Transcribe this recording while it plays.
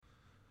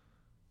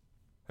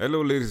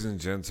Hello, ladies and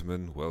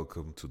gentlemen.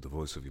 Welcome to the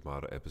Voice of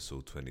Yamato,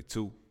 episode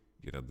 22.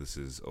 This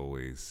is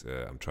always,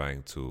 I'm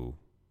trying to,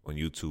 on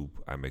YouTube,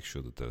 I make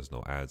sure that there's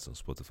no ads on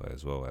Spotify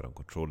as well. I don't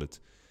control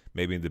it.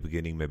 Maybe in the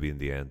beginning, maybe in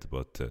the end,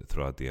 but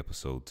throughout the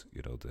episode,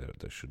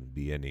 there shouldn't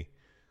be any,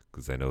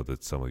 because I know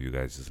that some of you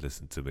guys just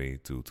listen to me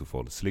to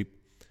fall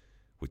asleep,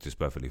 which is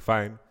perfectly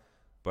fine.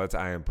 But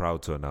I am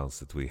proud to announce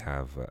that we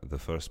have the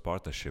first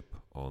partnership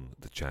on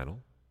the channel.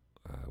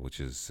 Which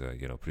is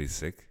pretty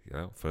sick.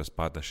 First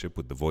partnership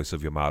with the Voice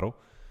of Yamato.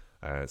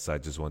 So I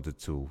just wanted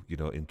to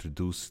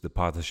introduce the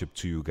partnership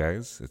to you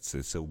guys.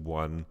 It's a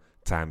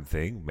one-time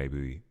thing.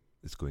 Maybe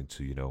it's going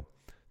to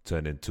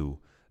turn into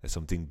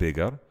something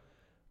bigger.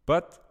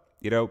 But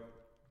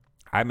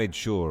I made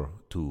sure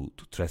to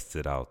test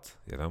it out.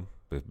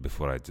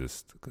 Before I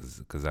just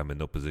because I'm in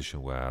no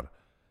position where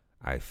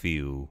I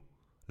feel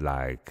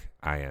like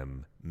I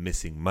am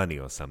missing money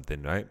or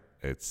something. Right?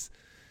 It's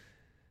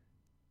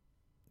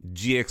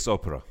GX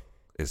Opera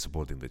is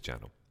supporting the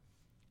channel.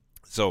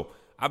 So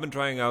I've been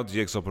trying out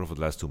GX Opera for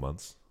the last 2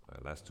 months.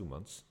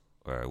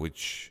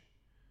 Which,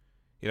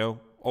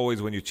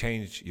 always when you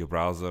change your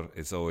browser,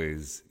 it's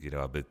always,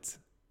 a bit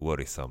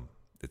worrisome.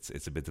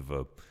 It's a bit of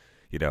a,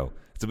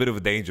 it's a bit of a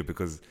danger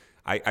because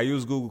I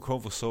use Google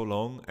Chrome for so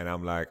long and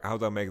I'm like, how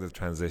do I make the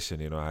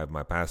transition? I have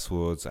my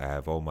passwords, I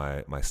have all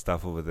my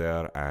stuff over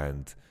there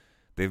and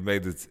they've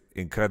made it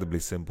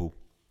incredibly simple,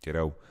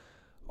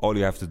 All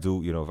you have to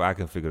do, if I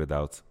can figure it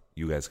out,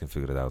 you guys can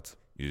figure it out.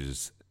 You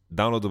just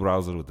download the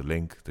browser with the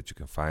link that you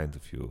can find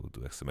if you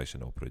do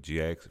 !Opera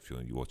GX. If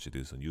you watch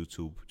this on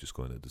YouTube, just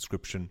go in the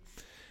description.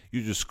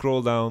 You just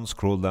scroll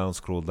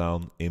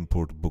down,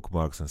 import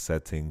bookmarks and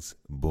settings,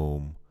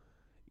 boom,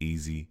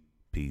 easy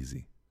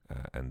peasy.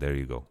 And there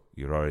you go.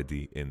 You're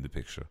already in the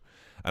picture.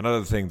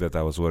 Another thing that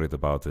I was worried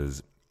about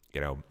is,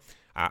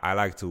 I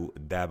like to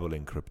dabble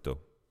in crypto.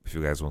 If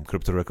you guys want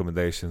crypto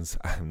recommendations,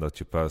 I'm not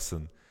your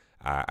person.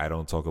 I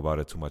don't talk about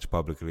it too much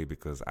publicly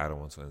because I don't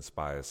want to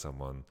inspire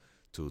someone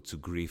to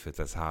grief it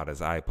as hard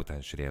as I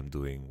potentially am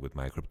doing with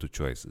my crypto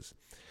choices.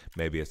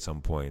 Maybe at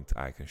some point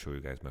I can show you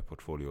guys my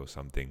portfolio or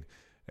something.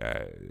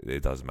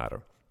 It doesn't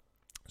matter.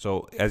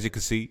 So as you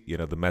can see,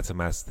 the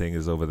MetaMask thing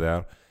is over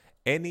there.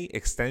 Any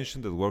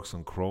extension that works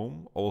on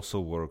Chrome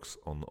also works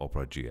on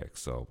Opera GX.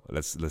 So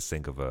let's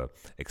think of a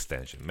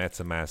extension.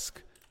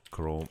 MetaMask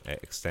Chrome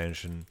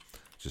extension.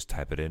 Just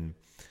type it in.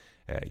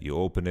 You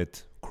open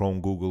it,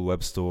 Chrome, Google,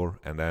 Web Store,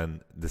 and then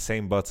the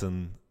same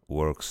button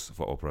works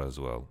for Opera as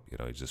well.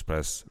 You just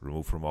press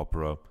remove from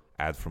Opera,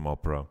 add from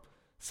Opera,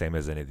 same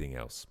as anything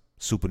else.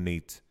 Super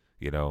neat,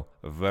 a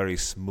very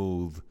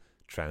smooth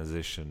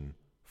transition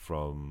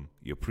from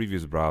your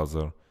previous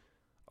browser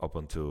up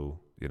onto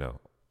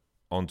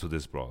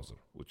this browser,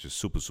 which is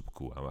super, super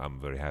cool. I'm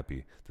very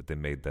happy that they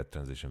made that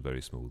transition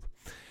very smooth.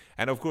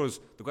 And of course,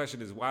 the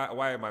question is,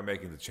 why am I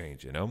making the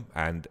change,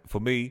 And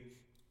for me,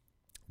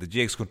 the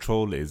GX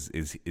control is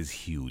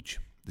huge.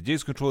 The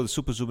GX control is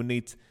super, super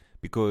neat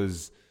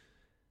because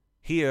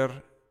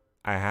here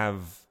I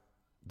have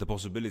the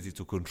possibility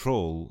to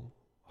control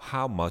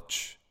how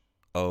much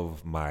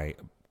of my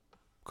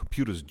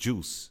computer's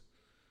juice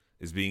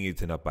is being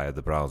eaten up by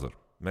the browser.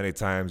 Many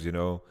times,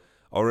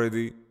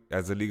 already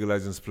as a League of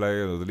Legends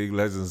player or the League of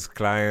Legends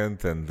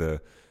client and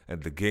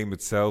the game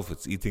itself,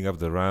 it's eating up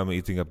the RAM,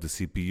 eating up the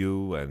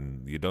CPU,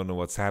 and you don't know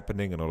what's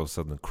happening. And all of a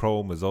sudden,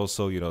 Chrome is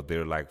also,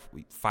 they're like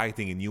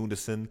fighting in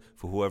unison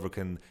for whoever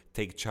can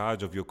take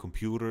charge of your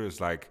computer.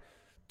 It's like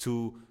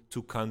two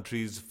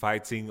countries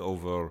fighting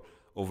over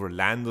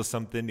land or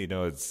something.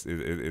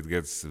 It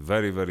gets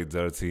very, very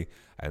dirty,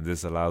 and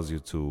this allows you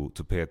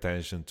to pay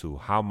attention to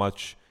how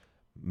much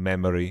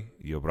memory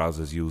your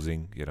browser is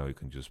using. You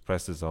can just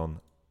press this on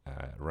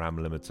RAM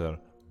limiter,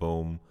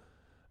 boom.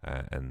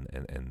 And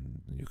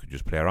you could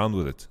just play around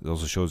with it. It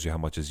also shows you how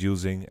much it's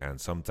using, and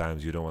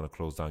sometimes you don't want to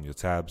close down your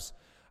tabs.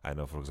 I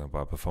know, for example,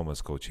 our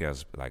performance coach, he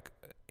has like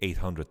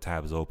 800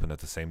 tabs open at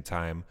the same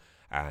time,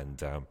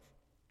 and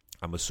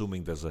I'm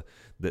assuming there's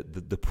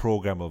the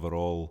program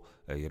overall,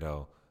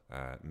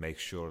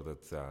 makes sure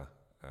that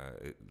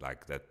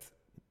like that.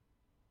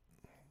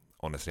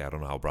 Honestly, I don't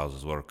know how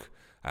browsers work.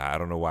 I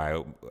don't know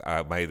why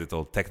I made it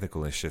all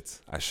technical and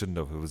shit. I shouldn't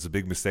have. It was a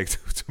big mistake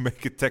to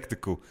make it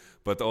technical.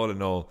 But all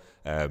in all,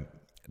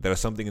 there is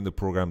something in the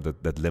program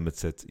that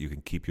limits it. You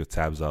can keep your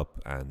tabs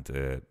up, and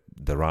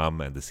the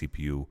RAM and the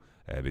CPU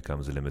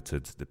becomes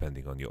limited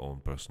depending on your own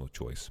personal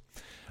choice.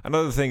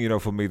 Another thing,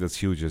 for me that's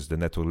huge is the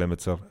network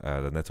limiter.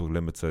 The network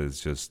limiter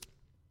is just,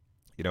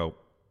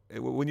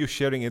 when you're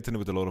sharing internet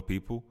with a lot of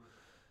people,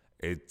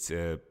 it's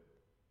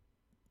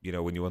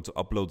when you want to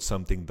upload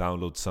something,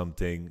 download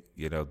something,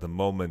 the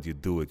moment you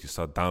do it, you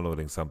start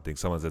downloading something,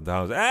 someone's in the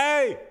house,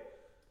 hey,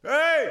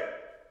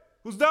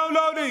 who's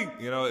downloading?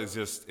 It's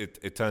just,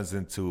 it turns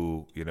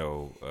into,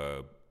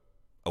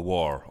 a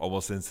war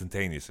almost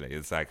instantaneously.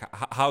 It's like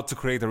how to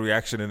create a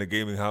reaction in a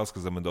gaming house,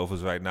 because I'm in the office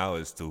right now,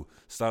 is to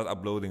start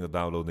uploading or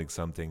downloading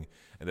something.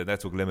 And the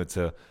network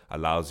limiter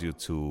allows you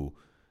to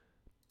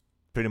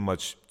pretty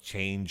much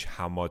change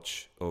how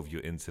much of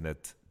your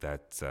internet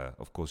that,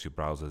 of course, your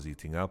browser is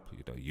eating up.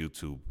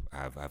 YouTube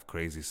have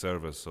crazy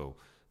servers, so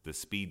the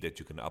speed that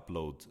you can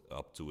upload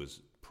up to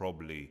is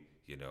probably,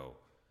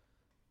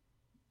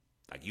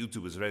 like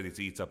YouTube is ready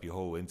to eat up your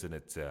whole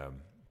internet,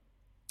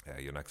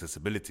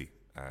 accessibility.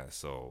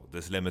 So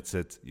this limits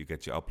it. You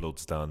get your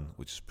uploads done,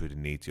 which is pretty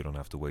neat. You don't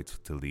have to wait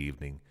till the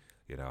evening.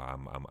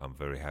 I'm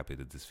very happy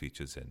that this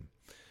feature's in.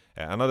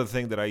 Another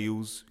thing that I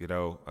use,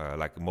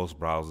 like most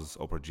browsers,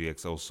 Opera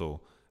GX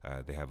also,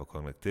 they have a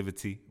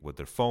connectivity with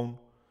their phone.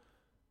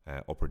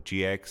 Opera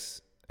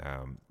GX,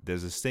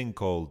 there's this thing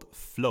called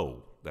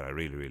Flow that I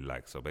really, really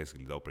like. So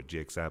basically, the Opera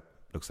GX app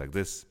looks like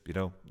this,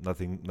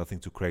 nothing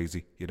too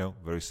crazy,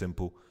 very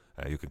simple.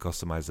 You can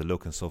customize the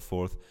look and so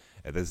forth.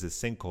 There's this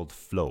thing called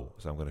Flow.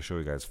 So I'm going to show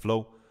you guys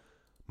Flow.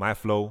 My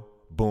Flow,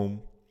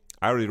 boom.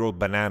 I already wrote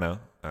banana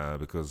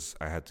because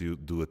I had to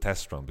do a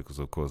test run because,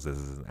 of course, this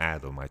is an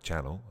ad on my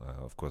channel.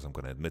 Of course, I'm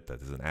going to admit that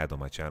there's an ad on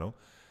my channel.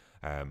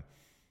 I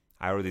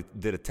already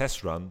did a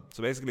test run.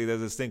 So basically,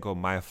 there's this thing called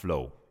My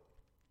Flow.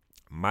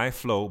 My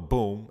Flow,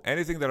 boom.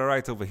 Anything that I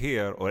write over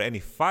here or any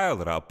file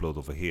that I upload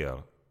over here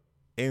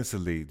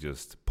instantly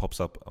just pops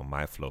up on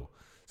My Flow.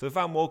 So if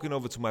I'm walking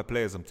over to my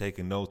players, I'm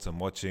taking notes, I'm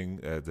watching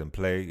them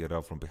play,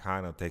 from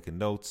behind, I'm taking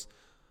notes.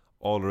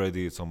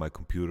 Already it's on my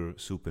computer,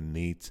 super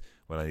neat.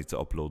 When I need to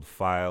upload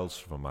files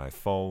from my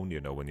phone,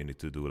 when you need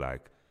to do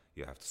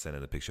you have to send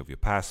in a picture of your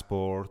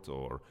passport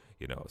or,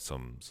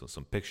 some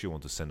picture you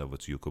want to send over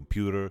to your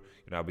computer.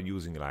 I've been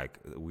using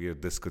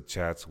weird Discord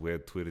chats,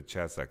 weird Twitter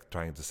chats,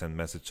 trying to send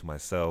message to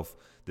myself.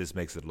 This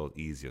makes it a lot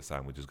easier. So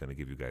I'm just going to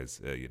give you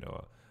guys,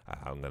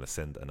 I'm going to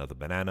send another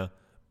banana.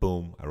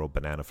 Boom, I wrote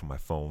banana from my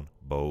phone.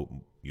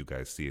 Boom, you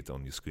guys see it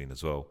on your screen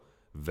as well.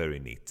 Very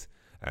neat.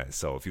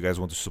 So if you guys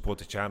want to support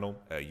the channel,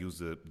 use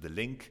the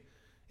link.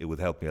 It would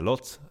help me a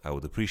lot. I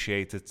would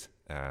appreciate it.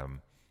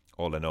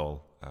 All in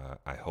all,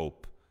 I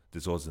hope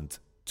this wasn't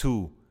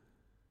too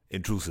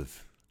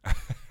intrusive.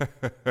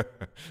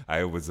 I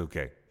hope it's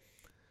okay.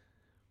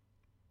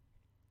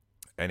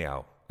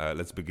 Anyhow,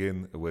 let's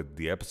begin with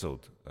the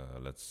episode.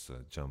 Let's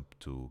jump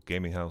to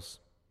Gaming House.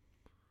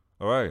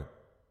 All right.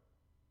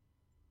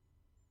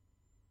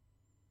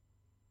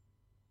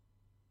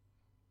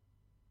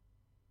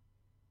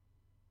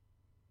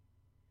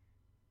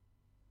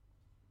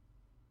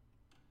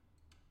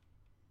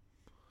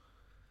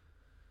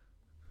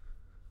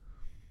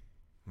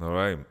 All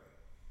right.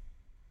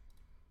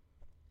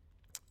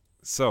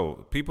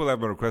 So people have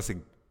been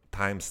requesting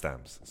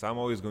timestamps. So I'm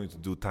always going to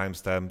do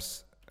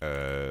timestamps.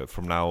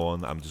 From now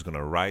on, I'm just going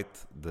to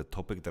write the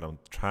topic that I'm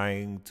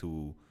trying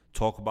to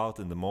talk about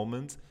in the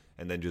moment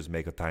and then just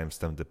make a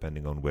timestamp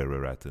depending on where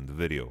we're at in the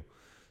video.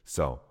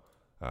 So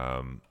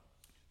I'm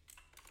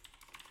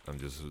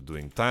just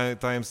doing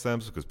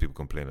timestamps because people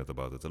complain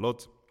about it a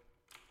lot.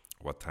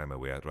 What time are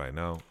we at right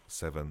now?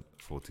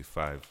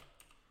 7:45.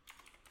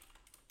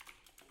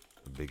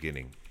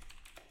 Beginning.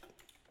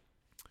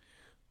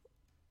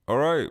 All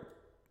right.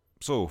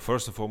 So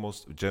first and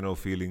foremost, general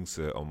feelings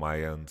on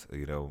my end.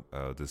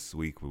 This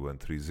week we went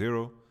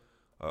 3-0.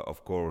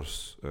 Of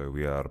course,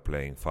 we are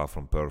playing far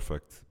from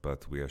perfect,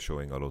 but we are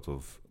showing a lot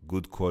of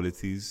good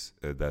qualities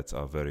that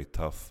are very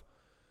tough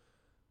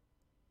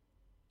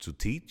to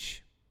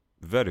teach.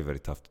 Very, very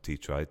tough to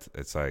teach, right?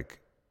 It's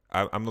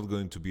I'm not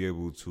going to be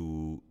able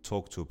to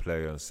talk to a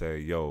player and say,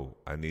 yo,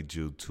 I need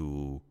you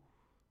to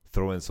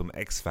throw in some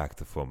X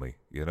factor for me,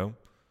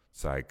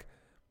 It's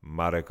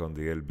Marek on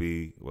the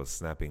LB was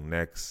snapping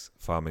necks,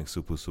 farming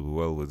super, super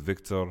well with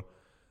Victor.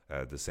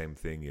 The same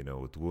thing,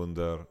 with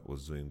Wunder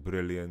was doing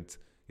brilliant.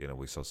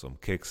 We saw some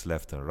kicks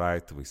left and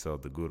right. We saw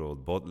the good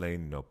old bot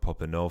lane,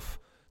 popping off,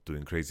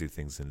 doing crazy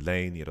things in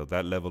lane.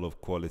 That level of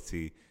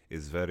quality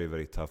is very,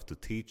 very tough to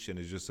teach. And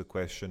it's just a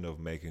question of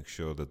making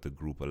sure that the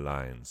group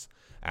aligns.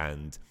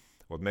 And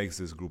what makes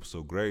this group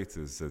so great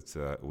is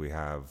that we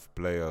have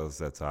players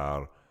that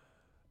are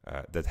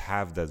that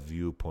have that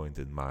viewpoint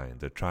in mind.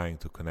 They're trying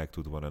to connect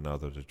with one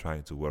another. They're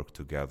trying to work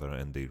together,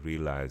 and they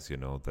realize,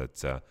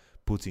 that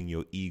putting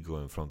your ego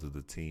in front of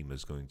the team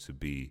is going to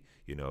be,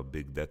 a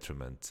big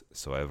detriment.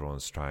 So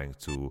everyone's trying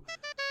to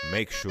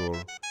make sure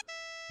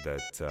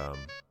that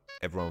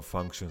everyone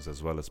functions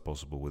as well as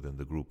possible within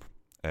the group.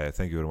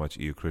 Thank you very much,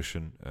 EU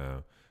Christian.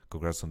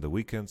 Congrats on the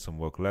weekend. Some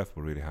work left,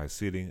 but really high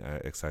ceiling.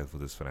 Excited for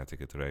this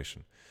Fnatic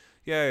iteration.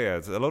 Yeah.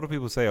 A lot of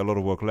people say a lot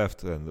of work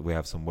left, and we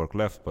have some work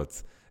left,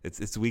 but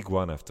it's week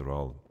one after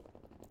all.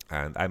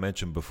 And I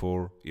mentioned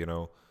before,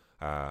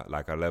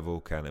 our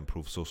level can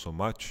improve so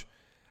much.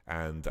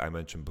 And I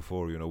mentioned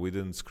before, we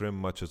didn't scrim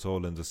much at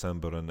all in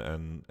December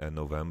and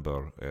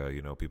November.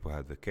 People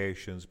had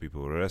vacations,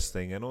 people were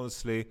resting, and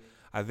honestly,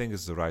 I think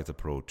it's the right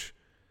approach.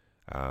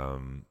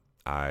 I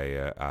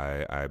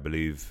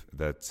believe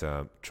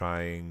that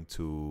trying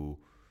to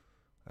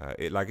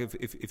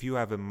if you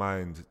have in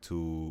mind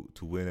to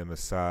win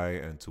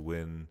MSI and to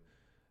win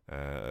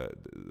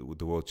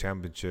the World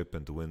Championship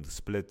and to win the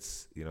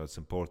splits, it's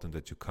important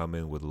that you come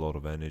in with a lot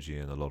of energy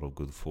and a lot of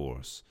good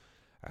force.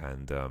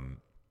 And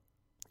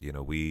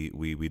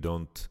we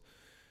don't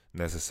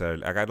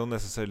necessarily, like I don't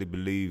necessarily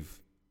believe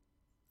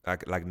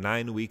like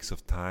 9 weeks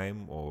of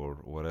time or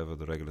whatever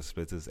the regular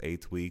split is,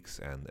 8 weeks,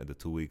 and the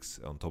 2 weeks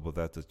on top of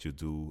that that you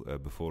do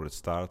before it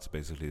starts,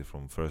 basically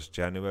from 1st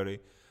January.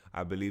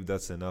 I believe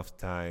that's enough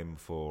time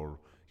for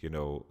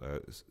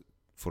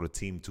for a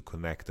team to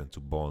connect and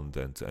to bond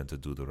and to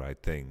do the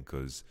right thing,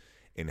 because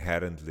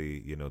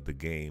inherently, the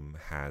game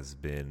has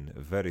been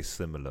very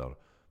similar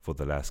for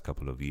the last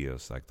couple of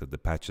years. Like the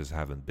patches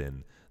haven't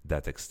been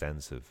that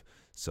extensive.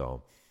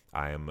 So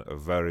I am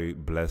very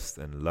blessed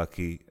and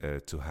lucky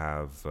to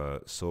have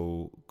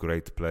so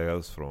great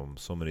players from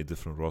so many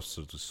different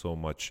rosters to so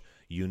much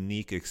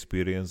unique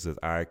experience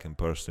that I can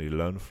personally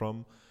learn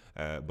from.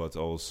 But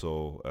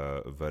also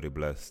very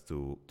blessed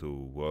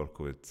to work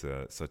with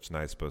such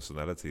nice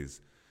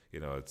personalities.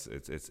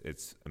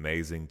 It's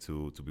amazing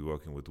to be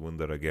working with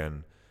Wunder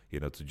again.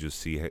 To just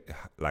see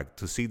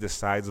to see the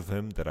sides of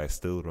him that I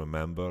still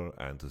remember,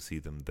 and to see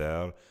them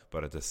there,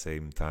 but at the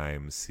same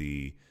time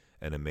see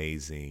an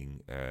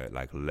amazing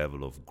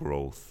level of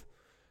growth,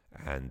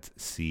 and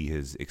see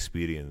his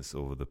experience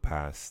over the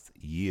past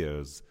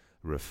years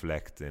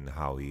reflect in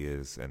how he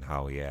is and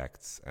how he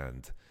acts,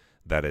 and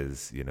that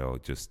is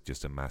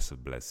just a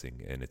massive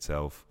blessing in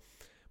itself.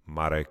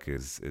 Marek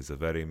is a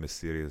very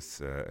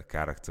mysterious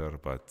character,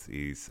 but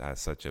he has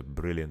such a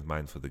brilliant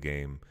mind for the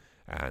game,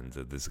 and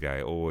this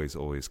guy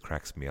always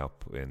cracks me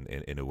up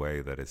in a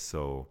way that is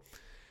so,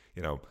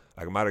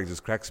 like Marek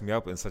just cracks me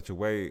up in such a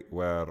way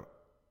where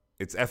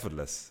it's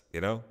effortless.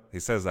 He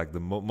says like the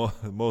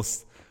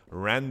most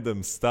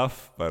random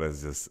stuff, but it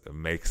just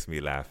makes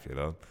me laugh.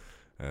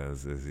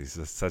 He's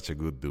just such a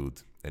good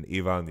dude. And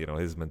Ivan,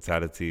 his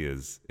mentality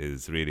is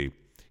really,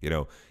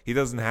 he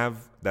doesn't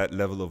have that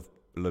level of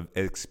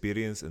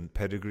experience and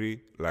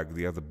pedigree like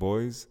the other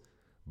boys,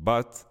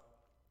 but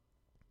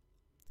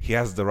he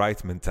has the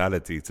right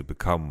mentality to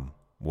become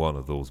one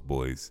of those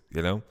boys.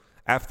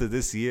 After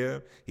this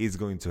year, he's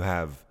going to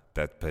have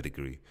that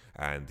pedigree,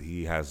 and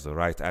he has the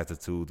right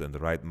attitude and the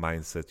right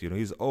mindset.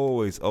 He's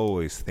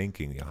always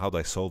thinking, how do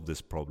I solve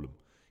this problem?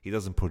 He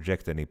doesn't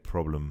project any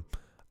problem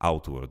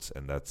outwards,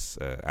 and that's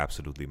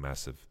absolutely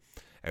massive.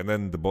 And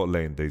then the bot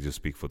lane, they just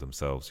speak for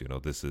themselves.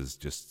 This is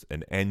just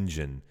an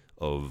engine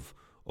of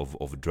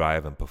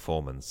drive and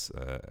performance,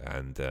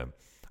 and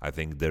I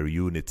think their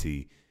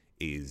unity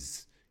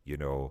is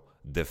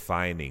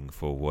defining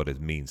for what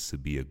it means to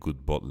be a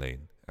good bot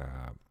lane,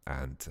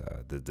 and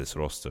this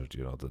roster,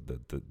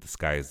 the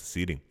sky is the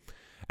ceiling.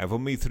 And for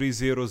me,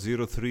 3-0,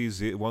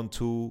 0-3,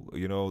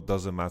 1-2,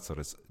 doesn't matter.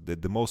 It's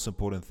the most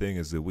important thing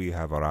is that we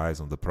have our eyes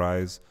on the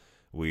prize.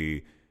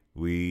 We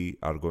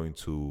are going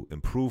to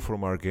improve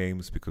from our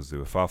games because they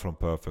were far from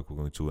perfect. We're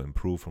going to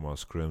improve from our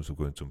scrims. We're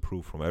going to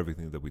improve from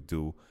everything that we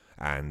do.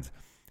 And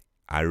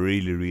I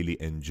really,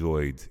 really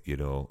enjoyed,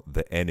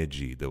 the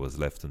energy that was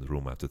left in the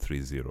room after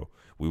 3-0.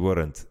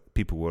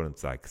 People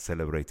weren't like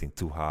celebrating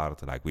too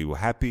hard. Like we were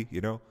happy,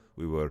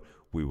 we were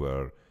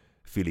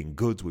feeling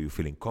good. We were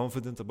feeling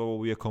confident about what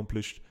we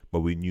accomplished,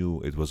 but we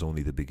knew it was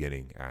only the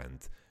beginning.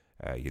 And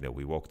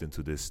we walked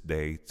into this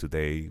day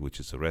today, which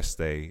is a rest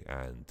day,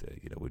 and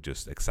we're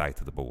just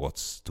excited about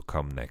what's to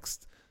come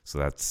next. So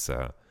that's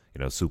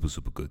super,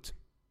 super good.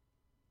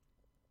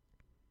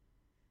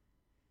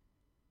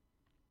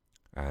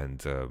 And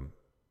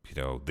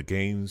the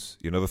games,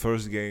 the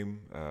first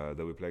game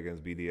that we played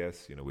against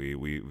BDS,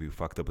 we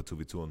fucked up a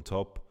 2v2 on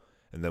top,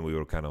 and then we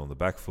were kind of on the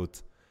back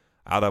foot.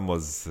 Adam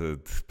was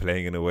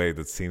playing in a way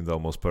that seemed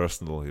almost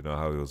personal,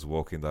 how he was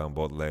walking down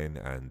bot lane,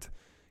 and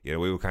we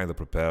were kind of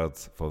prepared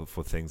for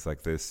things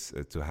like this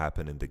to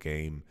happen in the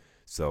game.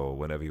 So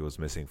whenever he was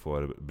missing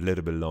for a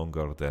little bit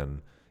longer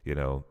than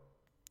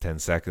 10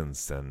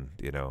 seconds, then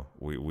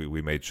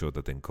we made sure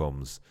that in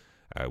comms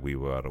we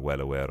were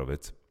well aware of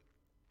it.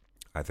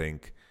 I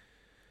think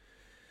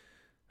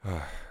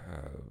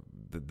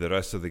the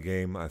rest of the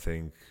game, I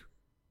think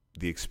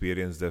the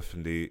experience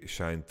definitely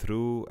shined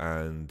through,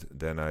 and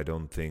then I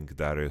don't think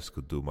Darius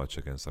could do much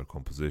against our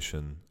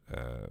composition.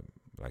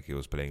 Like he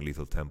was playing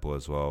lethal tempo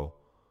as well.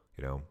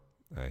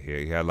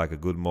 He had like a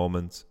good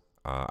moment.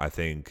 I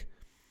think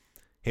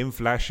him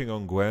flashing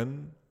on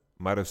Gwen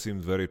might have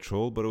seemed very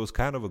troll, but it was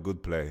kind of a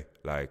good play.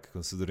 Like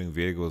considering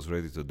Viego was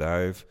ready to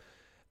dive,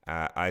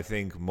 I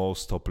think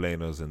most top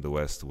laners in the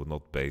West would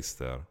not base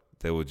there.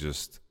 They would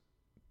just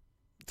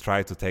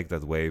try to take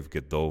that wave,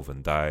 get dove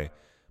and die.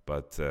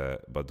 But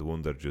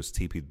Wunder just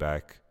TP'd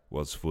back,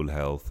 was full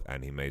health,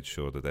 and he made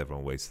sure that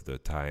everyone wasted their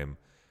time.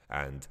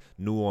 And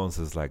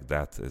nuances like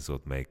that is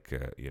what make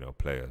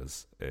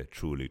players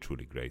truly,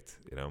 truly great.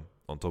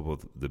 On top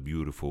of the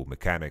beautiful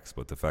mechanics,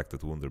 but the fact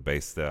that Wunder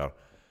based there.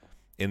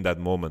 In that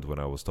moment when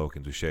I was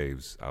talking to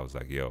Shaves, I was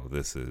like, "Yo,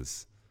 this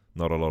is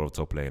not a lot of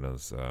top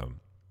laners are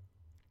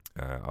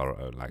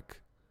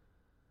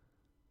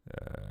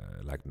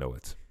know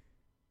it."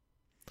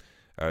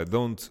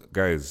 Don't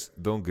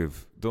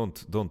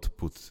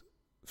put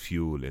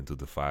fuel into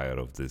the fire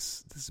of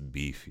this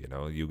beef.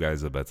 You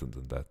guys are better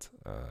than that.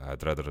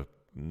 I'd rather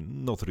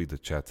not read the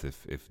chat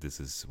if this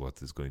is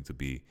what is going to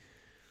be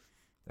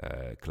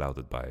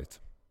clouded by it.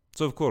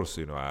 So of course,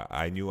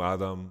 I knew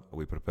Adam.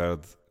 We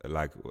prepared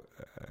like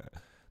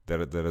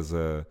there is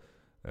a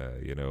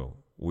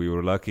we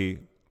were lucky.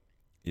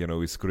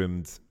 We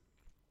scrimmed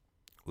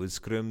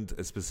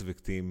a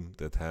specific team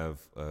that have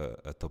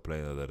a top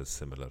laner that is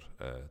similar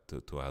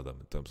to Adam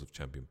in terms of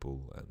champion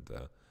pool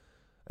and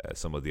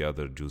some of the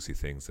other juicy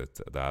things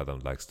that Adam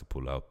likes to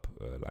pull up.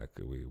 Like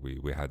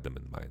we had them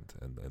in mind,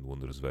 and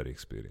Wunder is very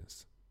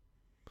experienced.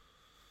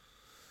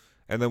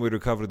 And then we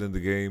recovered in the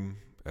game.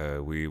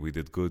 We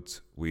did good.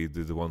 We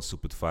did the one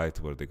stupid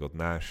fight where they got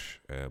Nash,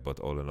 but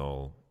all in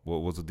all,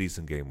 was a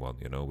decent game one.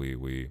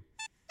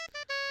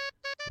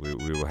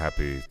 We were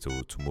happy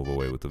to move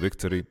away with the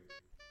victory.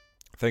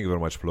 Thank you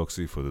very much,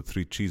 Ploxy, for the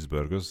 3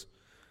 cheeseburgers.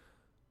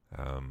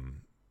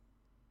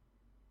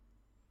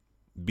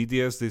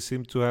 BDS, they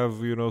seem to have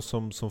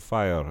some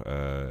fire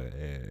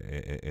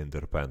in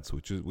their pants,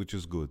 which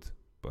is good.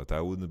 But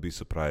I wouldn't be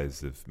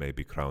surprised if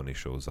maybe Crowny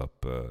shows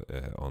up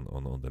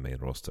on the main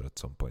roster at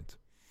some point.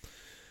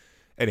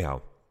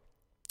 Anyhow,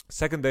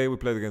 second day we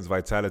played against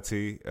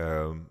Vitality.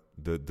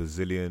 The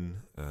Zillion,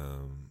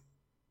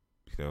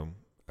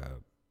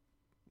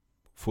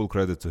 full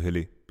credit to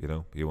Hilly.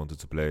 He wanted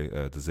to play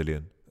the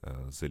Zillion.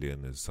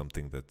 Zillion is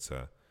something that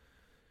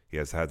he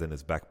has had in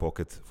his back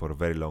pocket for a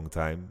very long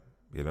time.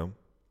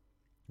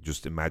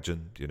 Just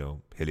imagine,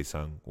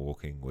 Hilly-san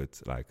walking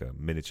with like a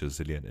miniature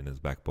Zillion in his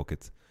back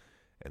pocket,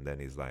 and then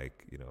he's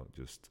like,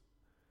 just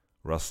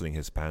rustling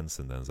his pants,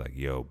 and then it's like,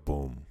 yo,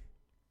 boom.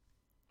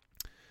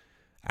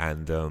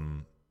 And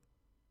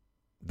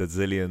the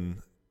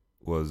Zillion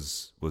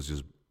was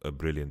just a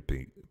brilliant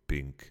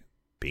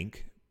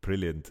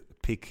brilliant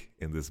pick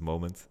in this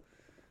moment.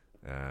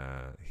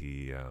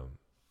 He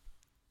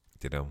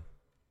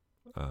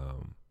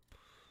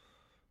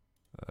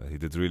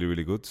did really,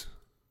 really good.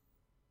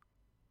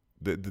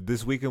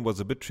 This weekend was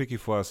a bit tricky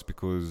for us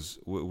because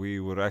we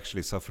were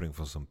actually suffering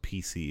from some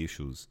PC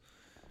issues,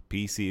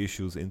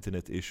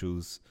 internet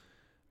issues,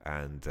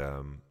 and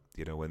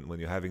when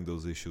you're having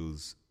those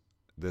issues,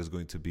 there's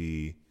going to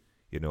be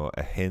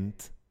a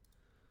hint.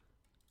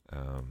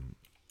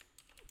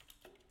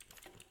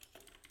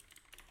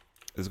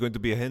 There's going to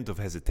be a hint of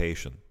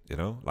hesitation,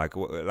 like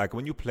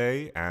when you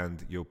play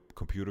and your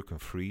computer can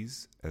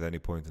freeze at any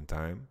point in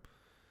time.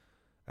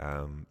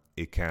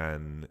 It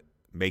can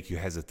make you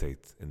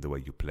hesitate in the way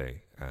you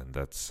play, and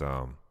that's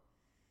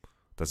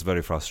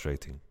very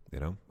frustrating,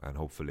 and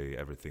hopefully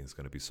everything's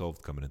going to be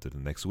solved coming into the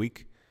next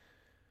week.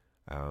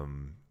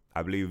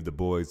 I believe the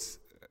boys,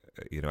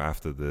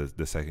 after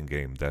the second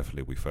game,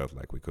 definitely we felt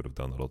like we could have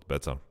done a lot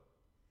better.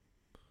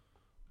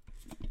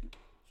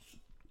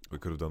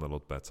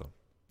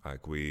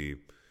 Like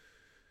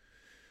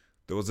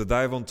there was a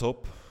dive on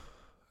top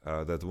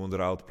that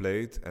Wunder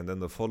outplayed, and then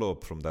the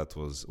follow-up from that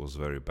was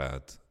very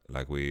bad.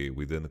 Like we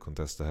didn't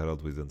contest the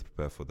Herald, we didn't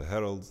prepare for the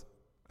Herald,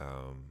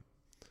 and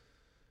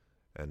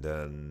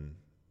then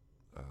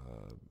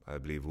I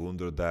believe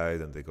Wunder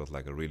died, and they got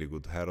like a really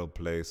good Herald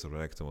play, so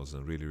Renekton was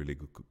in really, really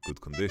good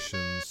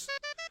conditions.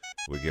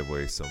 We gave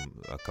away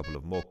a couple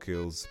of mock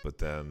kills, but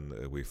then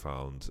we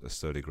found a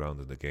sturdy ground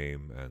in the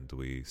game, and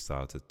we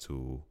started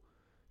to,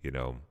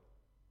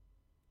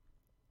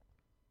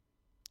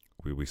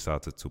 we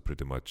started to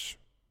pretty much,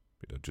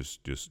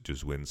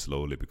 just win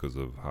slowly because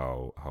of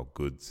how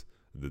good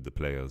the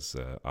players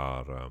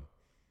are,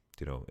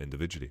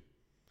 individually.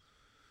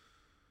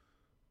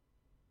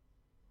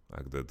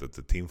 Like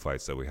the team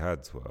fights that we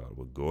had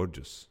were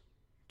gorgeous.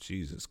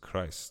 Jesus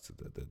Christ,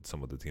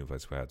 some of the team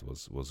fights we had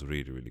was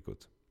really, really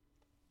good.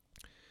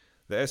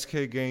 The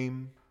SK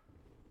game,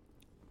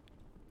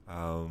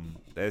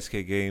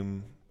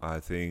 I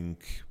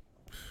think,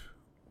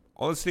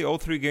 honestly, all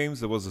 3 games,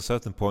 there was a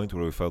certain point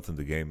where we felt in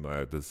the game,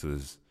 this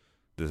is,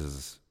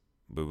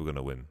 we were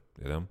gonna win,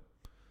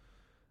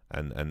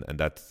 and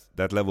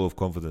that level of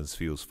confidence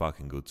feels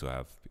fucking good to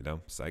have,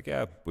 It's like,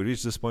 yeah, we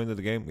reached this point in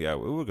the game, yeah,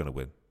 we were gonna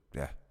win,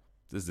 yeah,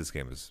 this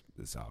game is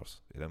ours,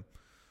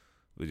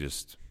 We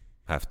just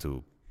have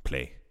to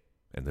play,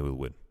 and then we'll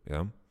win,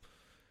 and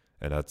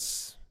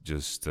that's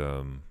just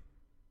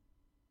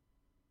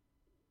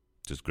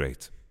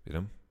great,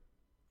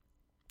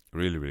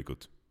 really, really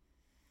good.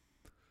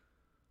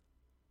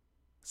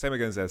 Same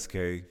against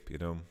SK,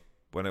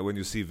 when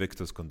you see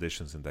Victor's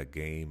conditions in that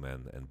game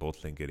and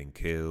botlane getting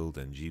killed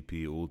and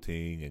GP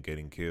ulting and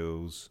getting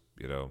kills,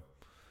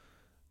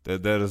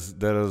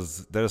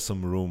 there's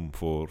some room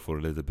for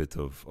a little bit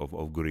of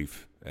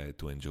grief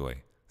to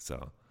enjoy.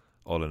 So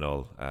all in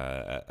all,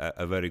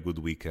 a very good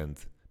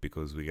weekend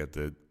because we get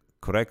the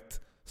correct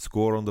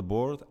score on the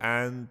board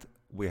and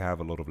we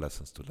have a lot of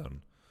lessons to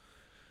learn.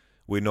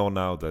 We know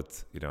now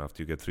that,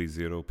 after you get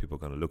 3-0, people are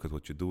going to look at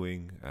what you're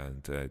doing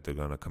and they're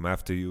going to come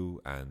after you,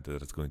 and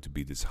there's going to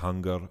be this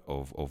hunger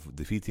of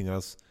defeating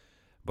us.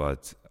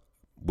 But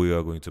we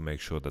are going to make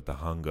sure that the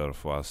hunger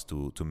for us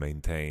to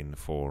maintain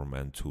form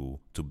and to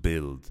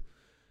build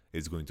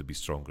is going to be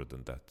stronger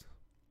than that.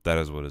 That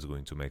is what is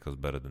going to make us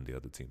better than the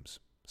other teams.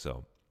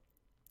 So,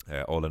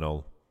 all in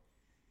all,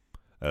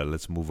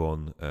 let's move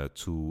on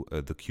to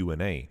the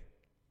Q&A.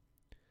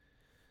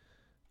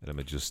 Let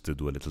me just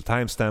do a little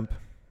timestamp.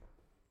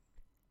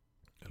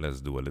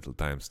 Let's do a little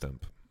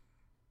timestamp.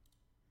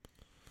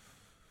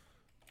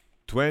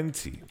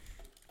 20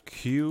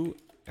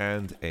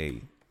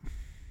 Q&A.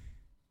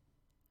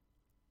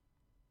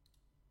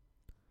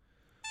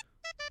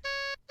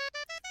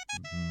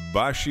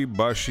 Bashi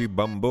bashi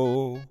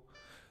bambo,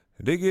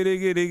 diggy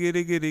diggy diggy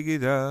diggy diggy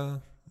da,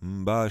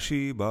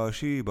 bashi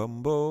bashi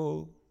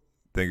bambo.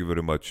 Thank you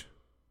very much.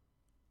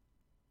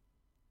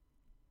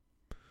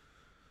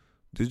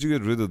 Did you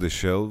get rid of the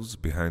shelves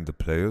behind the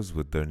players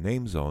with their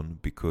names on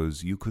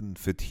because you couldn't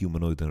fit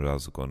Humanoid and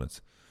Razak on it?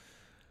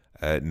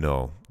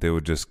 No, they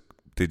just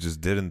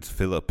didn't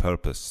fill a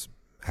purpose.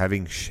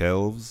 Having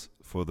shelves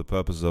for the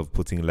purpose of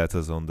putting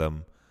letters on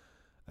them,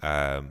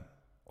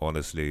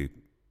 honestly,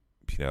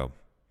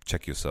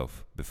 check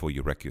yourself before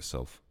you wreck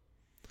yourself.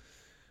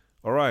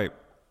 All right.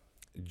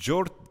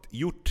 Jort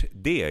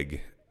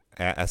Deeg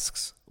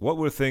asks, what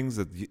were things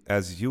that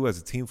as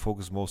a team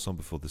focused most on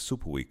before the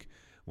Super Week?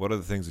 What are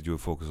the things that you will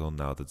focus on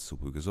now that the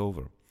Super Week is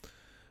over?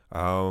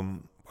 We're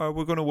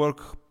going to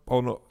work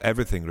on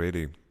everything,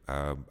 really.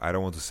 I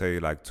don't want to say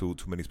like too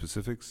many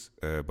specifics,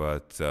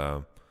 but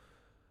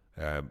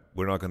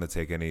we're not going to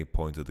take any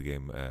point of the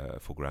game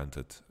for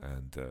granted,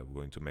 and we're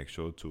going to make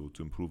sure to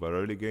improve our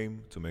early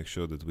game, to make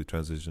sure that we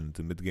transition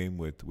to mid game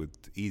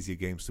with easier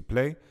games to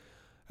play.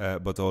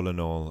 But all in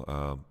all,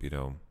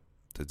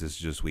 this is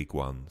just week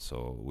one,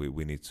 so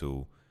we need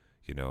to,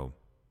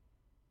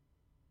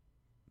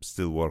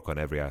 still work on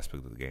every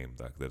aspect of the game.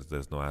 Like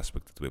there's no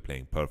aspect that we're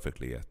playing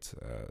perfectly yet.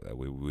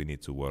 We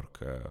need to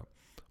work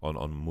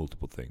on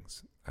multiple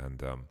things,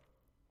 and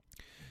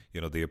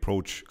the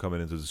approach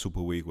coming into the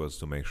Super Week was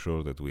to make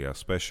sure that we are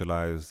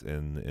specialized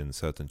in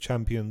certain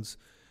champions,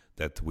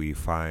 that we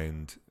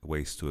find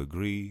ways to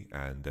agree,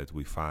 and that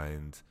we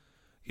find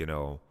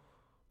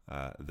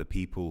the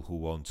people who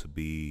want to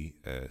be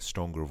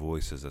stronger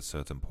voices at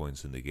certain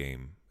points in the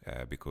game.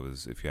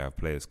 Because if you have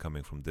players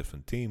coming from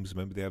different teams,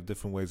 maybe they have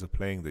different ways of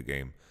playing the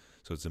game.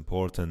 So it's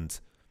important,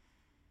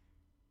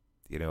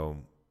 you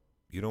don't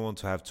want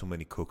to have too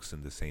many cooks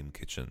in the same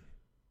kitchen,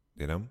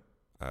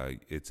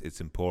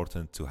 It's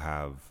important to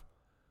have,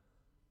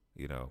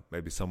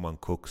 maybe someone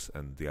cooks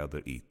and the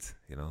other eat,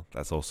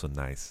 That's also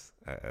nice.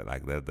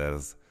 Like that,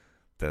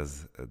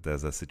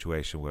 there's a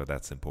situation where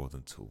that's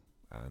important too.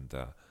 And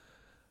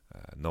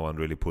no one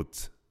really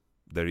put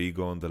their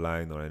ego on the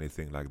line or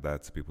anything like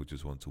that. People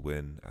just want to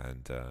win,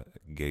 and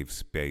gave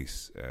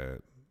space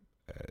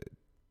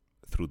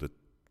through the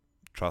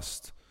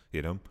trust,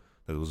 that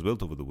was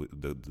built over the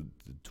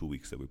 2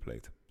 weeks that we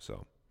played.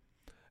 So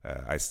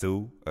I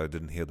still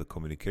didn't hear the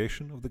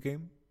communication of the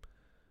game,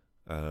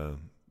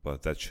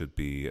 but that should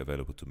be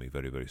available to me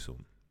very, very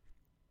soon.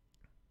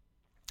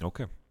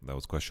 Okay, that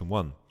was question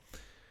 1.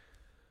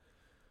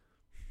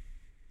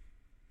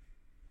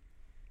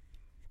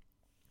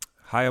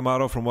 Hi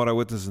Yamato, from what I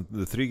witnessed in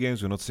the 3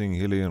 games, we're not seeing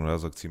Hilly and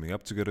Razak teaming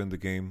up together in the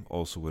game.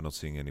 Also, we're not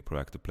seeing any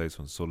proactive plays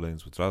on solo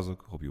lanes with Razak.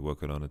 Hope you're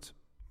working on it.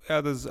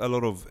 Yeah, there's a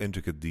lot of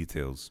intricate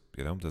details,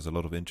 There's a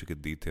lot of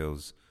intricate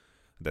details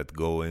that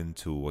go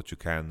into what you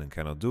can and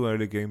cannot do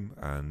early game.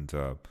 And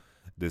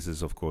this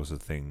is, of course, a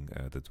thing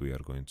that we are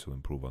going to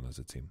improve on as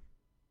a team.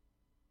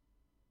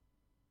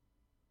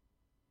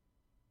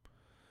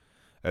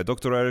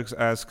 Dr. Erics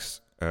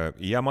asks,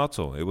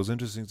 Yamato, it was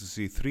interesting to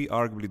see 3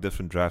 arguably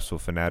different drafts for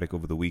Fnatic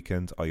over the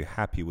weekend. Are you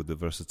happy with the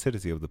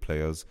versatility of the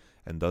players?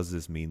 And does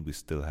this mean we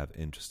still have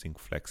interesting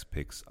flex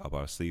picks up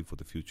our sleeve for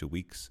the future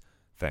weeks?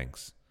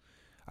 Thanks.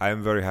 I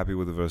am very happy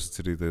with the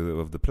versatility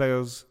of the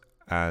players.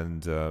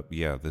 And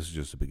this is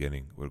just the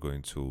beginning. We're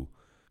going to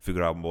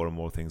figure out more and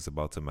more things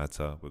about the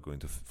meta. We're going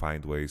to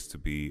find ways to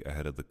be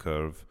ahead of the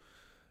curve.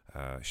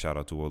 Shout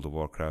out to World of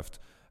Warcraft.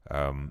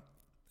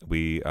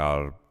 We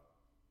are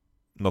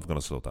not going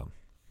to slow down.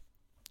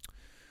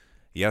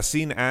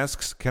 Yasin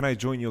asks, can I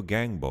join your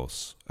gang,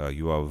 boss?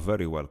 You are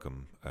very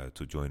welcome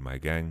to join my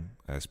gang.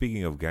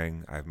 Speaking of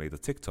gang, I've made a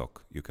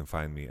TikTok. You can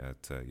find me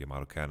at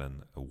Yamato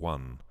Cannon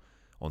 1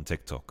 on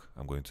TikTok.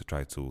 I'm going to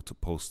try to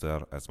post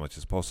there as much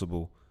as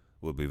possible.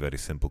 Will be very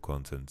simple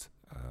content.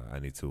 I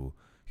need to,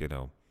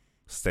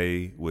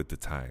 stay with the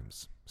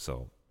times.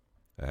 So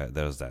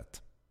there's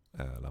that.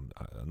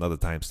 Another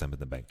timestamp in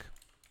the bank.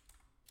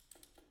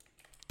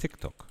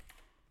 TikTok.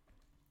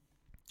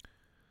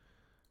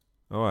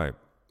 All right.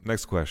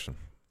 Next question.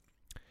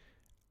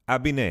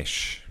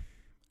 Abinesh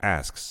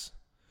asks,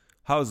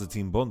 how is the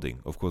team bonding?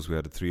 Of course, we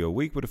had a 3-0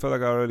 week, but it felt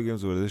like our early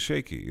games were a little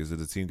shaky. Is it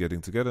the team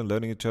getting together and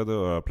learning each other,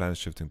 or are plans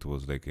shifting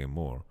towards late game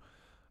more?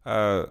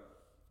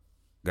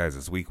 Guys,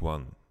 it's week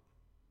 1.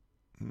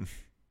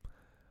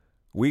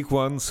 Week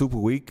 1, Super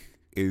Week,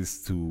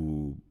 is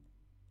to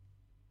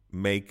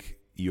make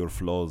your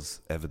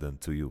flaws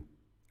evident to you.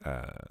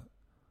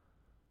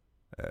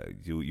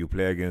 You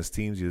play against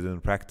teams you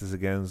didn't practice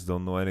against,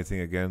 don't know anything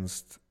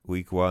against.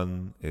 Week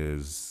 1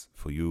 is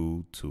for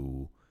you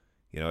to,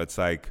 it's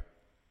like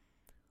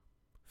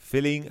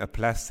filling a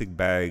plastic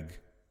bag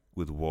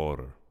with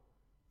water,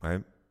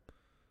 right?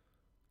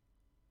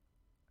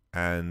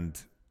 And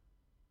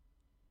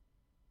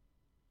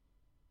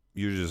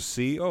you just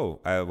see,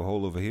 oh, I have a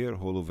hole over here,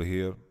 hole over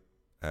here.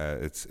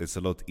 It's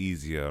a lot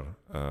easier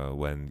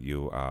when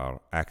you are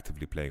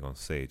actively playing on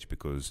stage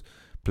because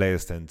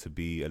players tend to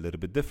be a little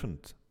bit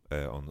different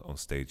on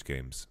stage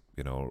games,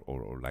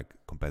 or like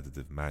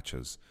competitive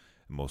matches,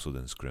 more so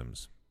than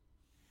scrims.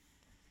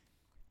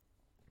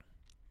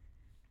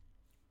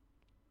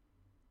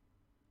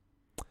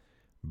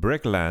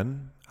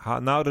 Bricklan,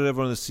 now that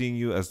everyone is seeing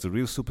you as the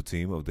real super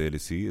team of the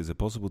LEC, is it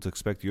possible to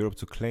expect Europe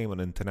to claim an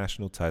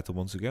international title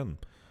once again?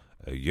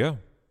 Yeah,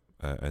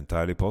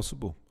 entirely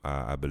possible.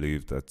 I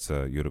believe that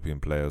European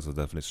players are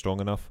definitely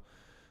strong enough.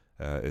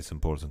 It's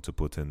important to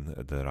put in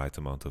the right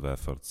amount of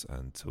efforts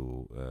and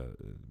to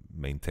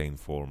maintain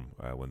form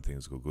when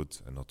things go good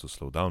and not to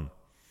slow down.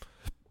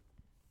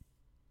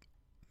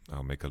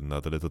 I'll make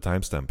another little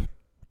timestamp.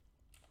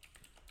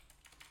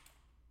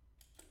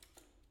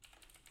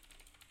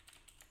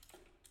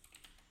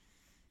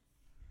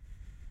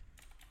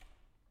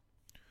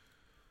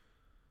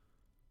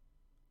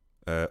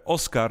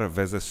 Oscar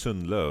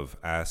Vezesunlöv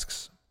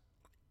asks,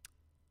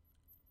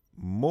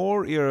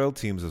 more ERL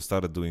teams have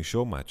started doing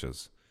show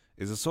matches.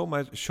 Is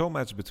a show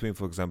match between,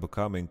 for example,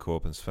 Carmine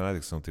Corp and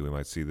Fnatic something we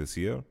might see this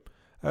year?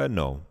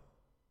 No.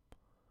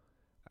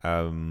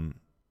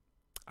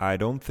 I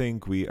don't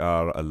think we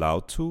are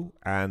allowed to,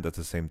 and at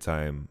the same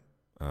time,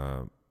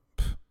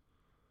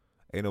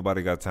 ain't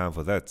nobody got time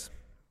for that.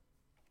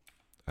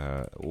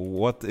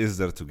 What is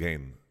there to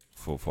gain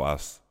for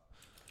us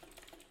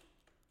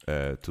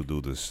to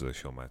do this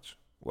show match?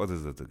 What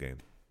is there to gain?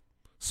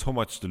 So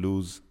much to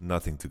lose,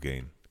 nothing to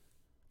gain.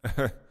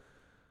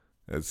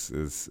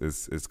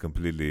 It's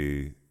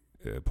completely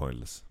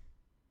pointless.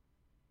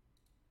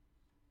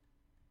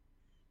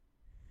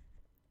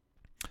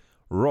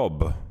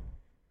 Rob,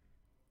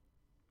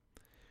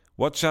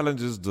 what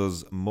challenges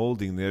does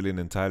molding nearly an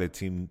entire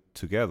team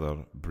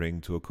together bring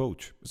to a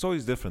coach? It's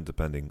always different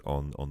depending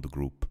on the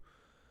group.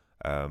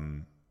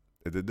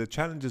 The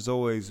challenge is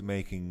always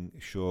making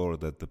sure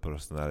that the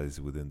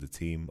personalities within the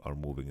team are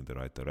moving in the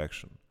right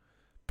direction.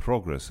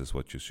 Progress is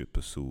what you should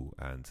pursue,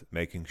 and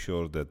making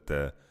sure that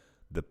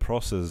the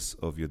process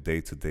of your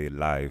day-to-day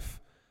life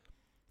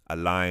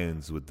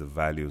aligns with the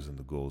values and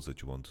the goals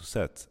that you want to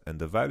set. And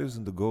the values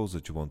and the goals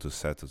that you want to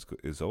set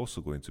is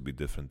also going to be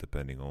different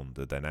depending on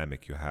the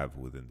dynamic you have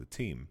within the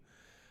team.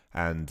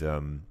 And,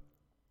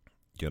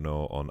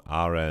 on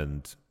our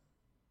end,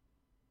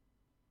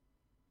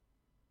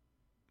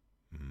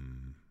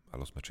 I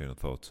lost my train of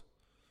thought.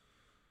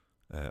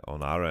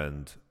 On our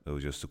end, it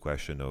was just a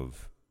question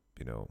of,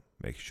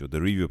 making sure the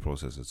review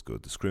process is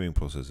good, the scrimming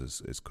process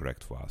is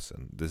correct for us.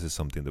 And this is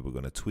something that we're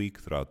going to tweak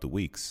throughout the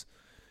weeks.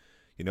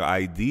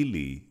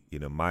 Ideally,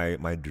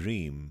 my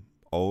dream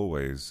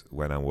always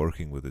when I'm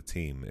working with a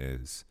team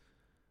is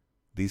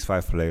these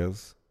 5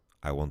 players,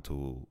 I want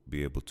to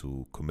be able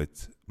to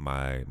commit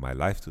my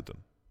life to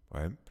them,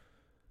 right?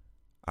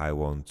 I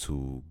want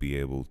to be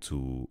able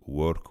to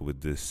work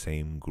with this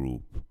same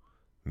group.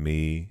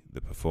 Me,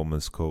 the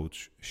performance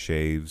coach,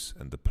 Shaves,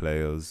 and the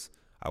players.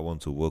 I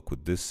want to work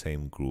with this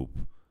same group,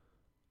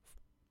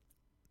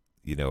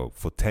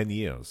 for 10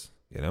 years,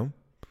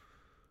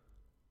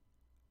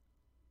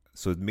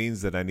 So it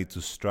means that I need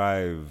to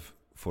strive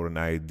for an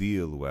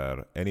ideal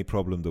where any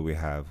problem that we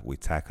have, we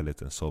tackle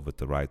it and solve it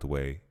the right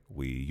way.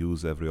 We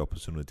use every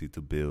opportunity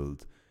to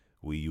build.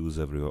 We use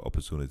every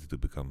opportunity to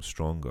become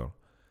stronger.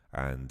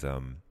 And,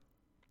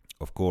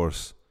 of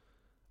course,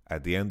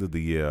 at the end of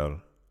the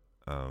year,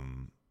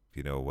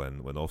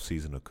 when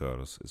off-season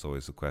occurs, it's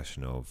always a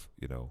question of,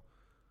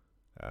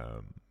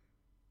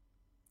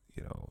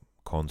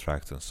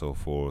 contracts and so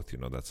forth.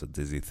 That's a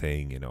dizzy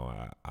thing.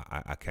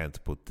 I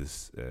can't put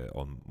this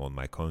on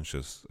my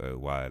conscience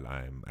while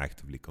I'm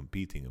actively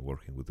competing and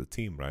working with the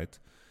team, right?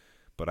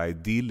 But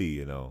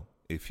ideally,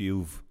 if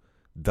you've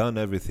done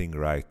everything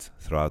right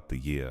throughout the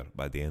year,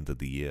 by the end of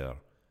the year,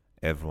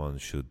 everyone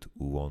should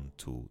want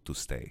to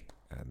stay,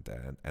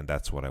 and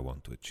that's what I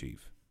want to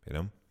achieve.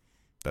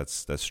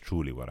 That's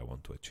truly what I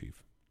want to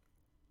achieve.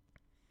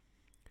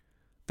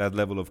 That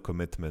level of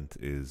commitment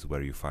is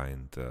where you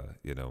find,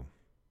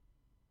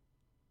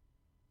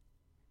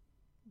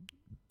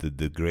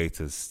 the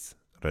greatest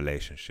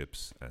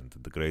relationships and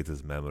the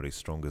greatest memories,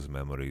 strongest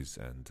memories,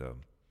 and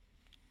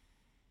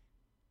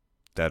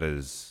that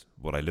is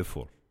what I live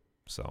for.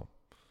 So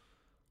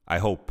I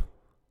hope,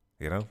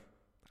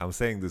 I'm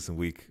saying this in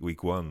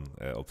week 1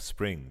 of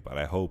spring, but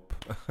I hope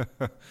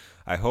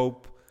I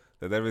hope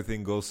that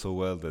everything goes so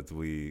well that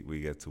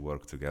we get to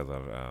work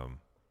together.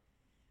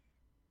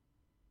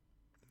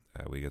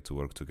 We get to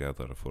work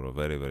together for a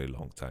very, very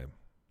long time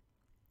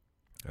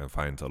and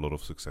find a lot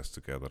of success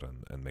together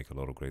and make a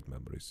lot of great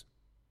memories.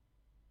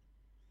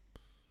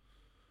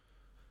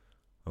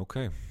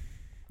 Okay,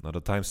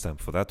 another timestamp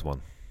for that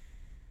one.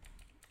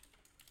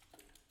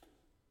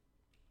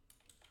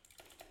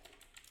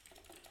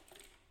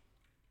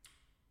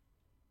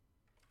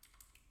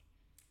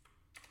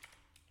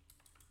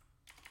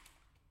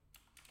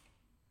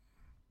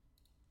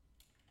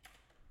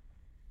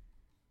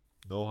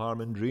 No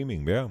harm in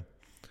dreaming, yeah.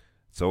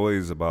 It's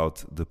always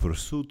about the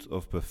pursuit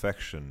of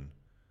perfection.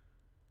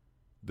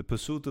 The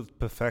pursuit of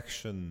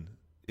perfection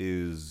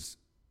is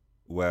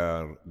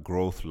where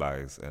growth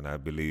lies, and I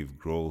believe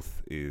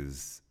growth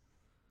is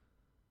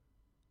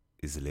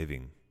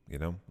living, you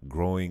know?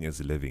 Growing is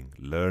living,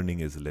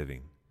 learning is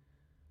living.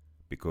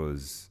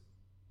 Because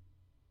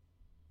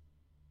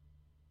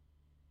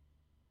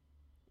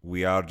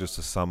we are just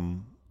a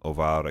sum of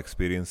our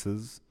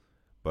experiences,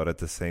 but at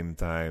the same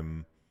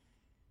time,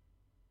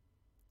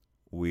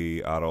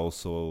 we are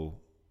also,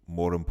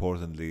 more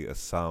importantly, a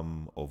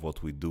sum of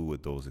what we do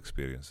with those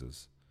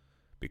experiences.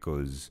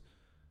 Because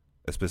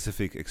a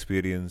specific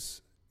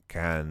experience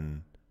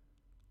can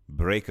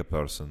break a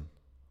person,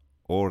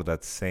 or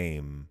that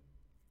same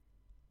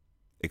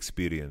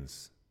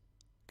experience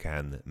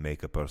can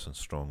make a person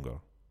stronger.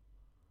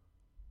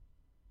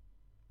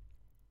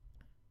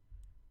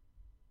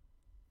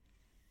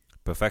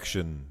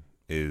 Perfection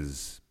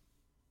is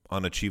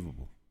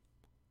unachievable,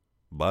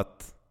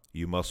 but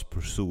you must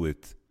pursue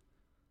it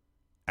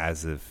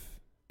as if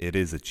it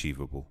is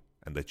achievable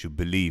and that you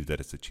believe that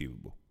it's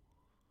achievable.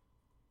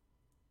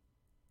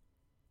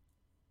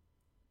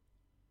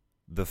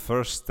 The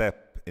first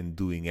step in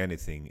doing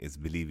anything is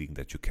believing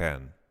that you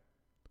can.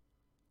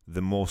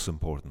 The most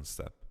important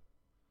step.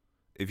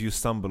 If you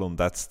stumble on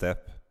that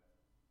step,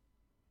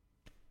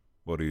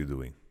 what are you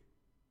doing?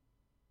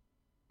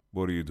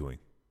 What are you doing?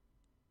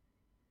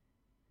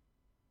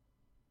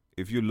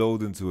 If you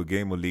load into a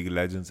game of League of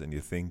Legends and you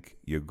think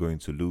you're going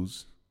to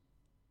lose,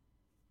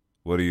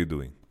 what are you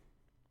doing?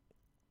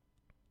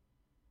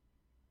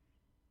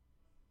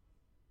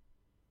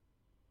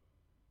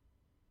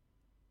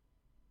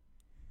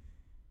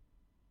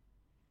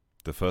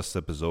 The first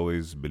step is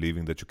always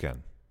believing that you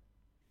can.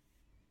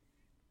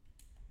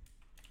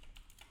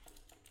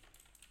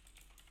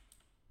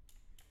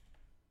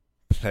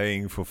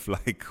 Playing for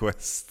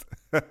FlyQuest.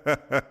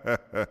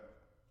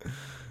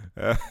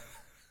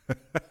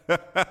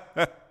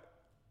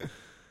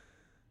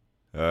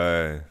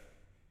 uh,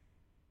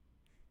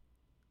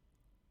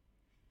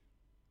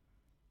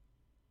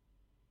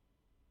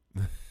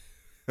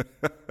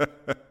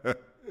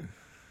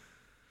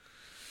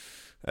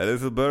 A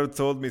little bird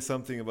told me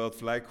something about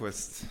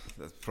FlyQuest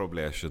that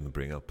probably I shouldn't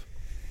bring up.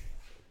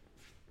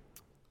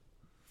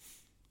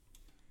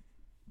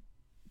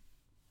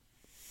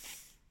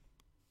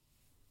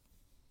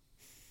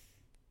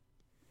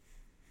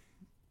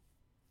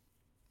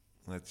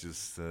 Let's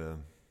just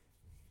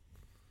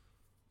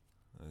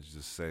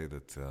say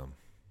that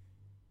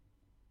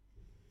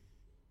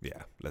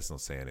yeah, let's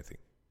not say anything.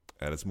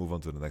 Let's move on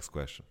to the next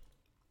question.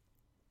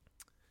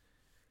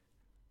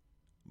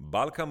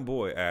 Balkan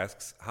Boy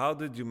asks, how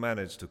did you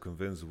manage to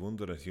convince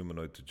Wunder and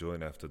Humanoid to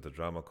join after the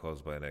drama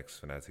caused by an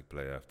ex-Fnatic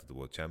player after the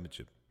World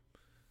Championship?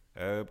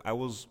 I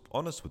was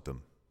honest with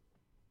them.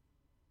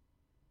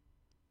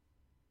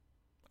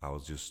 I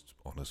was just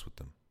honest with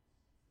them.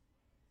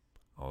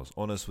 I was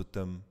honest with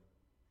them,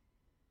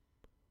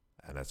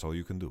 and that's all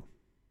you can do.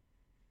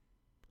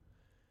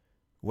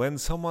 When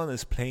someone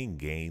is playing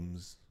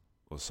games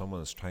or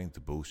someone is trying to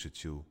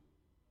bullshit you,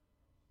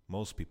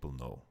 most people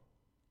know.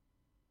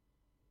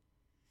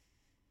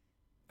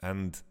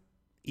 And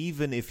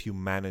even if you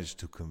manage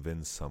to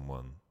convince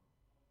someone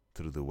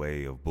through the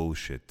way of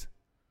bullshit,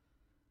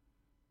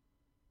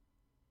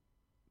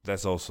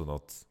 that's also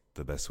not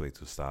the best way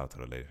to start a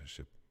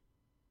relationship.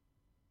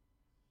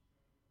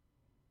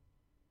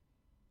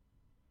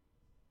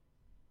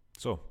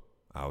 So,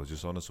 I was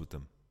just honest with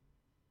them.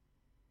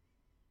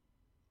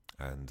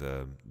 And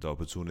the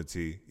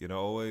opportunity,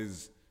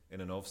 always in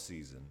an off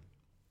season,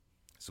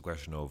 it's a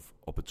question of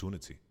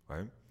opportunity,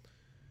 right?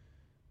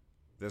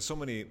 There's so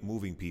many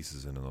moving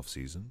pieces in an off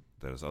season.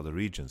 There's other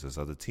regions, there's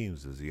other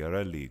teams, there's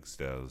ERL leagues,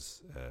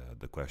 there's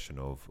the question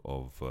of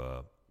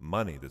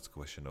money, there's the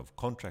question of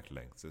contract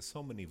length. There's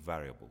so many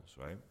variables,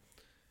 right?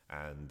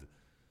 And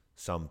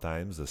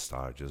sometimes the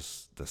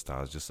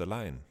stars just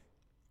align.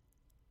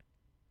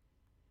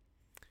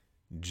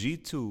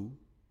 G2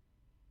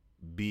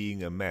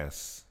 being a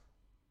mess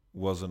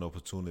was an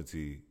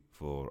opportunity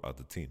for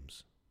other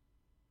teams.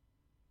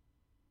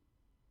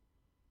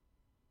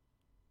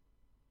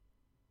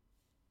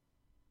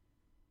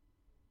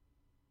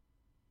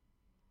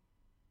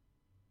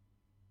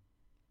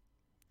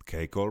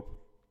 K-Corp,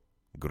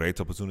 great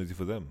opportunity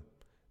for them.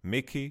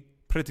 Mickey,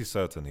 pretty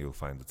certain he'll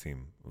find a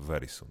team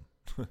very soon.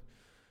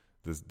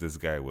 This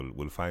guy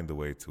will find a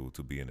way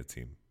to be in a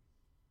team.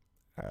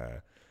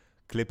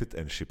 Clip it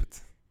and ship it.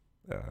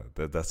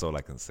 That's all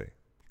I can say.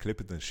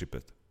 Clip it and ship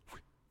it.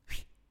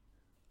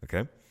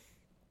 Okay?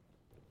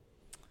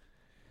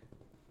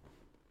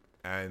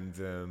 And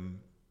then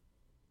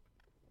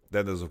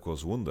there's, of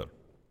course, Wunder.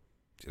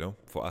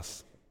 For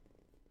us.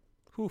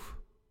 Whew.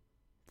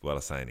 What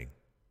a signing.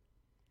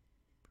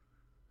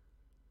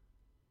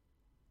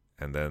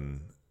 And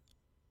then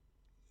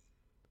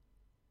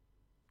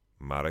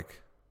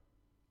Marek,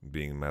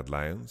 being Mad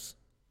Lions,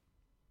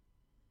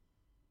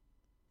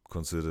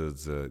 considered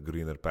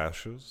greener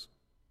pastures.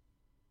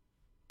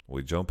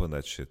 We jump on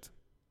that shit.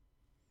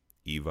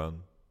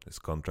 Ivan, his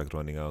contract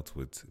running out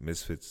with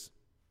Misfits,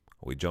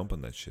 we jump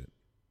on that shit.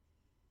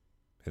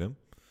 You know?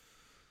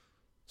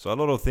 So a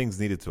lot of things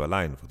needed to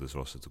align for this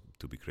roster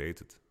to be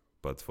created.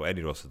 But for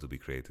any roster to be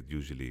created,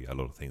 usually a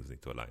lot of things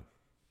need to align.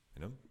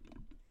 You know?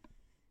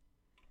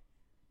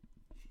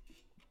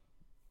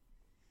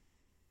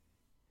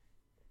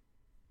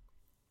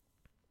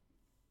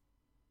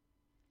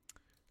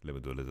 Let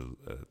me do a little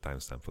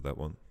timestamp for that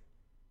one.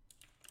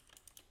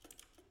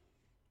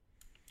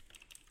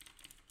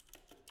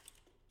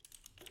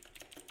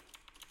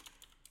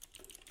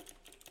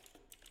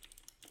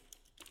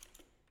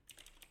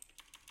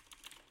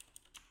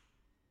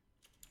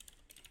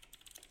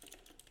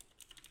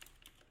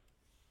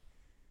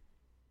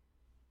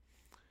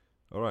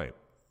 All right.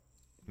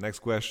 Next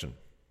question.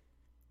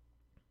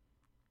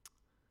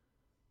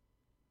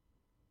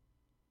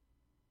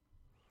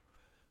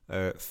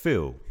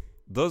 Phil,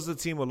 does the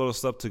team a lot of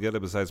stuff together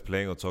besides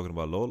playing or talking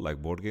about LoL,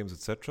 like board games,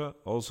 etc.?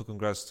 Also,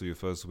 congrats to your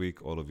first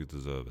week. All of you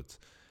deserve it.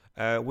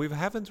 We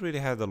haven't really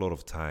had a lot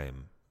of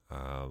time.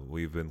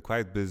 We've been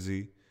quite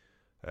busy.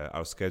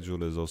 Our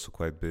schedule is also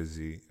quite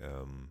busy.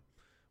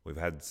 We've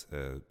had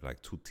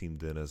like 2 team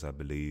dinners, I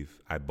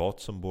believe. I bought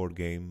some board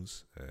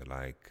games,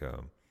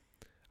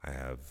 I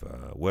have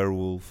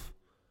Werewolf.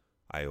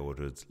 I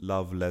ordered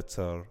Love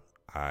Letter.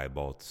 I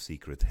bought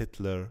Secret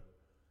Hitler.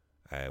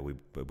 We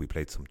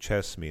played some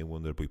chess. Me and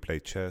Wunder, we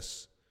played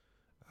chess.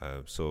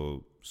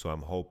 So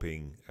I'm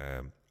hoping,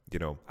 I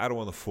don't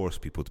want to force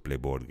people to play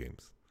board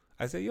games.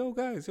 I say, yo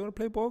guys, you want to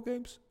play board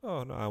games?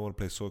 Oh no, I want to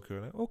play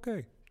soccer.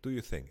 Okay, do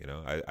your thing.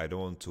 I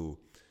don't want to.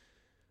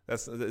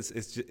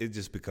 It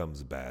just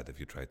becomes bad if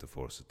you try to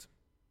force it.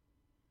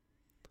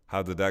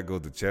 How did that go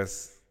to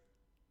chess?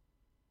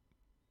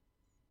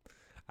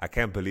 I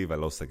can't believe I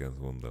lost against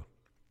Wunder.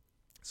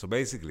 So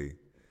basically,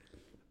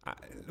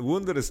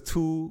 Wunder is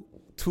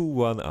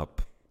 2-1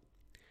 up.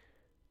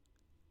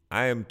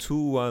 I am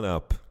 2-1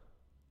 up.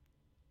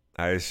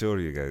 I assure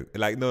you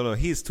guys. No,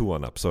 he's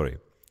 2-1 up. Sorry.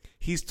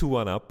 He's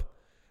 2-1 up.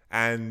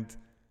 And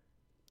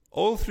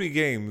all 3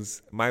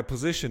 games, my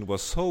position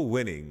was so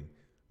winning,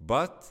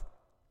 but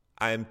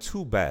I am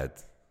too bad.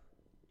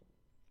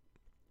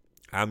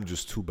 I'm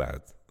just too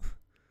bad.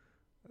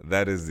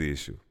 That is the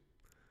issue.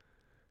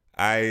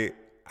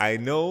 I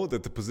know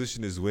that the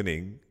position is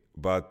winning,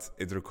 but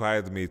it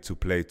required me to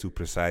play too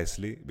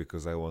precisely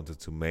because I wanted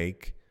to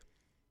make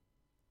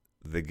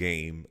the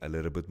game a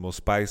little bit more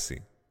spicy.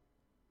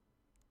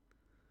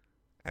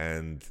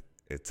 And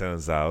it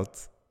turns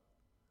out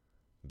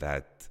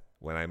that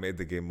when I made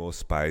the game more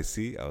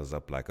spicy, I was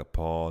up like a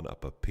pawn,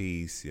 up a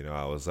piece,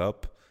 I was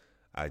up.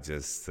 I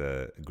just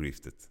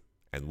griefed it.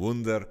 And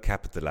Wunder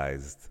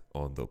capitalized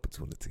on the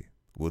opportunity.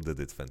 Wunder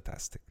did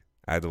fantastic.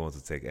 I don't want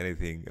to take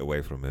anything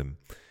away from him.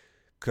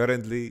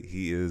 Currently,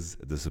 he is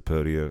the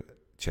superior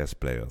chess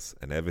players,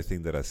 and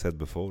everything that I said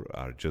before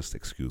are just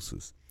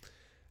excuses.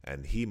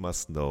 And he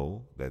must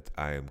know that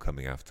I am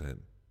coming after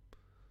him.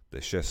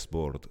 The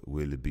chessboard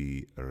will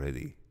be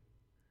ready.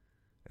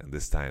 And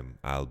this time,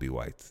 I'll be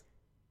white.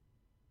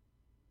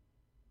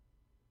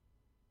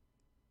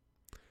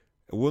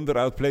 Wunder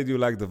outplayed you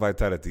like the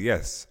vitality.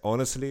 Yes,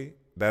 honestly,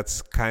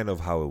 that's kind of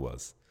how it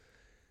was.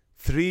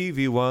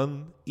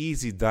 3v1,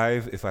 easy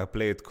dive if I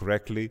play it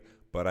correctly,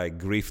 but I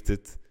griefed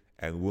it,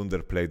 and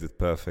Wunder played it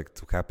perfect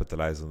to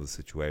capitalize on the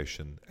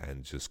situation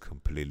and just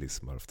completely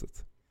smurfed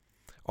it.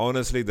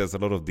 Honestly, there's a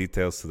lot of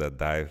details to that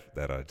dive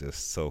that are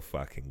just so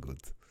fucking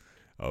good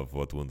of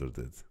what Wunder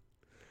did.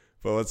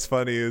 But what's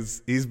funny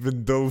is he's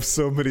been dove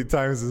so many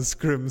times in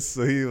scrims,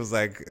 so he was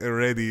like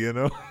ready,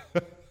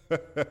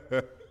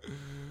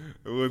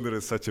 Wunder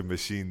is such a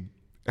machine.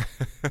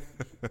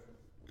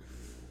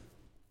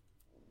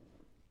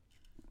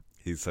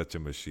 He's such a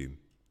machine.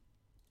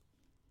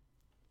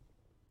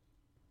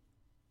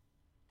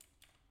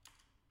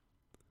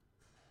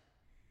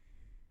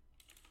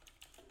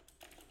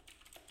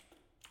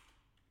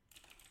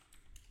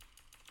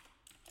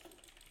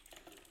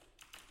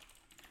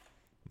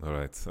 All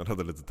right,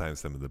 another little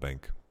timestamp in the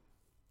bank.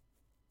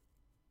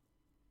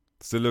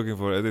 Still looking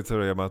for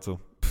editor, Yamato.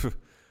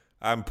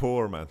 I'm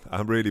poor, man.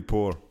 I'm really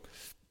poor.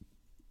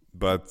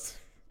 But,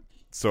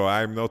 so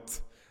I'm not...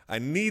 I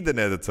need an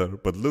editor,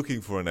 but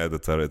looking for an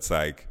editor, it's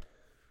like,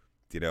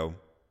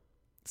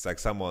 it's like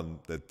someone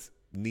that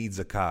needs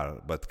a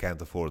car but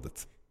can't afford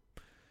it.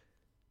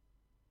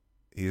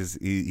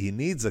 He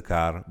needs a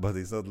car, but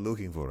he's not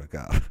looking for a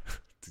car.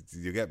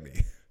 You get me?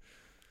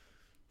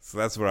 So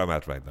that's where I'm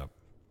at right now.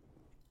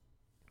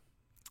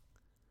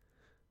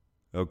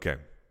 Okay.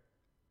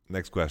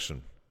 Next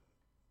question.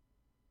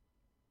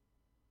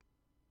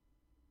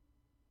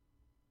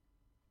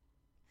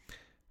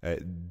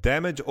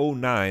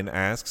 Damage09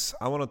 asks,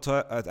 I want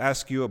to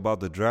ask you about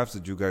the drafts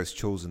that you guys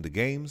chose in the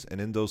games, and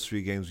in those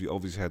 3 games, you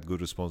obviously had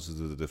good responses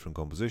to the different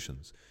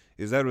compositions.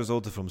 Is that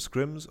resulted from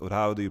scrims, or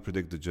how do you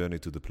predict the journey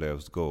to the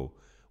playoffs go?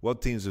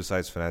 What teams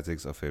besides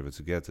Fanatics are favored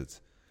to get it?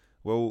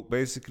 Well,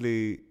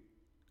 basically,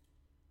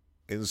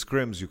 in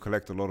scrims, you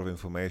collect a lot of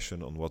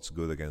information on what's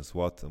good against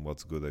what and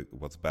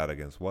what's bad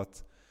against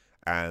what,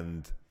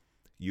 and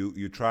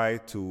you try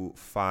to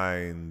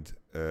find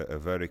a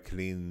very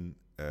clean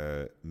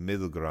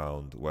middle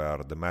ground where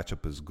the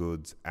matchup is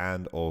good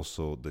and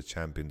also the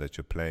champion that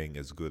you're playing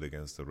is good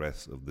against the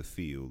rest of the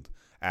field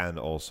and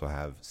also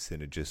have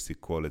synergistic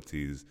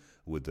qualities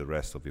with the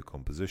rest of your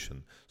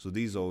composition. So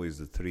these are always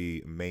the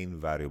three main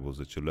variables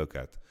that you look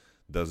at.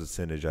 Does it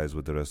synergize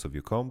with the rest of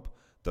your comp?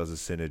 Does it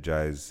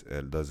synergize?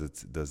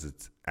 Does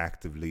it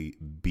actively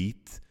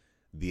beat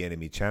the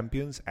enemy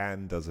champions?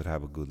 And does it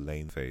have a good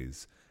lane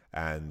phase?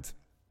 And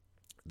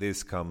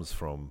this comes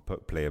from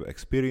player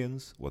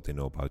experience, what they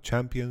know about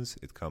champions.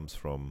 It comes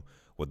from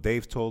what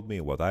they've told me,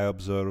 what I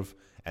observe,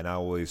 and I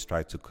always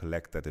try to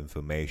collect that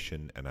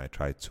information. And I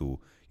try to,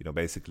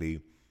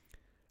 basically,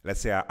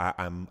 let's say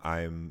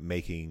I'm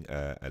making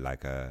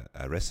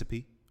a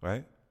recipe,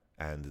 right?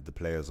 And the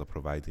players are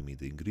providing me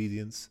the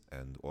ingredients,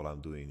 and all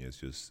I'm doing is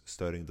just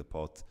stirring the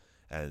pot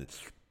and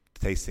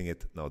tasting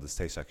it. No, this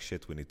tastes like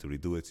shit. We need to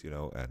redo it,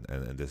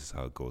 and this is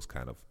how it goes,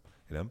 kind of.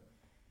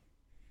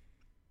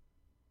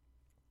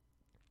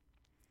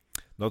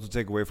 Not to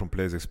take away from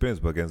players' experience,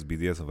 but against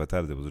BDS and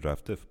Vitality was a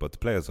draft diff. But the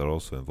players are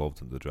also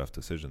involved in the draft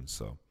decisions,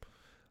 so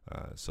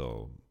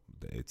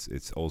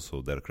it's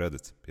also their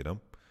credit.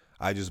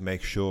 I just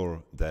make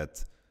sure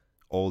that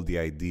all the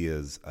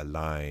ideas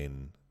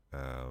align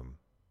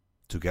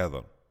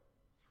together.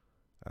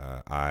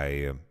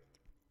 I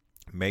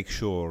make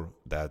sure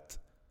that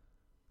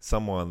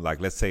someone, like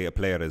let's say a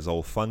player is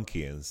all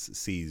funky and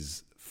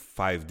sees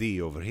 5D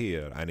over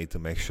here. I need to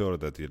make sure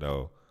that it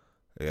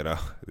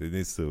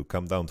needs to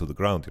come down to the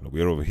ground.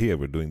 We're over here,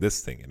 we're doing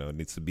this thing. It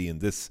needs to be in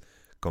this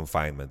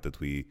confinement that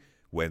we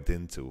went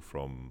into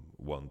from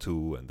 1,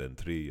 2, and then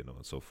 3, and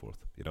so forth.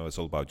 It's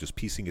all about just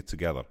piecing it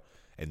together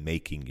and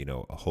making,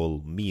 a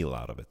whole meal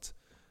out of it.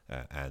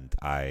 And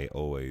I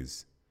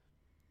always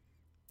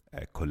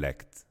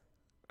collect,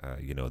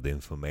 the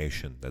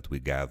information that we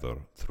gather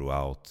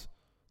throughout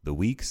the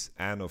weeks.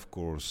 And of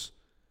course,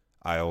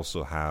 I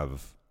also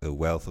have a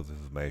wealth of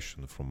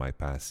information from my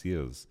past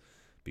years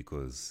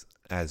because,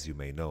 as you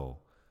may know,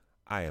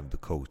 I am the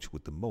coach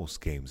with the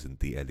most games in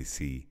the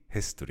LEC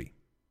history.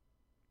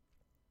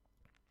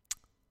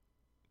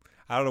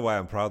 I don't know why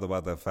I'm proud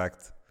about that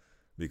fact,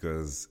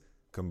 because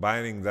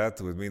combining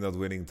that with me not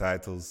winning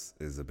titles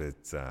is a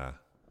bit...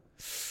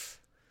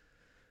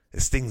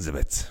 it stings a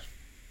bit.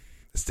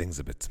 It stings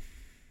a bit.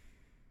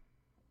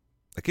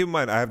 Keep in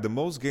mind, I have the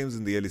most games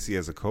in the LEC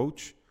as a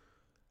coach,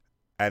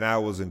 and I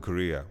was in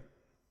Korea,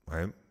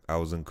 right? I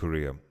was in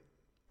Korea.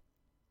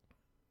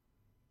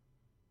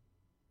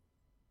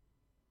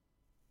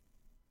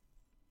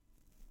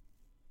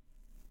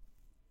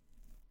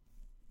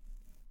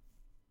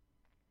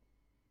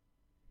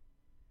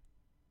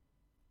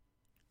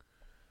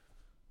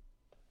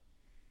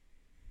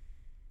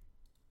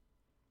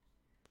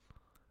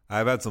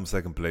 I've had some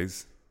second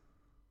place.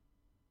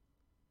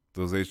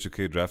 Those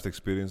H2K draft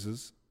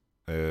experiences.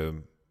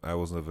 I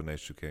was never an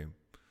H2K.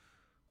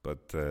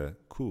 But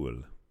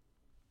cool.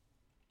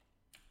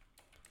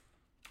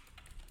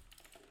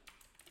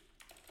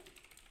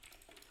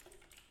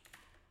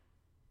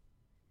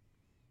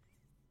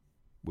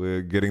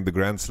 We're getting the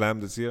Grand Slam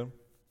this year.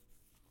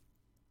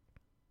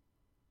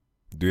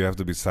 Do you have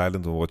to be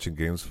silent when watching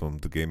games from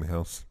the gaming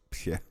house?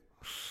 Yeah.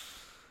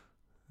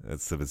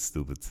 That's a bit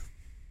stupid.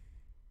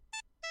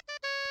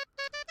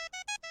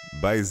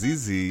 By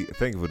Zizi,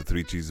 thank you for the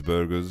 3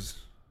 cheeseburgers.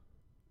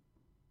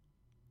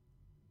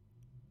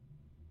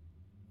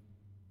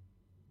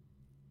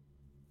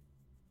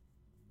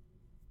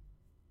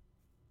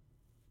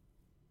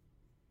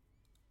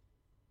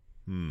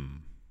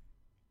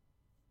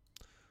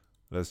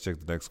 Let's check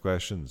the next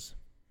questions.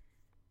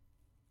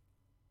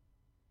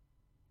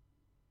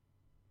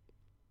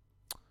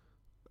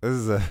 This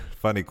is a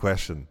funny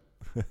question.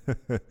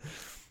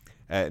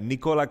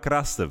 Nikola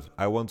Krastev,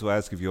 I want to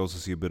ask if you also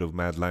see a bit of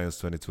Mad Lions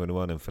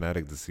 2021 and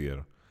Fnatic this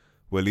year.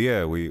 Well,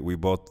 yeah, we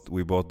bought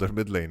their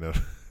mid laner.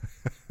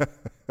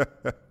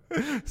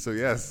 So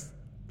yes,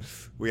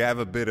 we have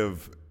a bit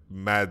of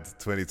Mad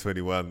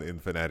 2021 in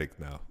Fnatic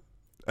now.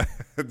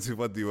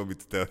 What do you want me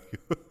to tell you?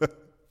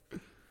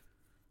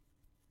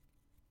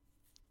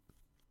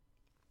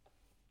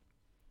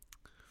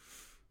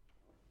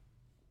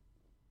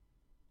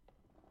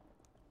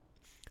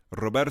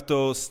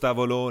 Roberto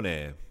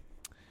Stavolone.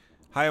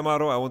 Hi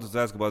Amaro, I wanted to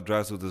ask about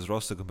drafts with this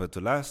roster compared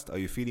to last. Are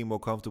you feeling more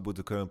comfortable with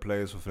the current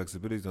players for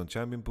flexibility on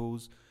champion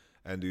pools?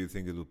 And do you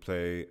think it will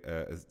play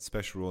a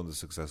special role in the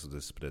success of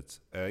this split?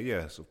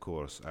 Yes, of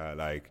course.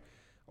 Like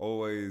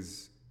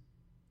always,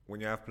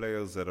 when you have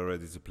players that are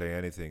ready to play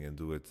anything and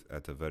do it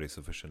at a very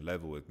sufficient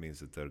level, it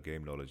means that their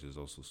game knowledge is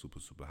also super,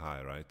 super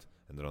high, right?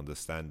 And their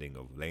understanding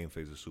of lane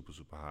phase is super,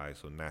 super high.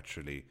 So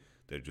naturally,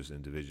 they're just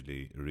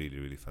individually really,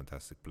 really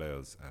fantastic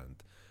players.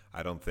 And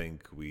I don't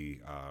think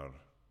we are...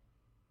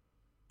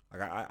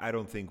 I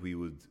don't think we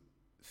would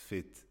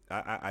fit...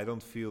 I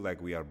don't feel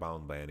like we are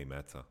bound by any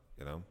meta,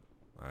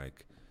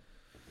 Like,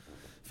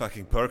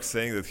 fucking Perks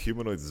saying that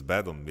Humanoid is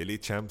bad on melee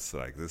champs.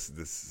 Like,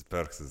 this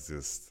Perks is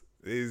just...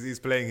 He's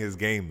playing his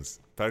games.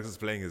 Perks is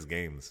playing his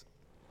games.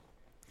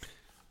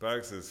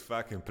 Parks is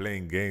fucking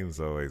playing games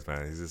always,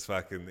 man. He's just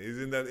fucking. He's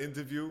in that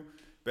interview.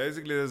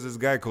 Basically, there's this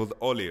guy called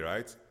Ollie,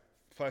 right?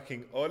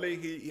 Fucking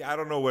Ollie. I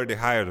don't know where they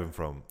hired him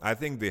from. I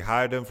think they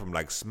hired him from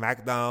like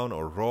SmackDown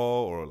or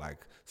Raw or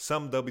like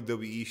some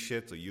WWE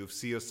shit or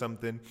UFC or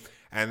something.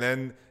 And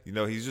then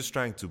he's just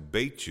trying to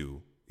bait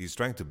you. He's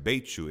trying to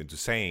bait you into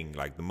saying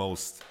like the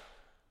most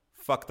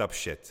fucked up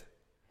shit.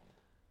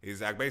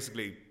 He's like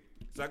basically.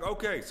 It's like,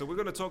 okay, so we're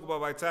going to talk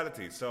about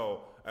Vitality.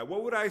 So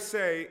what would I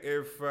say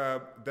if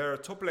their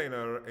top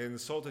laner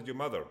insulted your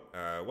mother?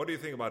 What do you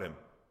think about him?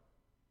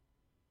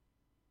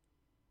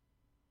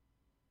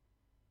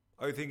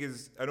 Oh, you think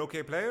he's an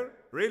okay player?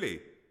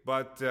 Really?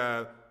 But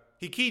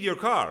he keyed your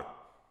car.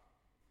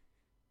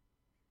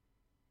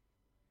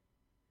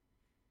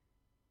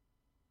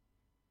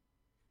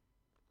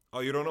 Oh,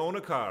 you don't own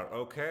a car.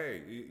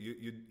 Okay.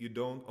 You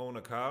don't own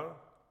a car?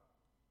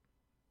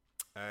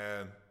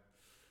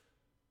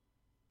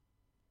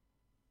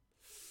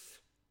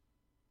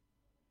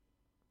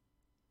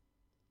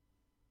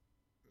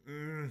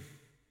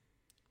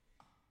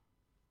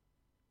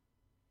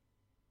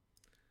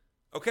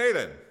 Okay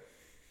then.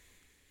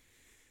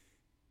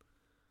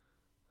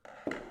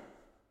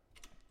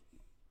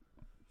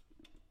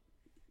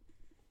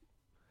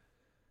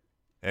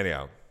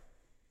 Anyhow,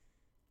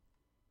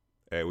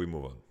 we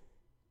move on.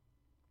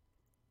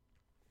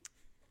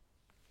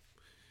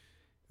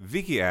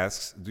 Vicky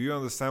asks, do you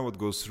understand what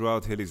goes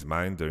throughout Hilly's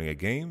mind during a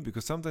game?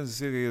 Because sometimes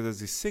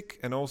he's sick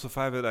and also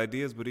five had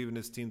ideas, but even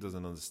his team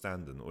doesn't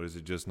understand them. Or is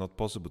it just not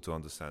possible to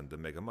understand the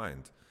mega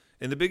mind?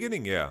 In the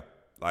beginning, yeah.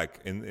 Like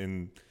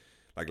in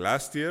like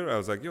last year, I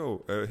was like,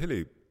 yo,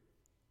 Hilly,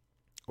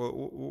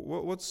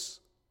 what's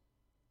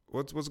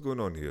going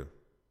on here?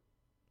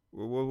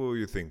 What were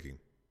you thinking?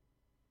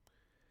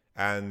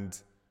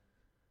 And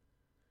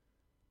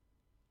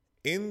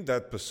in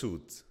that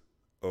pursuit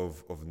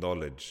of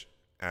knowledge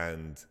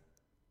and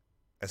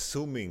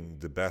assuming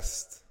the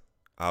best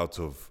out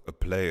of a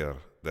player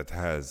that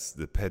has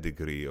the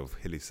pedigree of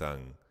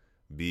Hilly-sang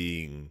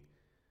being,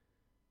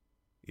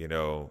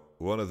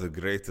 one of the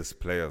greatest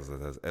players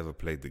that has ever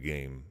played the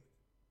game,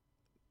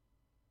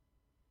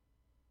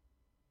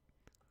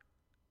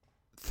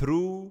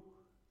 through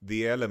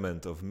the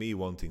element of me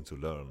wanting to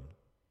learn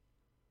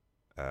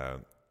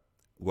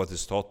what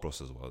his thought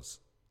process was,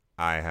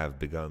 I have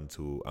begun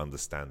to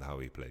understand how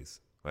he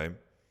plays, right?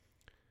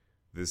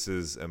 This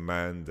is a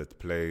man that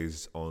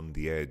plays on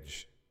the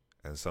edge,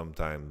 and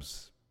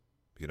sometimes,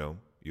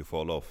 you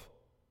fall off.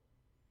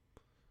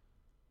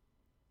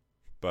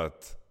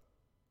 But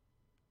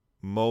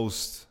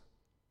most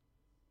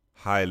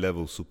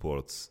high-level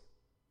supports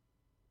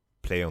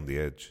play on the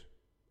edge,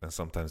 and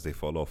sometimes they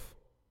fall off.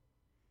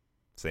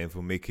 Same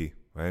for Mickey,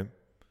 right?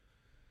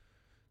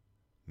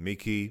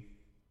 Mickey,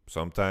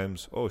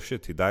 sometimes, oh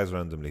shit, he dies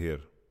randomly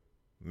here.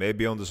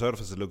 Maybe on the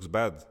surface it looks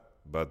bad,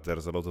 but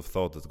there's a lot of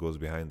thought that goes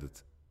behind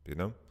it,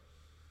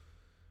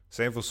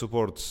 Same for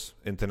supports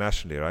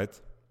internationally,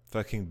 right?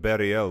 Fucking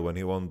Barry L when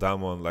he won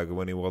Damwon, like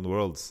when he won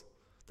Worlds.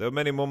 There are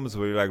many moments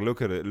where you like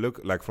look at it,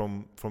 look like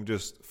from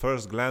just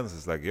first glance,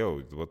 it's like, yo,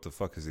 what the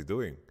fuck is he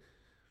doing?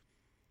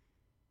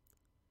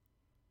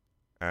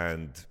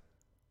 And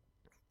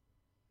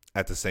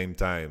at the same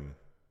time,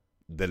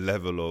 the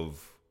level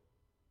of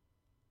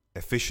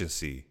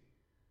efficiency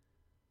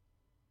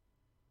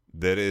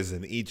there is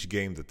in each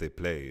game that they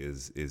play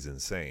is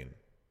insane.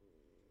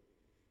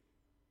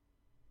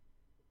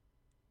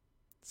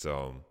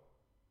 So,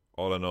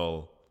 all in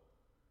all,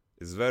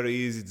 it's very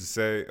easy to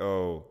say,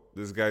 oh,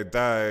 this guy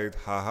died,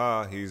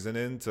 haha, he's an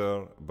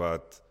Inter,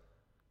 but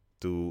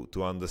to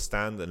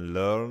understand and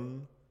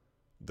learn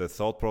the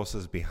thought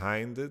process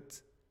behind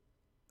it,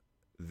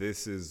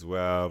 this is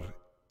where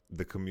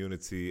the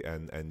community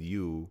and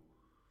you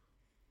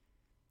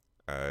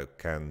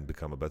can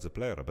become a better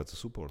player, a better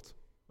support.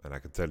 And I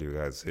can tell you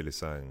guys,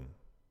 Hilly-sang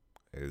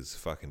is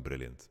fucking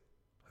brilliant.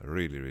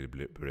 Really, really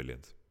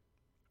brilliant.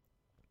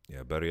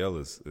 Yeah, Burial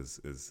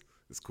is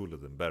cooler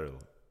than Beryl,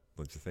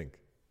 don't you think?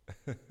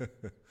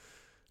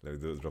 Let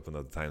me drop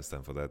another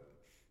timestamp for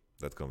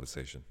that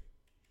conversation.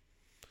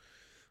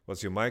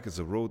 What's your mic? It's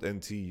a Rode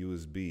NT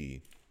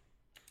USB.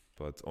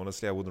 But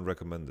honestly, I wouldn't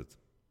recommend it.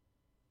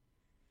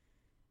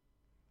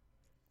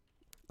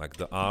 Like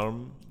the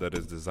arm that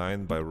is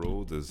designed by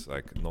Rode is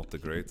like not the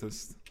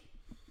greatest.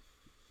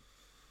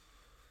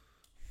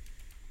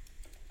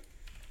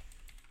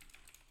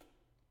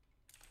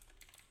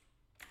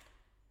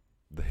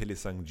 The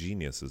Hilly-sang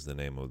Genius is the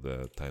name of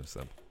the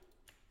timestamp.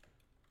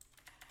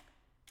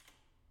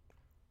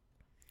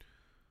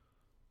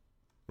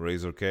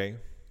 Razor K.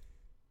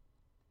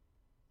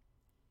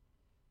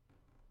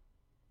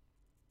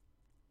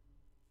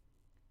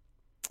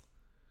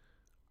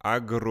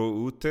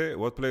 Agroute,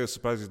 what player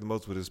surprised you the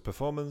most with his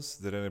performance?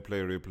 Did any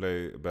player really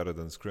play better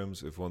than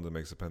scrims? If one that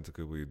makes a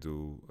pentakill, will you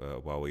do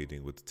while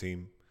eating with the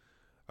team?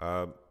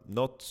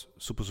 Not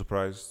super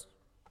surprised.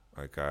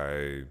 Like,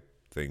 I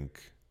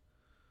think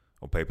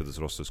on paper this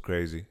roster is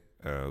crazy,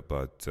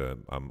 but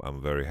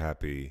I'm very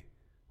happy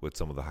with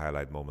some of the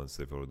highlight moments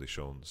they've already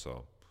shown.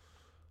 So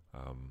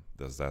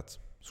there's that.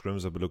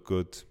 Scrims have looked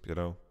good, you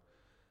know.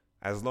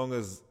 As long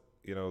as,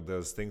 you know,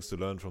 there's things to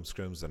learn from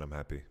scrims, then I'm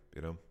happy,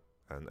 you know.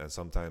 And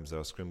sometimes there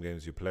are scrim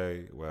games you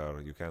play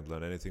where you can't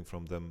learn anything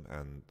from them,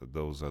 and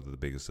those are the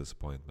biggest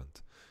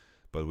disappointment.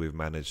 But we've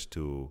managed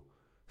to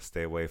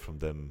stay away from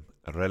them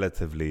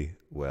relatively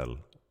well.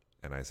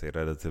 And I say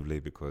relatively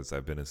because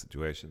I've been in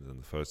situations in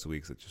the first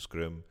weeks that you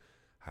scrim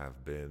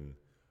have been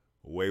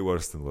way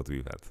worse than what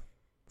we've had.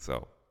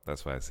 So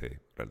that's why I say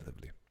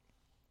relatively.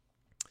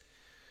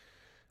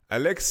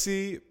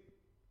 Alexi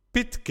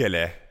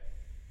Pitkele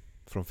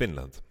from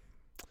Finland.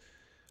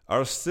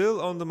 Are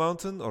still on the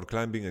mountain or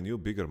climbing a new,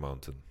 bigger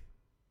mountain?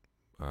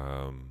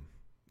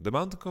 The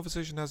mountain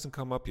conversation hasn't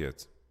come up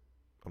yet.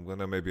 I'm going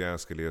to maybe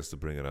ask Elias to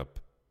bring it up.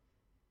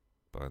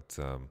 But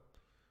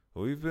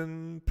we've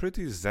been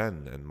pretty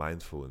zen and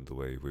mindful in the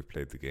way we've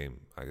played the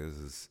game. I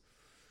guess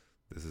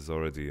this is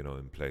already, you know,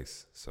 in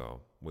place.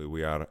 So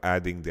we are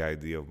adding the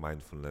idea of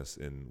mindfulness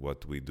in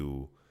what we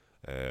do,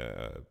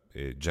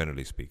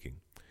 generally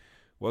speaking.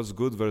 What's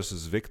good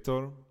versus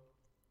Victor?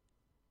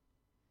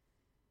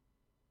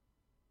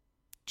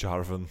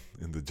 Jarvan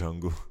in the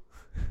jungle.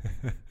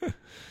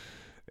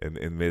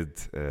 in mid,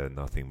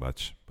 nothing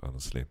much,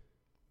 honestly.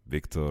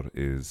 Victor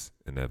is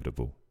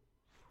inevitable.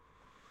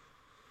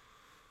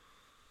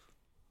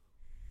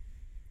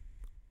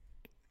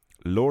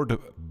 Lord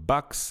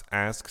Bucks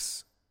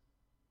asks,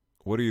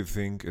 what do you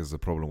think is the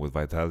problem with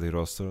Vitality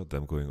roster,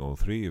 them going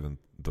 0-3, even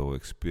though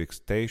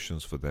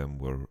expectations for them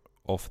were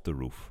off the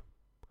roof?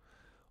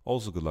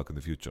 Also, good luck in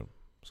the future.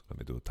 So let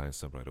me do a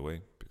timestamp right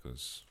away,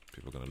 because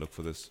people are going to look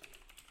for this.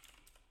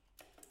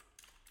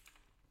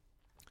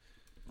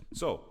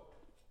 So,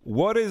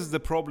 what is the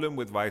problem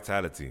with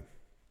Vitality?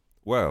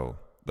 Well,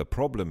 the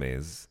problem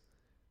is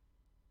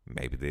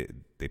maybe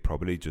they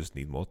probably just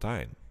need more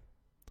time.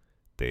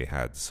 They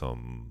had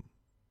some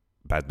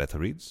bad meta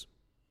reads,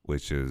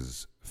 which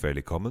is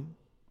fairly common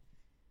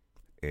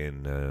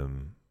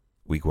in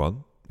week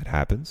 1. It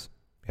happens.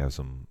 You have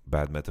some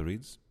bad meta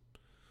reads.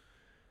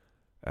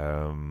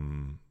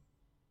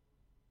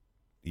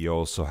 You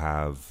also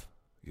have,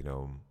 you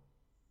know,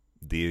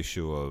 the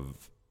issue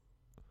of,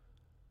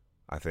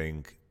 I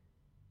think,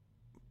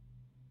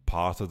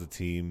 part of the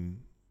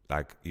team,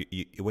 like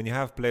when you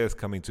have players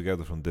coming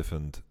together from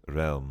different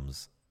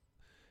realms,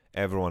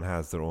 everyone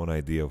has their own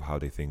idea of how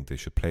they think they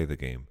should play the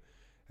game.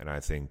 And I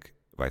think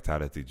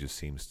Vitality just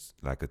seems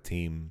like a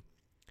team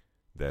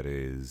that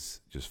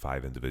is just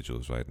 5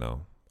 individuals right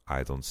now.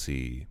 I don't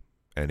see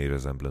any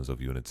resemblance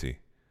of unity,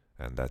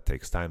 and that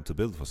takes time to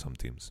build for some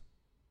teams.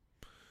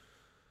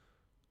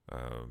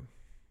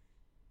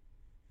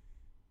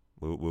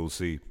 We'll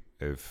see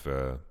if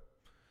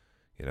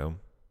you know,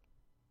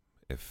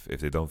 if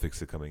they don't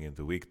fix it coming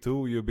into week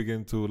 2, you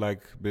begin to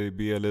like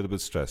be a little bit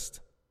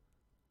stressed.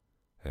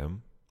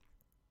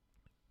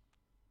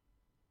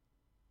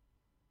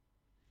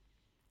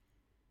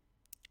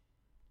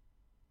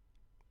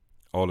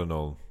 All in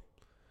all,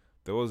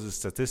 there was a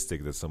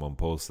statistic that someone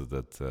posted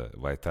that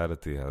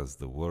Vitality has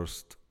the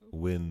worst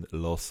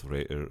win-loss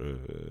record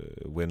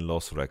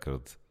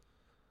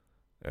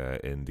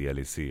in the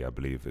LEC. I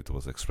believe it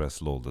was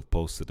Express LOL that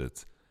posted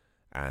it,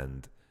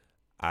 and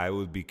I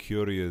would be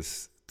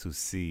curious to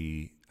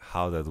see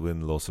how that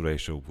win-loss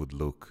ratio would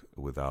look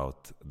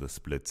without the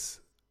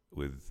splits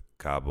with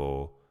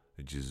Cabo,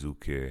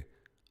 Jizuke,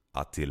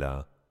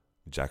 Attila,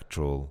 Jack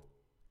Troll,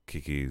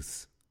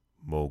 Kikis,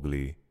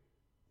 Mowgli,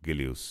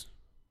 Gilius.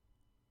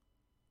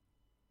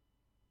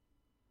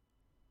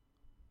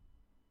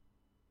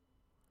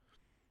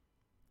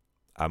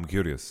 I'm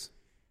curious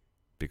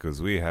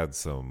because we had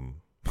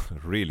some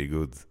really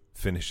good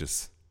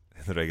finishes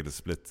in the regular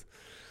split.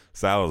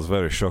 So I was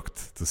very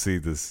shocked to see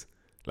this.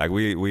 Like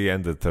we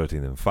ended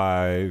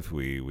 13-5,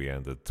 we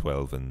ended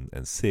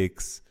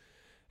 12-6,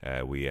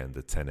 we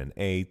ended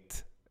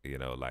 10-8. You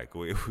know, like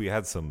we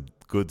had some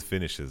good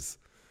finishes.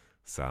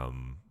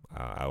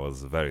 I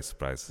was very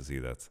surprised to see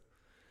that.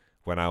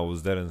 When I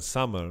was there in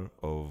summer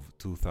of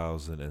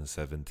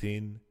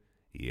 2017,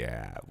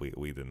 yeah,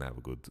 we didn't have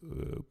a good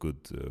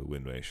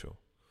win ratio.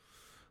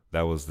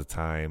 That was the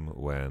time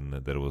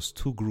when there was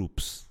 2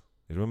 groups.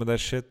 You remember that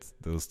shit?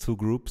 There was 2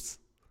 groups,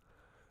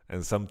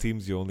 and some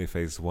teams you only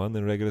faced 1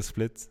 in regular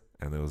split,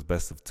 and it was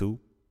best of 2.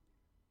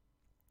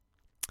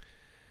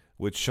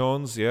 With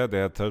Sean's, yeah, they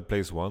had 3rd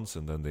place once,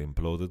 and then they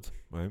imploded,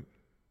 right?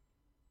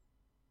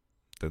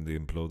 Then they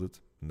imploded,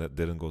 and that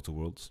didn't go to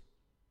Worlds.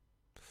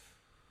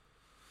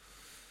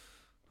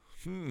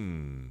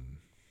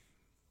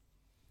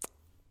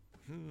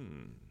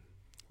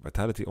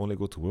 Vitality only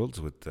go to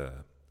Worlds with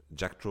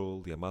Jack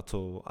Troll,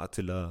 Yamato,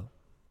 Attila,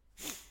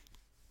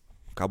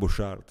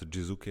 Kabushar,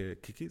 Jizuke,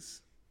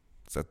 Kikis.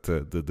 Is that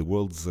the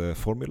world's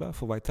formula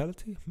for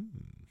Vitality?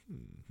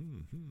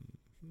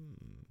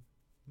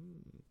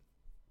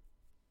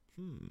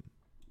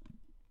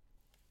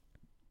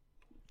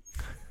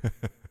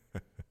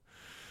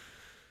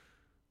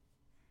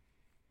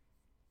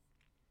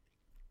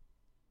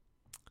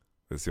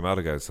 This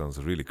Yamato guy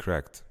sounds really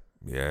cracked.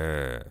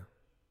 Yeah.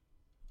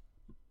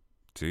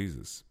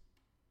 Jesus.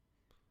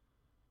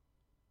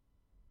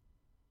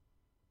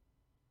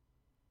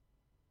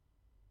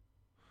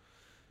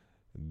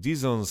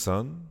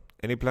 Dizon-san,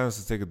 any plans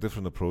to take a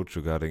different approach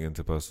regarding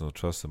interpersonal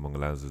trust among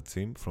lands of the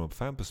team? From a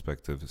fan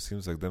perspective, it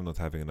seems like them not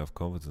having enough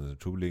confidence in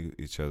truly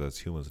each other as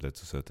humans led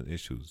to certain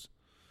issues.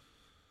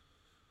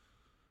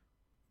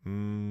 I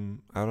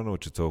don't know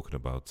what you're talking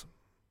about.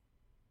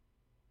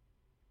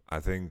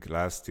 I think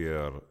last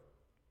year,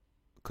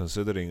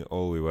 considering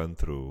all we went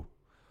through,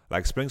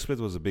 like Spring Split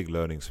was a big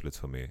learning split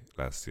for me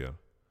last year.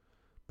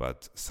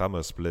 But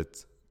Summer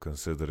Split,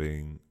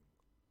 considering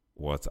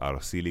what our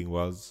ceiling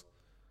was,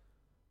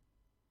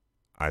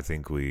 I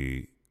think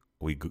we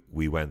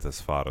went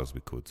as far as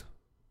we could.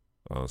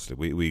 Honestly,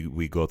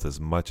 we got as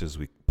much as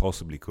we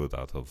possibly could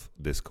out of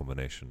this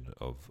combination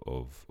of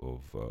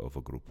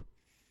a group.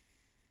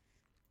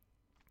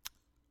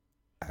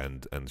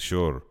 And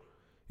sure,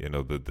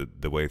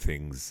 the way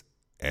things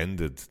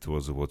ended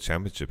towards the World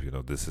Championship,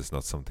 this is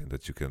not something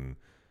that you can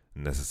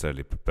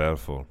necessarily prepare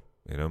for,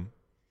 and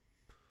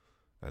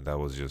that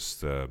was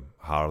just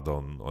hard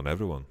on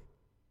everyone.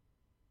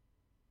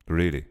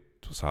 Really,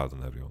 it was hard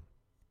on everyone.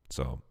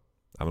 So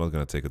I'm not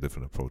going to take a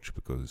different approach,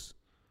 because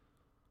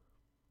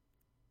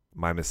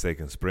my mistake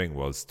in spring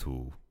was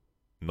to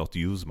not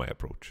use my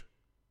approach.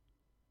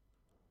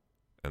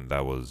 And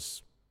that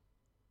was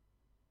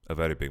a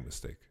very big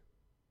mistake.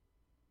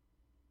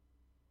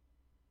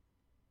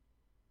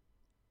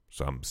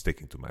 So I'm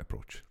sticking to my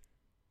approach.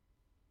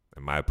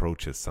 And my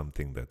approach is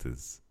something that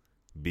is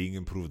being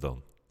improved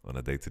on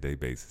a day-to-day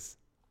basis.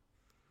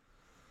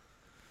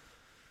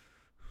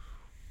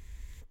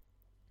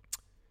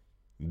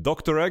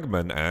 Dr.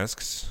 Eggman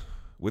asks,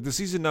 with the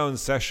season now in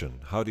session,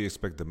 how do you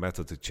expect the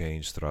meta to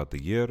change throughout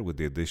the year with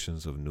the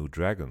additions of new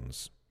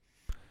dragons?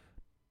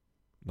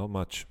 Not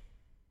much.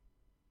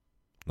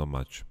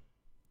 I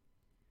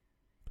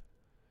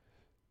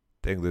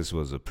think this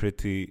was a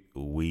pretty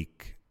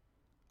weak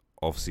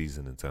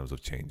off-season in terms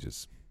of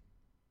changes.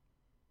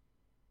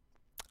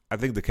 I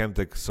think the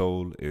Chemtech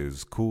Soul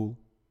is cool.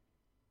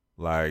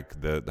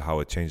 Like how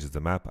it changes the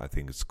map, I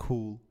think it's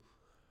cool.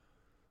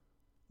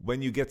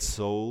 When you get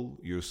Soul,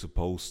 you're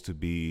supposed to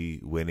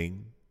be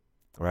winning,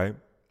 right?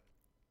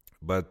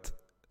 But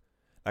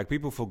like,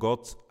 people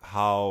forgot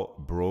how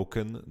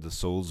broken the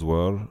Souls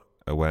were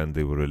when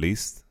they were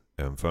released.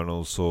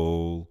 Infernal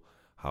Soul,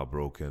 how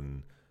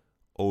broken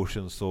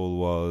Ocean Soul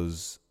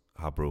was,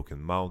 how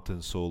broken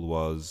Mountain Soul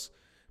was.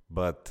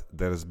 But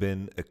there's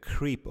been a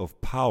creep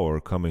of power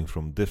coming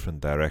from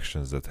different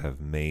directions that have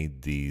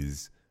made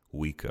these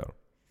weaker.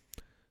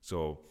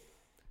 So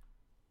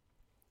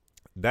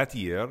that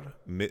year,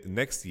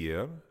 next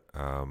year,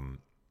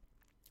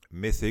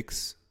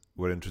 mythics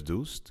were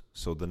introduced.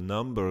 So the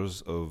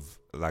numbers of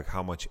like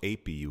how much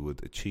AP you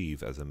would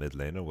achieve as a mid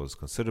laner was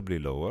considerably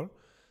lower.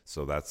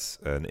 So that's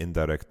an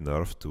indirect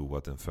nerf to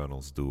what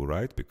Infernals do,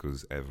 right?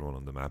 Because everyone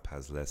on the map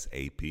has less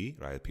AP,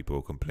 right? People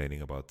are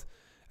complaining about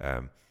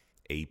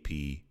AP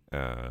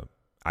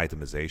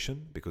itemization,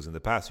 because in the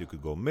past you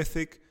could go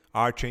Mythic,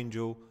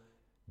 Archangel,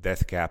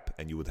 Death Cap,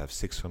 and you would have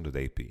 600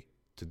 AP.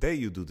 Today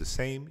you do the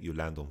same, you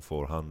land on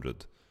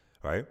 400,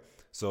 right?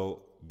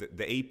 So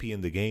the AP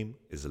in the game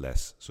is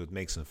less, so it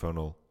makes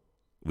Infernal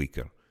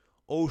weaker.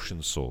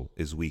 Ocean Soul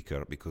is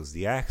weaker because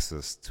the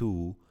access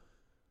to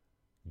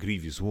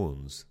Grievous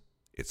Wounds,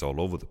 it's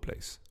all over the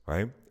place,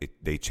 right?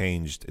 They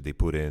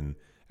put in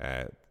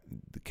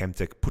the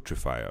Chemtech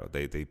Putrifier,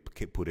 they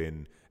put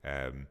in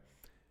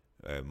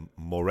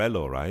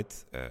Morello,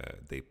 right?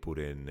 They put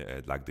in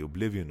like the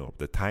Oblivion Orb,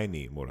 the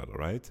tiny Morello,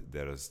 right?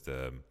 There's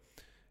the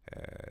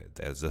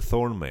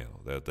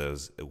Thornmail.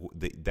 There's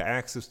the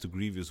access to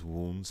Grievous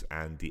Wounds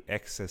and the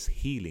excess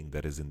healing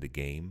that is in the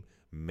game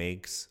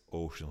makes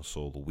Ocean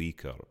Soul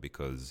weaker,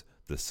 because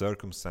the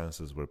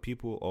circumstances where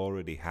people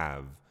already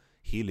have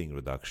healing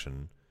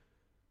reduction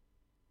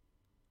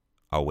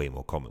are way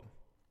more common.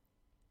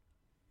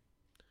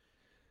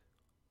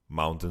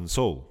 Mountain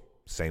Soul,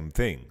 same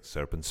thing.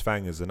 Serpent's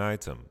Fang is an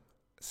item,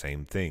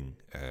 same thing.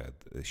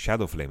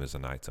 Shadow Flame is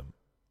an item.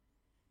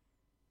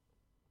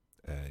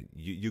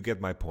 You get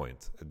my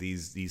point.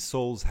 These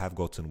souls have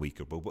gotten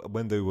weaker, but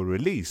when they were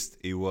released,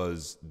 it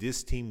was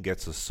this team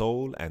gets a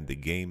soul and the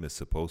game is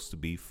supposed to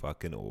be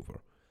fucking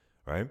over,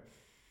 right?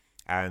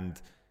 And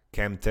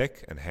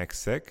Chemtech and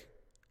Hextech,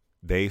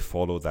 they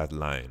follow that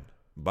line,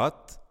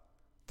 but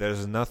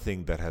there's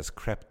nothing that has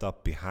crept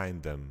up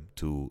behind them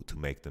to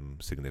make them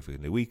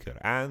significantly weaker.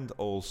 And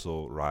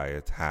also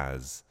Riot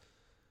has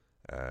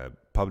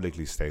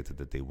publicly stated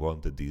that they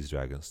wanted these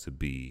dragons to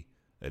be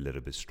a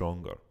little bit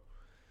stronger.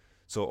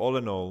 So all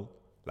in all,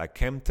 like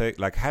Chemtech,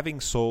 like having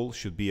Soul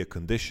should be a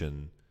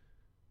condition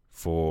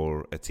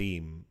for a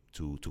team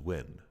to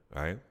win,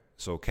 right?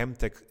 So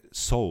Chemtech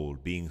Soul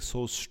being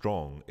so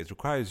strong, it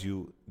requires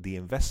you the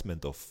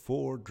investment of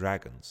 4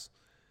 dragons.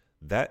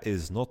 That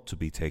is not to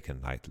be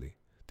taken lightly.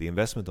 The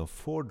investment of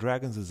 4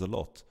 dragons is a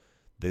lot.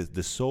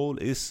 The Soul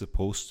is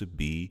supposed to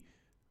be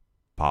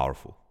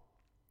powerful.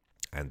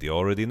 And they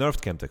already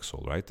nerfed Chemtech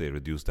Soul, right? They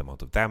reduced the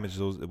amount of damage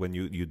when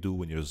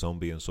you're a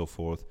zombie and so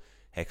forth.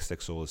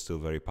 Hextech Soul is still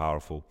very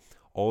powerful.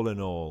 All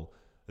in all,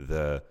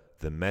 the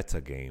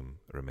meta game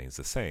remains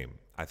the same.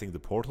 I think the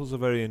portals are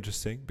very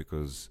interesting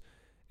because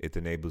it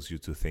enables you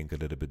to think a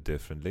little bit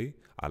differently.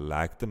 I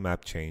like the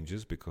map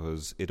changes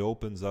because it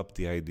opens up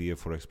the idea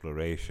for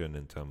exploration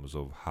in terms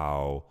of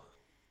how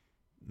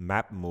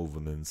map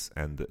movements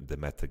and the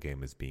meta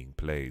game is being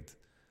played.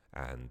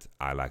 And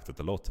I liked it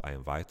a lot. I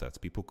invite that.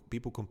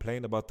 People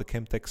complain about the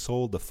Chemtech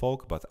Soul, the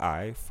fog, but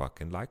I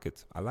fucking like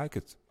it. I like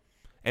it.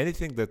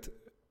 Anything that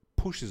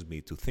pushes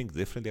me to think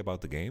differently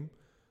about the game,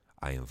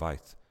 I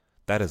invite.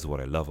 That is what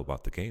I love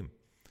about the game.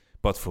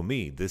 But for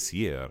me, this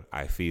year,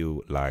 I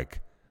feel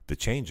like the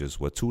changes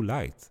were too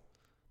light.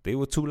 They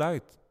were too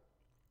light.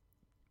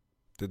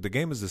 The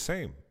game is the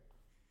same.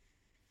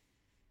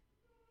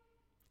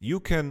 You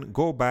can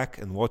go back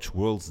and watch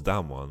Worlds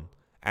Damwon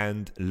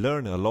and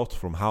learn a lot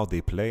from how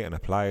they play and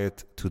apply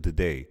it to the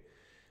day.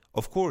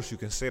 Of course, you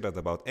can say that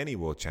about any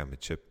World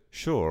Championship,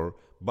 sure,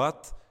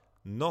 but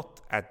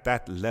not at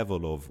that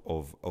level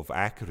of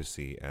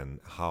accuracy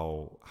and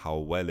how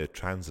well it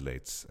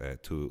translates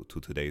to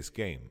today's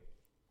game.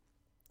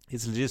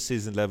 It's just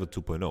Season 11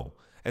 2.0.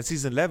 And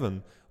Season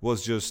 11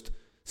 was just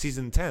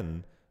Season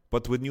 10,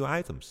 but with new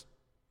items,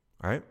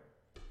 right?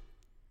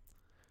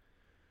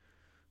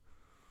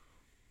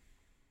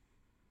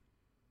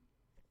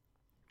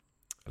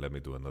 Let me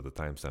do another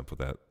timestamp for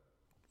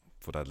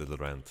that little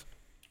rant.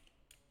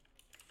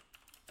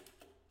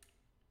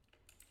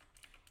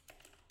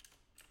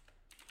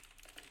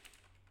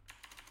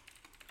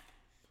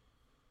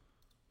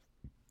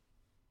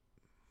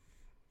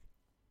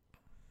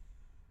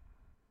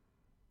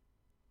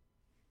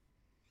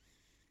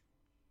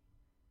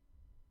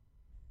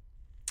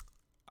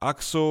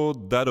 Axo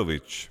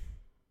Dadovic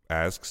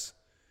asks,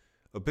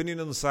 opinion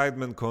on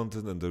Sidemen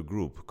content and their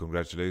group.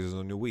 Congratulations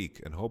on your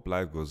week and hope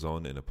life goes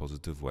on in a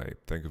positive way.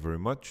 Thank you very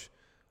much.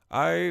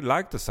 I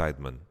like the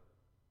Sidemen.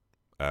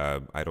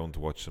 I don't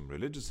watch them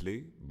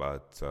religiously,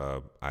 but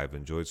I've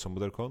enjoyed some of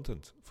their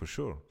content for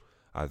sure.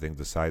 I think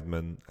the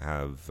Sidemen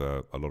have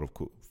a lot of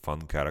cool,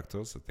 fun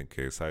characters. I think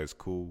KSI is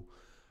cool.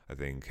 I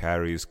think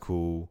Harry is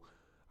cool.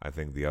 I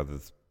think the other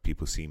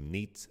people seem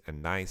neat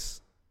and nice,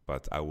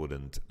 but I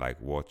wouldn't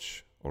like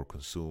watch or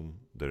consume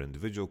their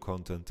individual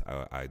content.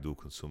 I do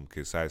consume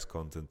KSI's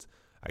content.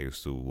 I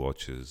used to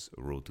watch his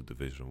Road to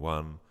Division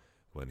 1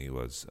 when he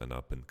was an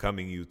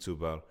up-and-coming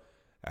YouTuber.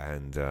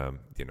 And,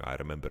 I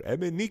remember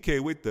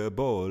Nike with the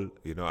ball.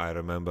 I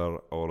remember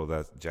all of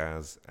that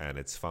jazz. And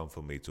it's fun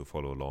for me to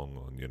follow along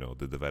on,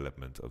 the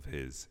development of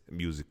his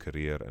music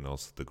career and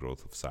also the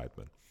growth of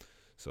Sidemen.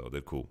 So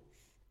they're cool.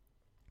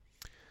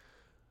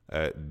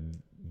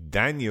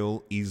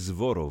 Daniel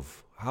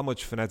Izvorov. How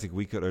much Fnatic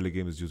weaker early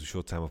game is due to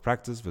short time of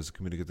practice versus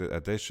communicated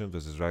addition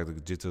versus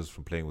regular jitters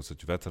from playing with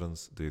such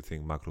veterans? Do you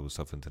think Macro will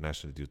suffer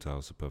internationally due to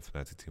how superb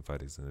Fnatic team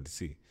fight is in the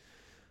DC?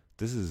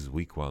 This is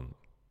week 1.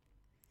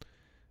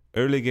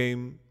 Early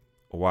game,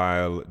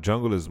 while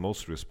jungle is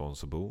most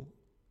responsible,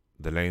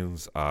 the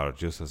lanes are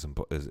just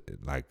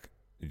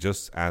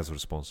as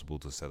responsible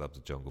to set up the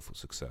jungle for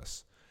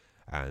success.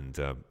 And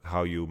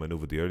how you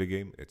maneuver the early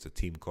game, it's a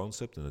team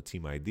concept and a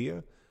team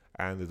idea.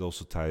 And it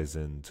also ties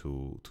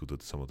into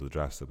some of the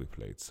drafts that we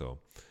played. So,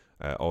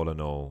 all in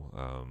all,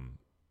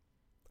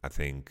 I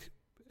think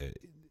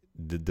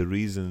the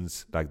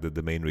reasons, like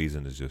the main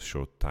reason is just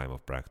short time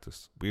of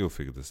practice. We will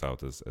figure this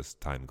out as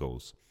time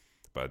goes.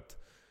 But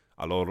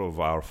a lot of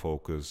our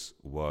focus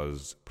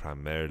was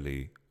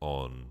primarily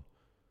on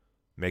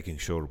making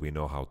sure we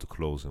know how to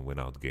close and win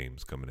out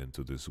games coming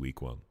into this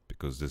week 1.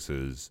 Because this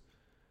is,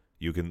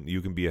 you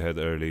can be ahead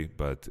early,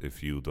 but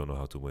if you don't know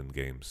how to win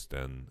games,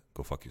 then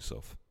go fuck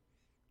yourself.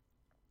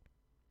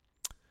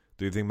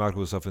 Do you think Marco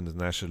will suffer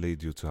internationally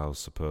due to how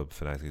superb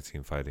Fnatic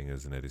team fighting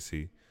is in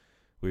ADC?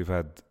 We've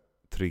had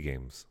 3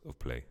 games of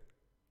play.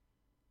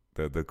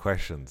 The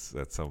questions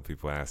that some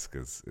people ask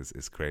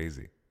is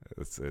crazy.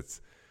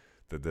 It's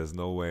that there's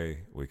no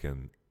way we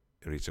can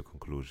reach a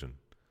conclusion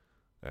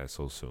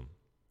so soon.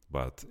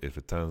 But if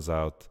it turns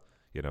out,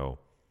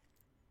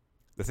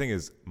 the thing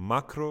is,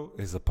 macro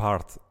is a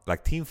part,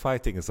 like team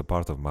fighting is a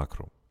part of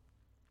macro.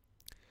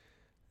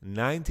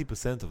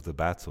 90% of the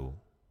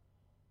battle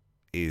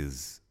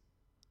is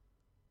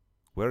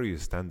where are you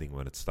standing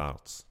when it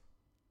starts?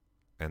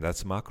 And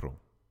that's macro.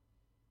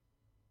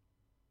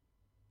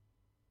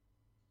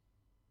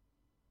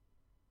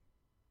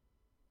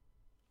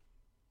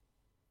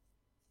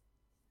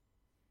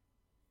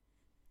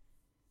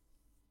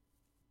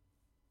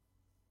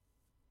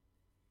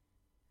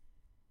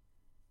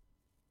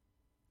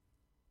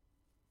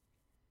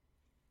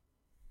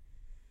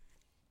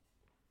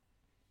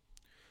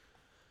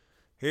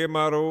 Hey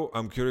Maro,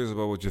 I'm curious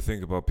about what you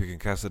think about picking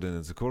Kassadin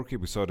and Zekorki.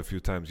 We saw it a few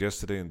times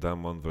yesterday in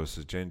Damwon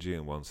versus Genji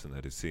and once in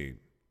ADC.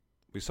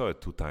 We saw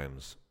it 2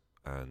 times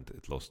and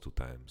it lost 2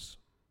 times.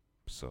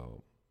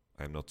 So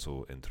I'm not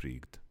so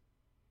intrigued.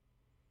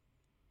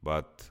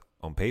 But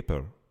on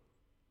paper,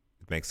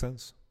 it makes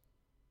sense.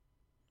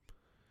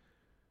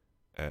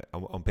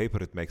 On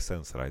paper, it makes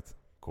sense, right?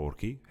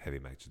 Corki, heavy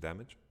magic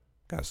damage.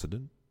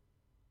 Kassadin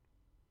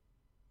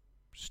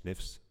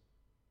sniffs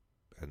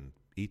and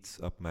eats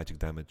up magic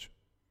damage.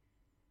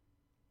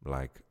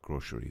 like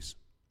groceries.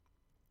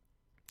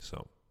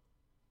 So,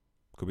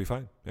 could be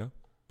fine, yeah?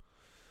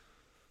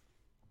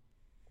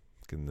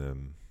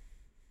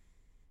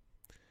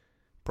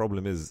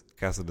 Problem is,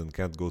 Cassidy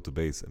can't go to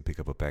base and pick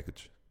up a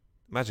package.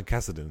 Imagine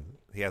Cassidy.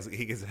 He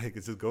can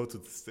just go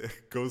to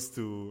goes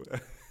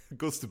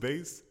to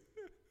base.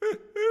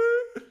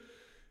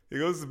 He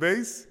goes to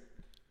base,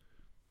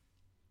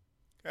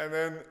 and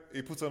then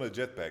he puts on a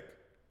jetpack.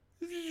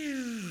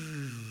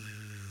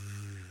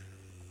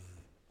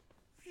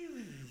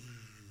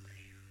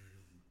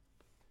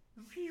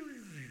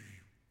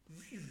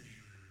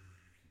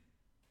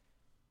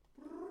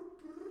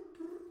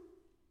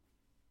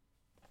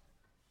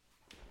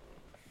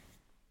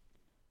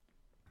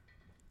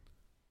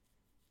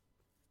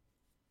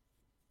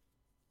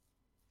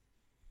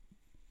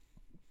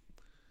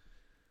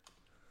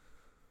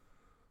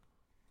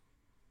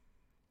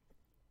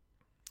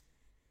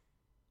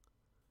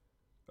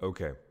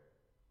 Okay.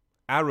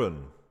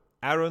 Aaron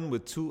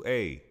with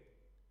 2A.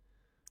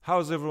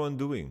 How's everyone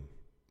doing?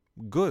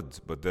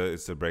 Good, but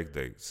it's a break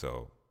day,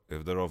 so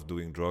if they're off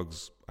doing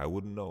drugs, I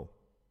wouldn't know.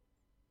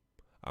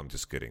 I'm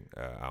just kidding.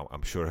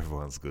 I'm sure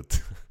everyone's good.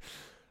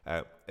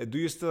 Do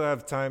you still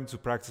have time to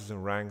practice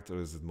in ranked, or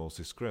is it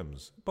mostly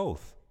scrims?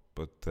 Both,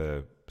 but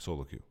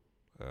solo queue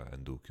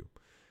and duo queue.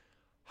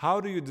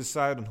 How do you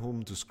decide on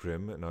whom to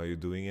scrim, and are you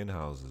doing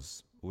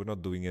in-houses? We're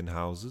not doing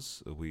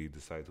in-houses. We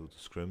decide who to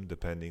scrim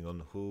depending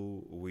on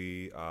who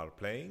we are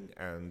playing,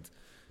 and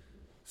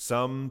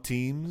some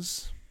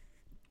teams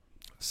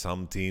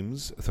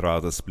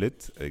throughout the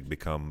split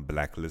become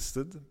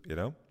blacklisted, you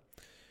know.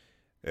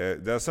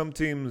 There are some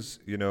teams,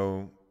 you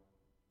know,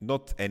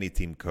 not any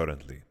team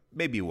currently.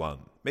 Maybe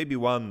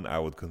one I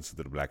would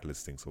consider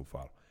blacklisting so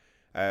far.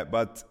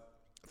 But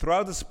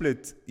throughout the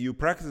split, you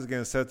practice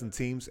against certain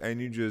teams and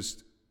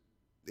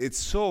it's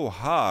so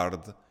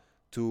hard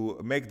to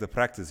make the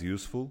practice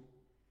useful.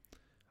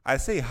 I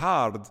say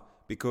hard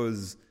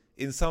because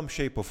in some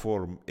shape or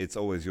form, it's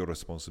always your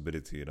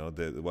responsibility. You know,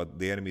 what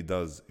the enemy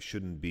does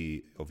shouldn't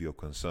be of your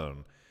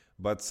concern.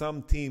 But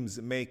some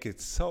teams make it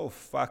so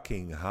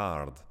fucking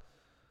hard.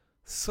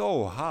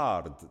 So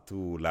hard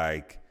to,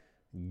 like,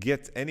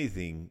 get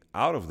anything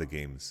out of the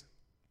games.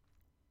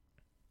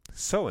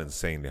 So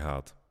insanely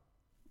hard.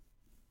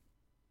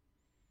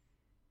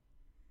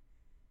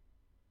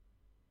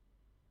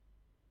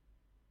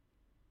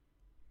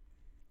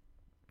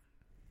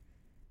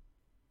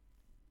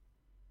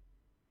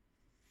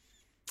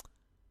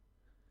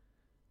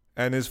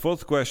 And his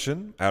fourth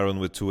question, Aaron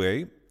with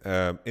 2A.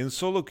 In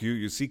solo queue,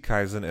 you see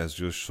Kaizen as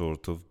just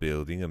sort of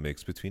building a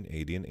mix between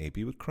AD and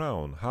AP with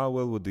Crown. How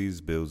well would these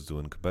builds do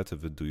in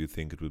competitive? Do you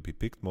think it would be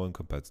picked more in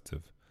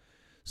competitive?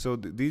 So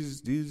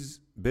these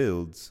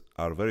builds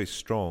are very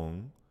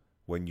strong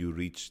when you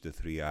reach the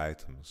 3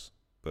 items,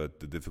 but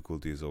the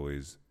difficulty is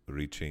always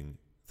reaching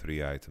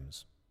 3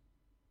 items.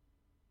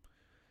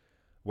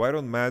 Why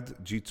don't Mad,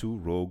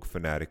 G2, Rogue,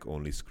 Fnatic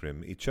only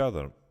scrim each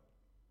other?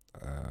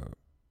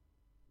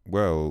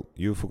 Well,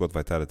 you forgot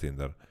Vitality in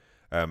there.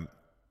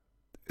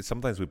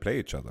 Sometimes we play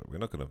each other. We're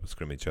not going to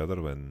scrim each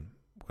other when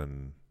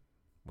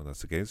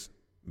that's the case.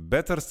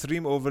 Better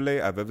stream overlay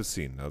I've ever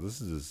seen. Now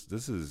this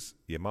is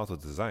Yamato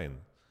design.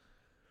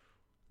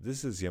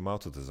 This is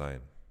Yamato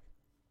design.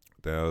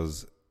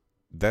 There's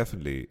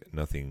definitely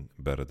nothing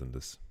better than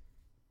this.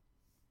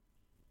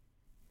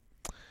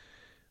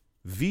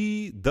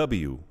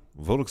 VW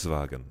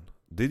Volkswagen.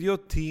 Did your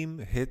team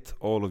hit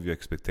all of your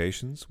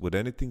expectations? Would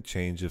anything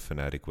change if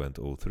Fnatic went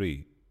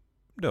 0-3?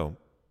 No.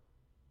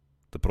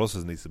 The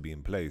process needs to be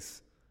in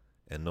place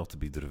and not to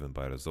be driven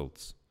by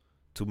results.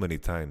 Too many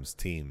times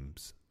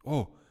teams,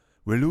 oh,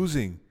 we're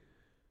losing.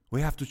 We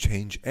have to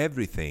change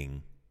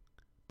everything.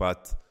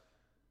 But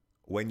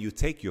when you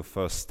take your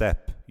first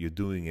step, you're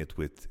doing it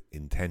with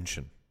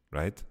intention,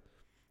 right?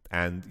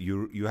 And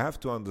you have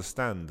to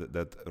understand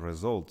that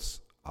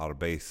results are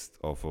based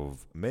off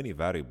of many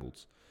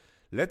variables.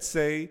 Let's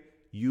say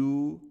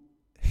you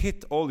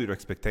hit all your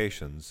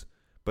expectations,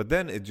 but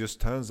then it just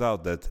turns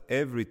out that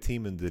every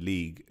team in the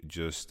league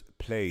just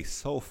plays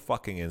so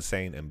fucking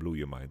insane and blew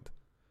your mind.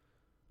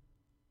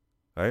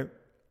 Right?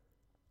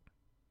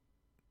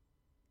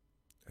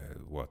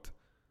 What?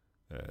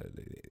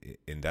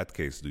 In that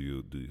case, do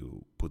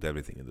you put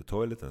everything in the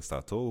toilet and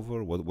start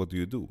over? What do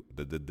you do?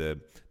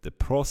 The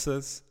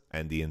process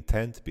and the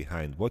intent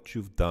behind what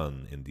you've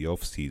done in the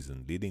off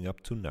season leading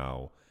up to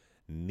now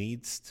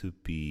needs to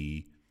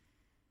be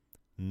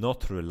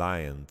not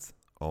reliant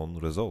on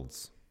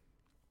results.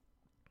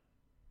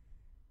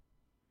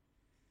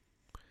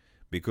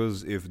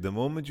 Because if the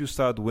moment you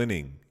start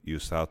winning, you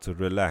start to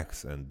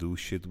relax and do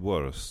shit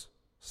worse,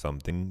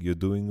 something you're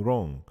doing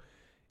wrong.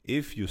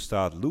 If you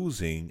start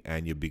losing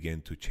and you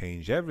begin to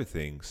change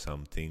everything,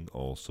 something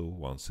also,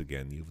 once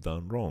again, you've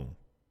done wrong.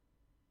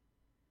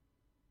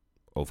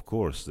 Of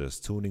course, there's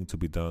tuning to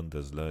be done,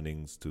 there's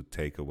learnings to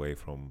take away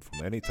from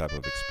any type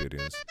of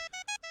experience.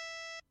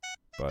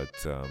 But,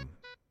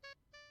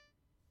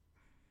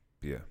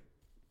 yeah.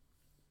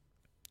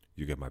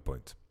 You get my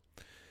point.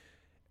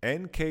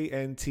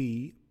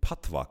 NKNT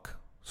Patvak.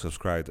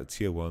 subscribed at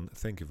tier 1,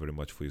 thank you very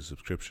much for your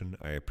subscription.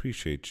 I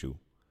appreciate you.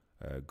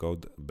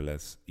 God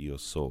bless your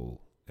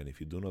soul. And if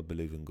you do not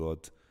believe in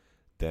God,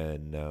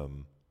 then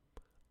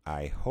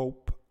I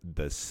hope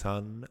the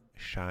sun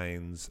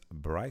shines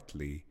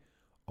brightly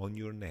on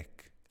your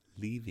neck,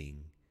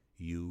 leaving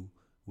you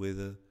with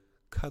a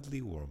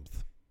cuddly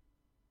warmth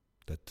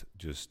that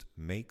just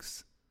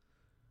makes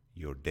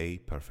your day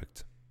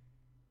perfect.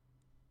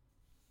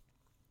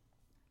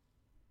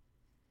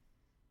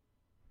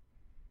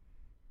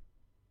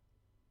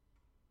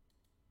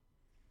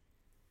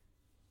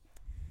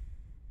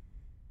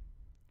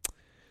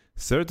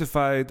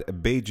 Certified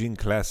Beijing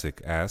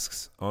Classic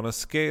asks, on a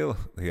scale,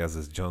 he has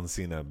this John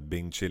Cena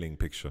Bing chilling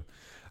picture.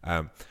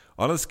 On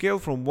a scale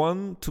from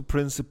 1 to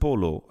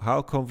Principolo,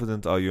 how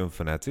confident are you in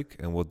Fnatic,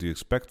 and what do you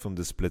expect from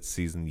this split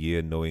season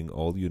year, knowing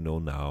all you know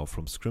now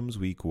from Scrims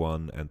Week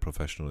 1 and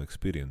professional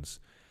experience?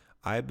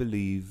 I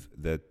believe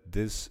that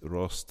this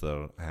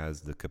roster has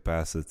the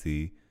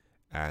capacity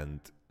to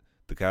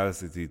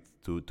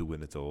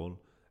win it all,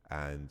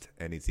 and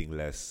anything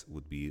less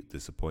would be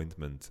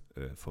disappointment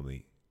for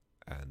me.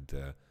 And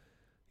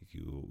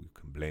you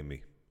can blame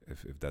me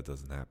if that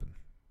doesn't happen.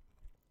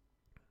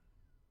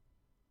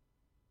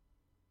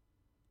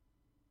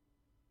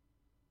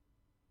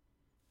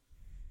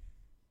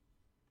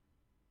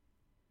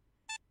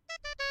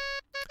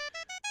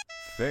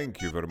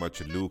 Thank you very much,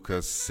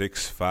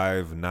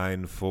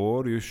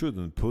 Lucas6594. You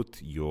shouldn't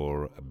put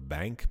your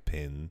bank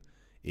pin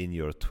in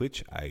your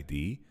Twitch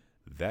ID.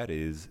 That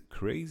is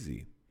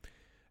crazy.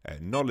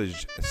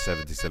 Knowledge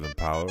 77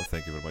 Power,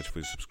 thank you very much for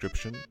your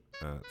subscription.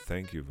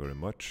 Thank you very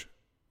much.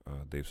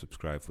 They've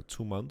subscribed for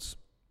 2 months.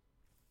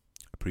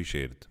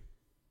 Appreciate it.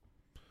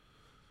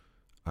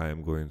 I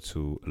am going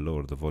to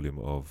lower the volume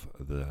of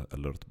the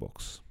alert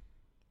box.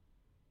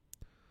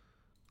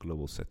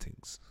 Global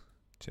settings,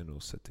 general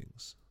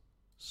settings,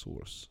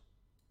 source.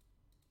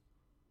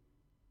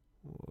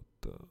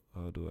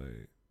 How do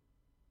I...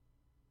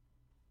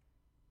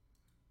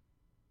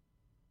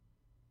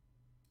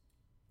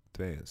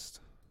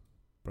 Advanced.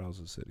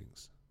 Browser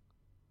settings.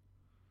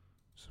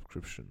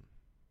 Subscription.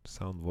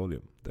 Sound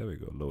volume. There we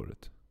go. Lower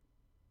it.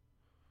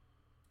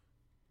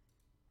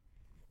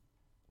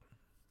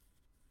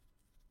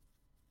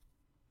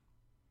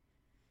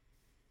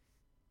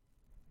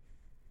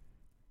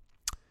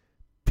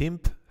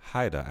 Pimp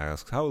Haida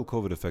asks, how will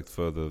COVID affect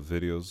further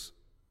videos?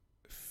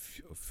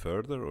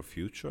 Further or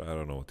future? I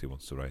don't know what he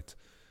wants to write.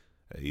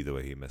 Either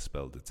way, he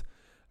misspelled it.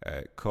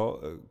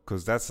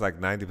 Because that's like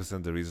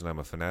 90% the reason I'm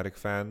a Fnatic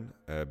fan,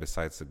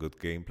 besides the good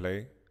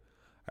gameplay.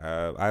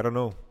 I don't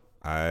know.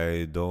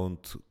 I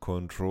don't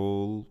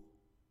control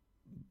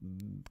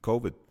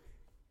COVID.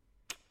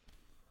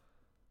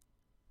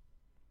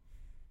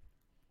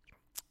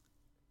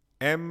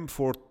 M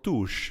for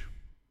Touche.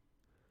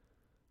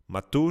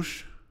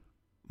 Matouche.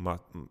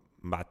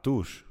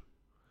 Matouche.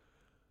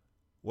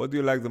 What do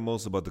you like the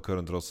most about the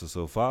current roster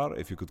so far?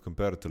 If you could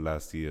compare it to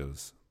last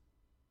year's,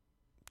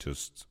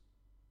 just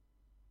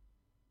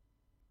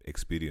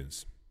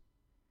experience.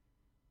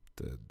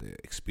 The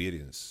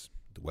experience,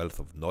 the wealth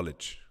of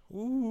knowledge.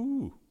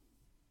 Ooh,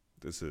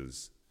 this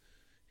is,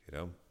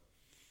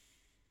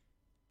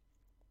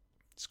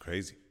 it's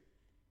crazy.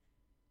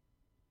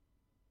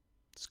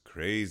 It's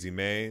crazy,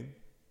 man.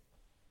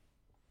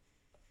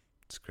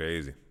 It's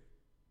crazy.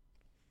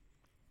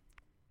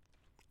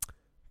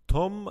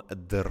 Tom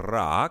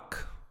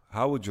Drak,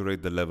 how would you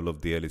rate the level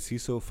of the LEC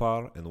so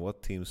far, and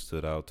what team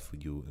stood out for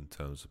you in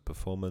terms of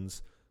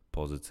performance,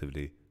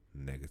 positively,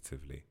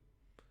 negatively?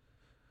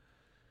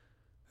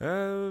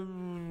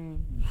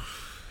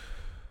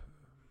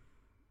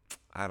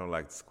 I don't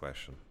like this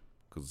question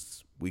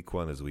because week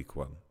 1 is week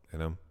 1,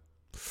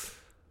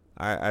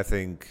 I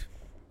think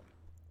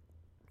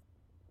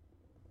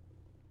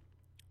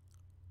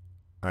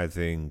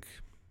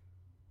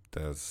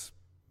there's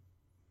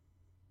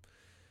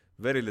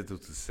very little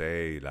to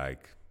say.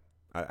 Like,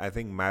 I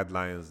think Mad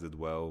Lions did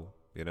well,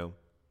 I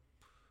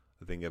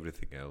think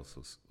everything else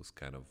was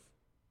kind of,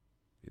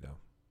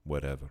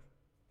 whatever.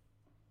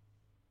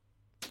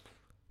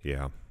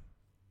 Yeah.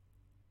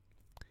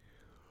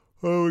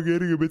 Oh, we're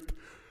getting a bit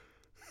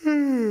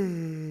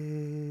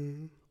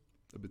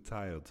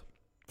tired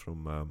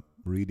from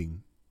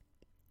reading.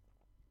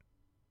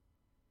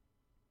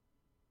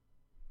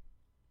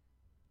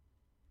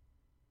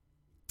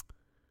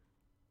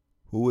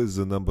 Who is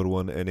the number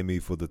 1 enemy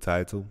for the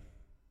title?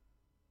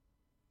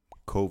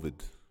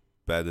 COVID,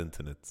 bad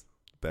internet,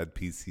 bad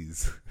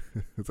PCs.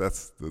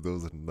 Those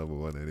are the number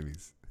 1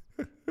 enemies.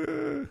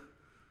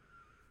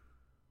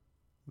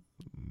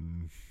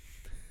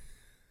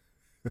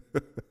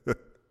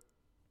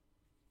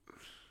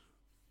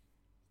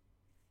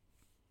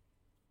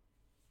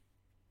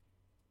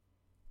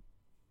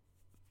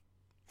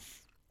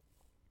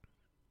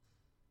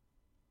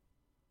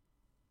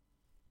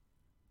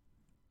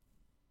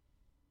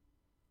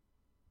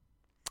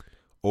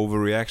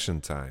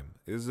 Overreaction time.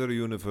 Is there a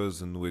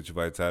universe in which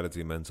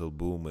Vitality mental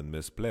boom and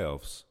miss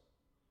playoffs?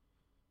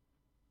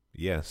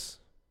 Yes.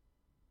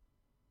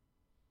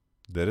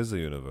 There is a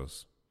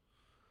universe.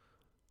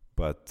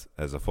 But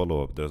as a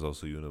follow-up, there's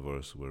also a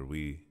universe where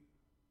we,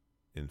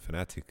 in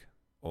Fnatic,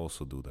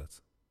 also do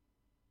that.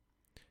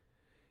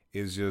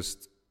 It's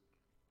just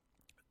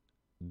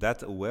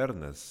that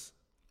awareness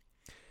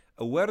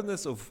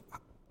of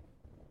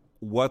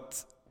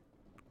what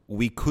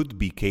we could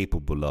be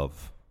capable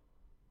of,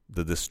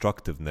 the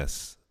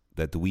destructiveness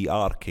that we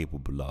are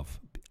capable of.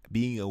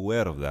 Being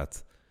aware of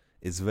that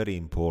is very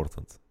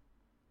important,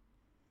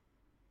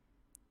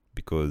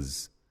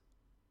 because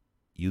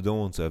you don't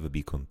want to ever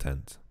be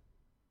content.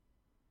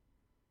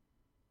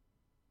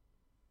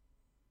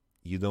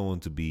 You don't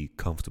want to be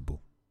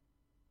comfortable.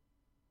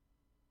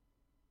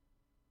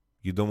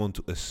 You don't want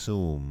to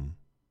assume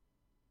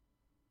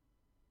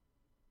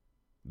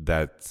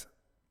that,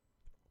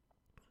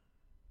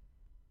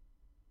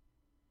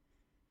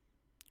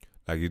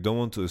 like, you don't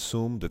want to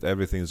assume that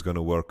everything is going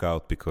to work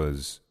out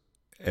because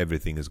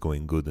everything is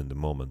going good in the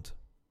moment.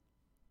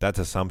 That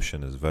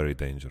assumption is very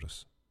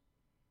dangerous.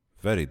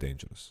 Very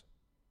dangerous.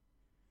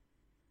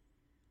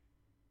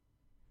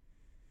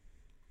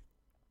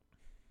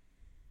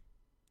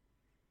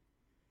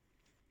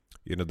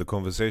 You know, the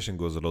conversation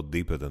goes a lot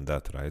deeper than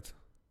that, right?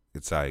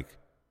 It's like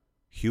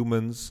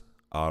humans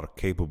are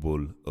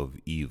capable of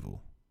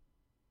evil,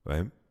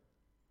 right?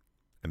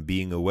 And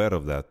being aware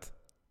of that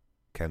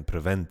can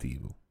prevent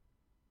evil.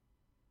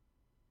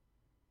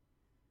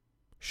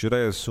 Should I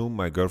assume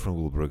my girlfriend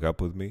will break up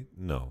with me?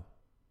 No.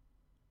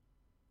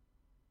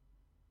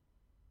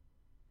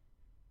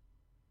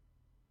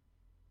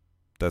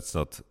 That's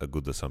not a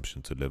good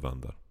assumption to live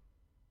under.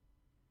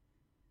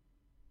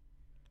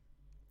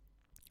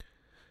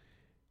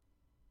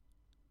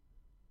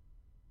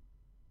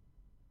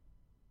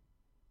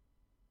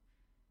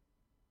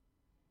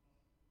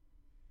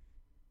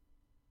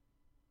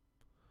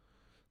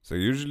 So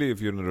usually if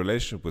you're in a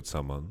relationship with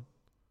someone,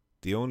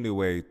 the only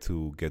way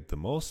to get the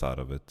most out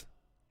of it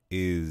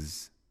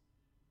is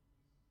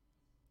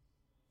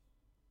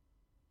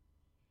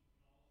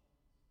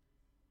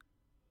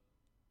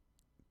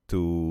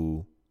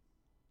to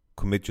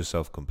commit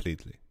yourself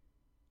completely.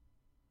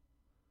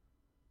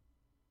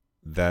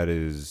 That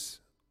is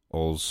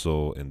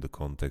also in the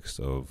context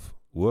of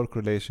work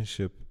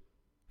relationship,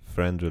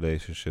 friend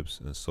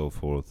relationships, and so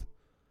forth.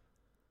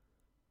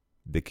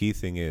 The key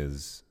thing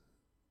is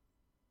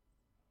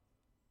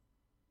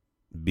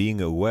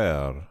being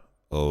aware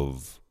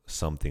of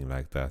something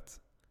like that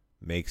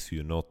makes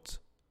you not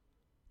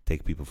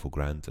take people for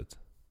granted.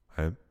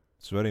 Right?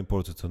 It's very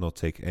important to not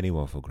take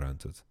anyone for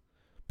granted,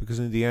 because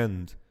in the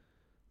end,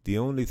 the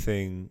only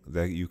thing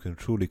that you can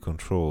truly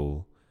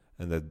control,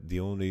 and that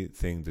the only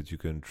thing that you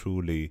can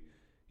truly,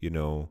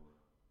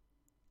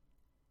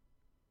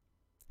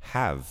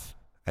 have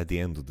at the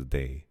end of the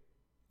day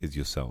is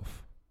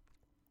yourself.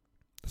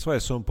 That's why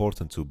it's so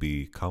important to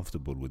be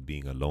comfortable with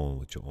being alone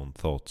with your own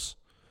thoughts,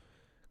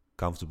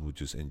 comfortable with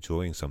just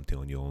enjoying something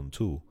on your own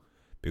too,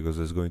 because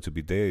there's going to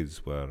be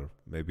days where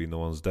maybe no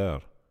one's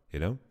there,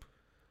 and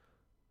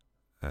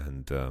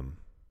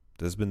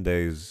there's been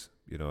days,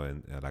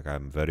 and like,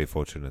 I'm very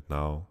fortunate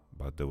now,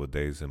 but there were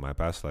days in my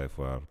past life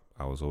where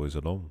I was always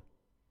alone,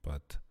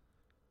 but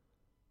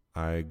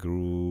I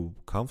grew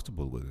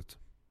comfortable with it.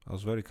 I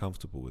was very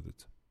comfortable with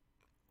it.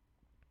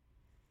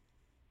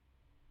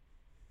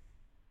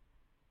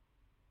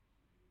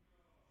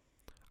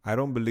 I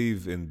don't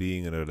believe in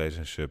being in a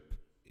relationship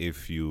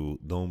if you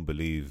don't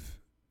believe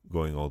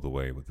going all the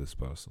way with this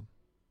person.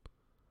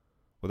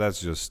 Well,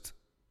 that's just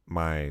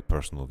my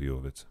personal view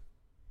of it.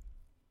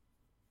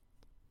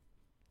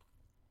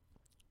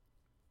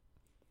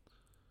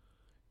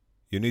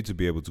 You need to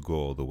be able to go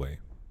all the way.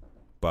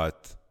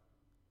 But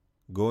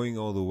going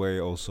all the way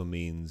also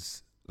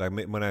means, like,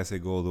 when I say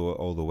go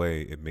all the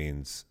way, it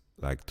means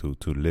like to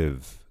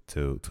live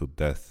to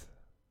death.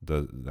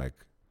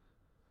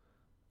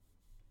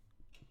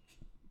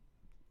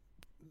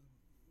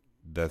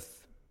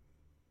 Death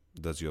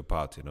does your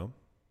part,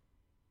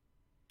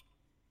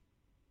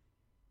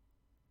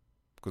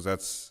 because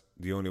that's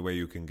the only way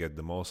you can get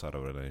the most out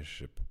of a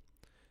relationship.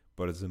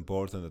 But it's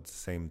important at the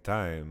same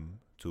time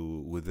to,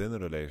 within a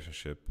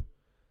relationship,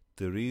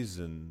 the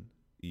reason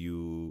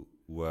you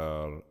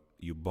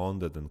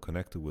bonded and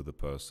connected with the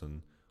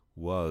person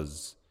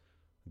was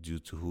due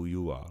to who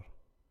you are.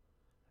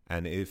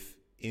 And if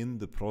in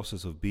the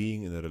process of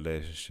being in a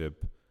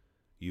relationship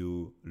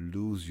you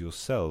lose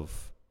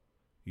yourself,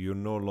 you're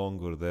no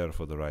longer there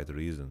for the right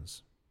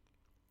reasons.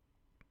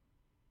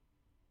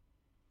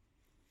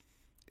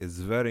 It's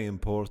very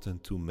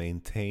important to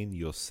maintain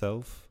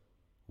yourself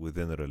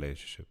within a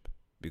relationship,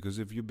 because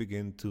if you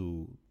begin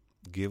to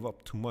give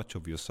up too much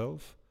of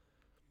yourself,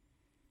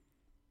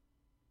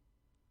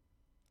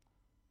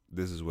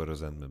 this is where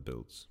resentment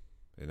builds,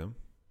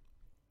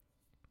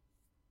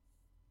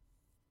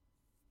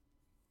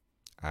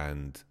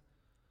 And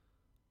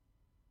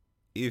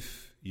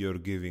if you're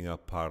giving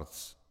up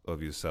parts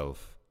of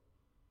yourself,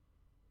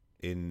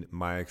 in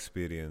my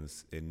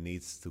experience, it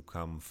needs to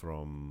come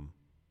from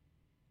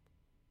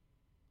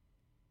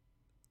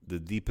the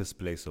deepest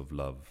place of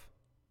love,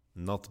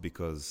 not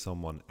because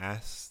someone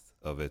asked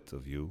of it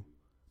of you,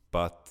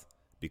 but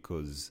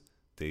because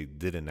they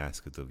didn't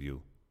ask it of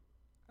you.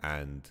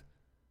 And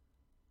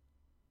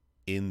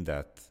in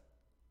that,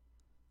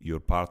 your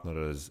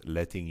partner is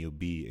letting you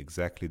be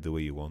exactly the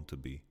way you want to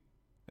be.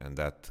 And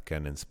that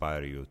can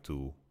inspire you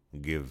to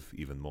give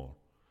even more.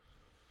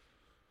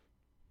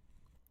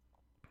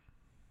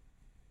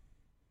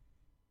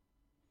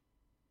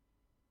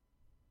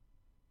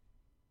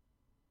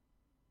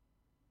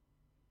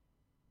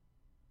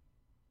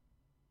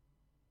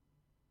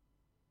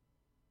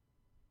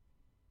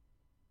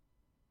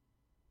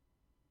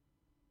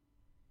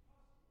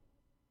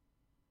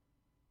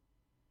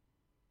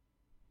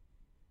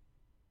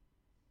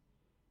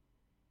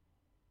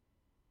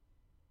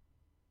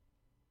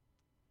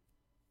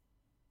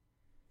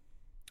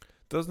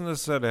 Doesn't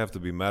necessarily have to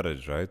be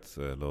marriage, right?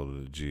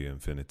 Lol G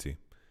infinity.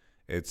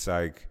 It's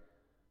like,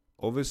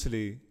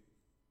 obviously,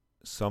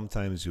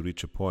 sometimes you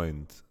reach a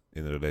point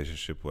in a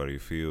relationship where you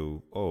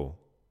feel, oh,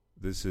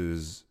 this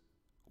is,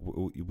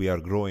 we are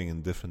growing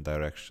in different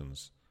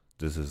directions.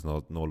 This is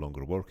no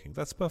longer working.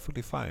 That's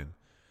perfectly fine.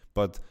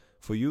 But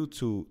for you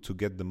to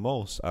get the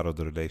most out of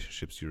the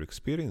relationships you're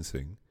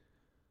experiencing,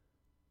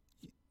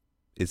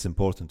 it's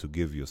important to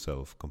give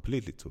yourself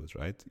completely to it,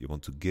 right? You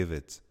want to give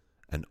it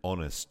an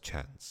honest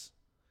chance.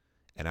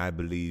 And I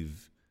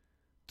believe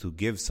to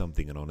give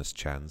something an honest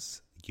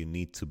chance, you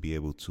need to be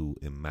able to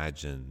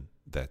imagine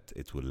that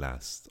it will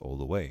last all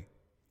the way.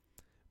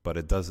 But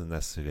it doesn't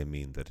necessarily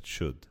mean that it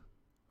should,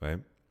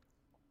 right?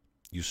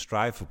 You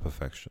strive for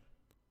perfection.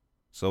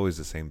 It's always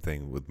the same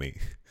thing with me.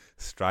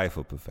 Strive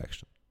for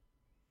perfection.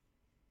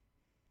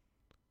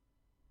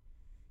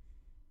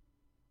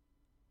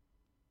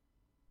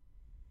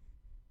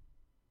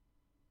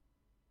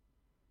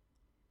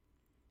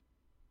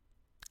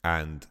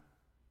 And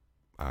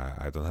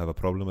I don't have a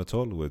problem at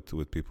all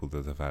with people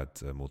that have had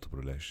multiple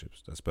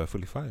relationships. That's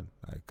perfectly fine.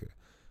 Like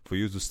for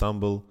you to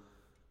stumble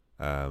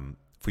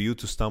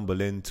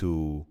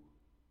into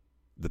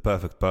the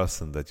perfect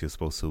person that you're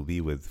supposed to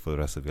be with for the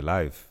rest of your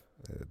life,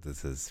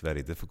 this is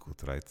very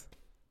difficult, right?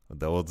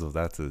 The odds of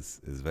that is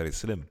very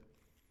slim.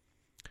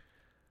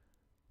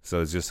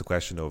 So it's just a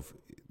question of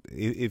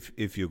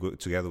if you go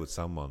together with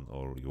someone,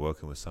 or you're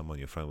working with someone,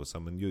 you're friend with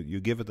someone, you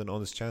give it an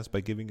honest chance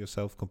by giving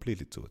yourself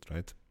completely to it,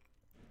 right?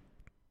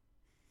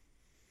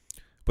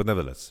 But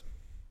nevertheless,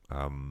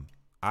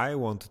 I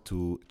wanted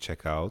to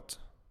check out.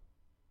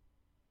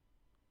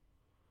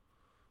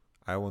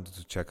 Let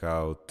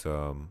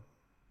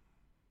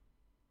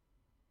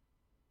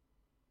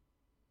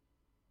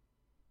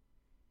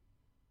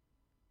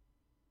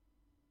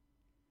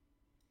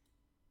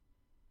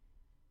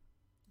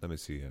me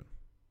see here.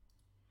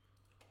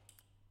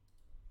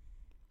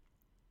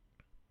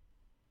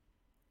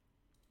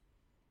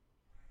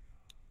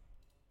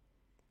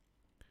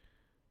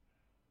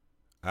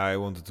 I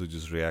wanted to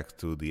just react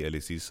to the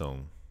LEC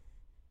song.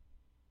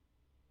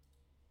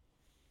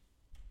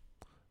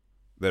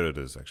 There it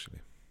is, actually.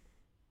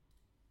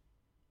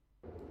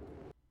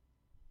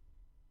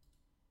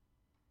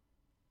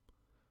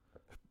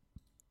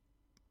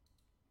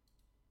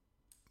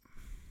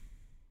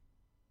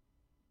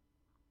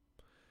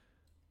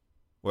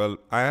 Well,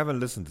 I haven't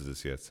listened to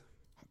this yet.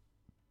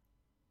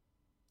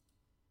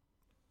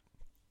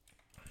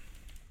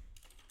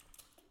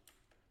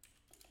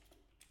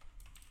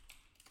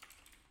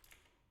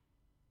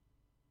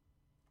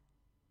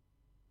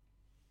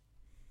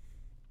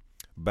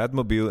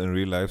 Batmobile in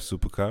real life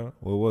supercar?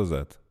 What was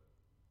that?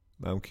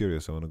 Now I'm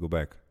curious. I want to go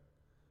back.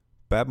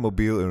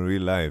 Batmobile in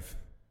real life.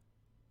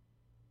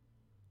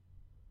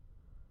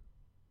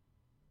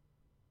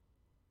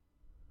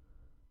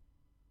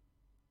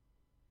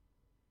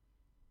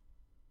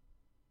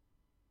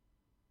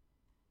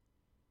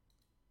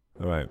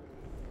 All right.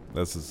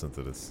 Let's listen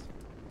to this.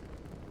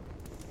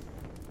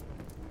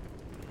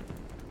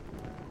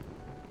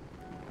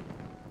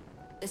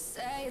 They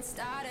say it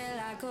started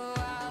like a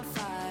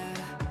wildfire.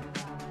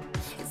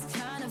 It's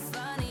kind of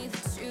funny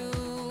that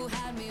you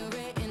had me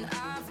written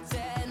off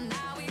dead.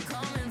 Now we're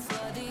coming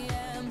for the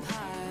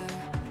empire.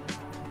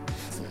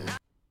 So now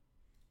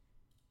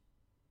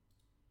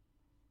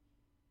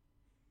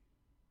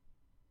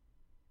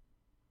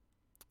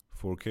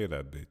 4K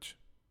that bitch.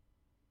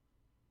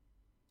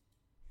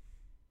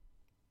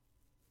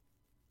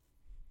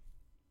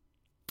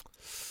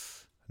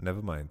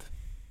 Never mind.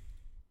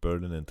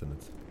 Burden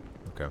internet.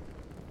 Okay.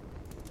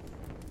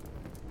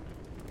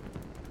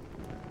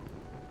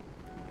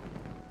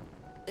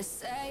 they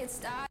say it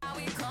started. Now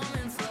we're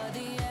coming for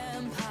the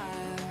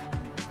empire.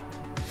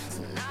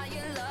 So now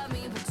you love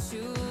me, but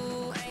you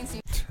ain't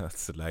seen.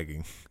 That's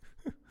lagging.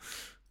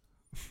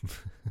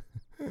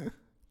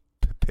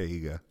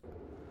 Pega.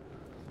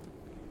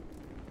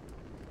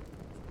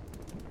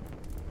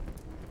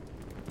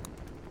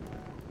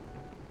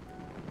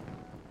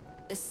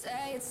 They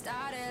say it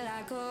started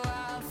like a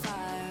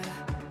wildfire.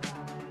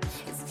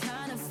 It's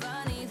kind of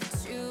funny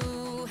that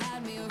you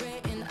had me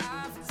written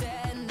off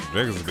dead. Now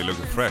Dragons will be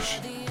looking fresh.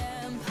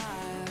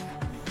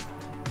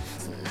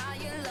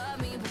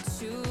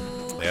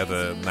 They had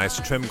a nice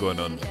trim going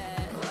on. Go tell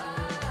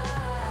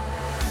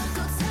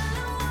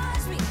 'em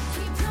watch me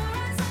keep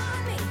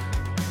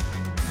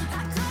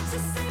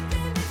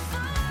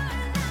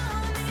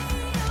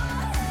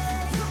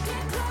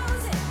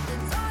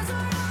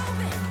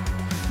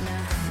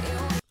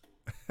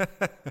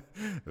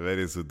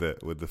Various with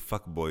the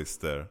fuckboy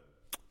stare.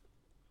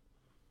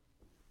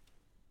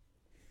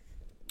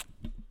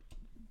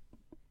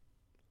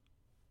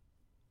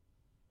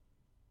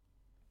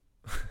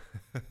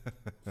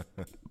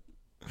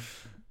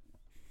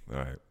 All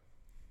right,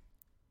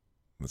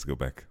 let's go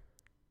back.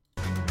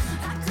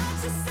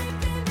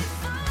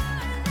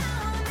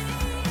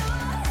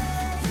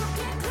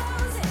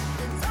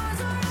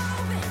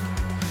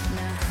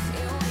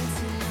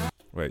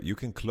 Right, you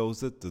can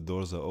close it, the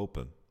doors are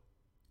open.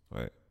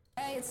 Right.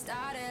 It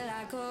started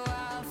like a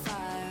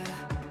wildfire.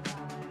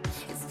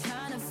 It's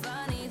kind of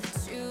funny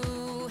that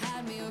you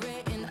had me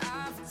written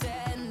off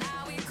dead.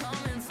 Now we're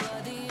coming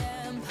for the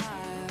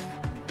empire.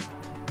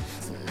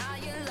 So now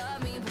you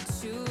love me,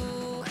 but you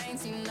ain't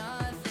seen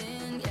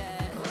nothing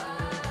yet.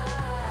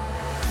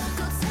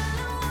 Go tell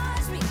and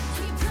watch me,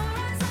 keep your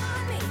eyes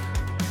on me.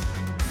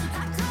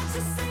 I caught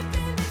you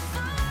sleeping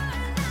before,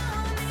 now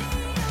I'm in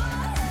your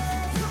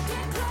head. You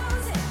can't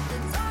close it, the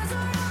doors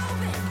are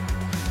open.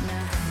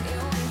 Now you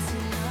ain't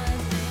seen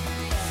nothing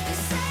yet. They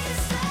say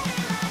it's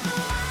starting like a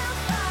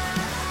wildfire.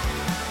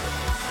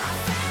 I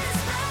feel it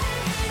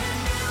spreading in a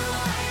new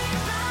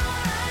wave out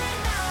right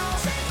now.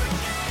 Change the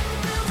game,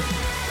 building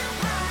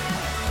empire.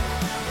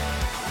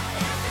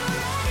 If you're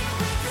ready,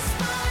 we can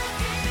spark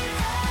it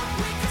up.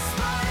 We can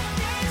spark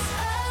this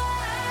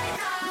right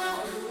now.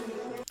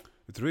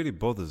 It really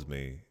bothers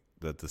me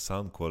that the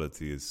sound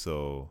quality is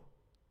so.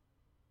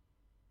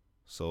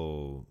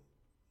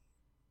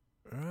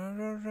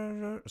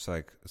 It's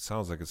like it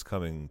sounds like it's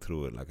coming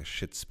through it like a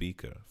shit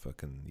speaker,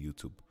 fucking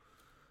YouTube.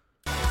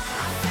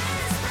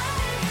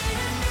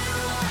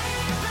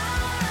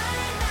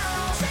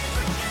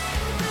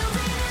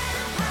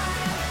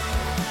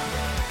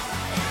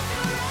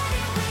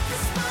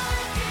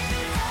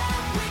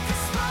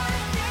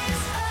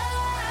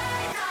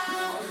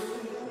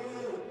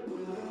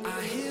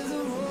 I hear the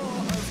roar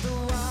of the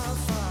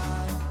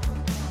wildfire.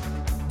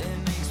 It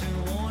makes me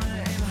wanna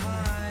aim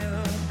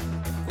higher.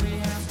 We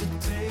have to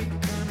take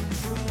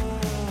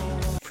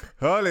control.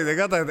 Holy, they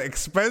got that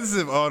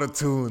expensive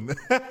autotune.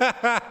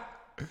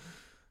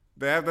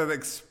 They have that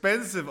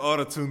expensive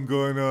autotune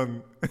going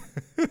on.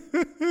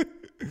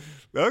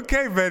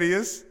 Okay,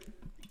 Various.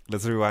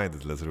 Let's rewind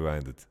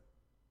it.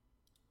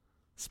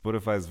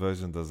 Spotify's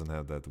version doesn't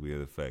have that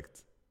weird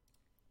effect.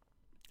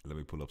 Let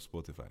me pull up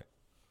Spotify.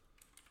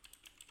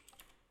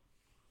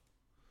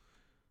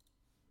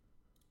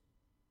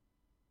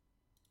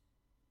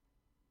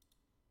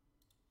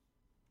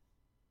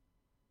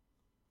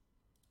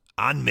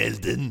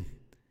 Anmelden.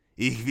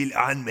 Ich will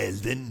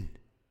anmelden.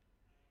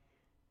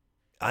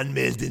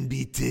 Anmelden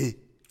bitte.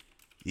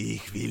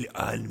 Ich will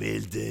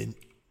anmelden.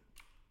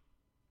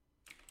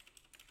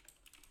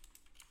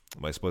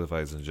 My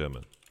Spotify is in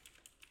German.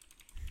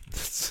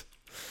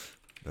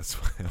 That's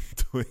why I'm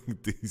doing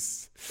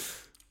these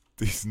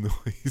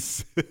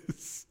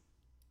noises.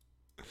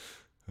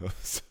 I'm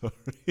sorry.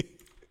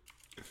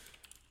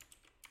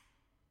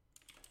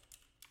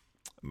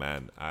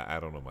 Man, I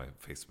don't know my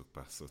Facebook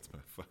passwords,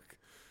 man. Fuck.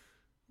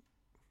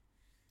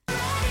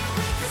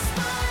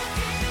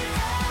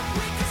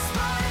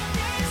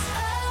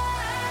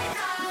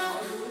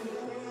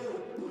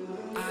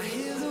 I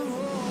hear the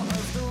roar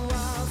of the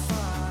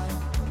wildfire.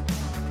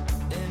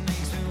 It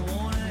makes me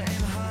wanna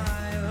aim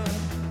higher.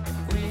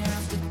 We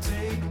have to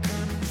take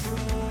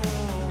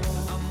control.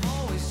 I'm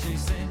always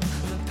chasing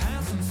the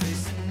path I'm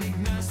facing.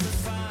 Ignites the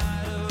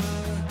fire.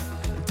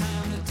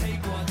 Time to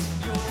take what's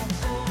yours.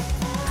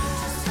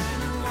 Just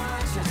stand and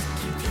watch us.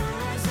 Keep your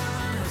eyes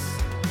on us.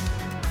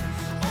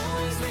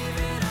 Always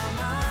leaving our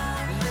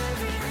mark.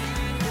 Living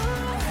in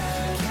your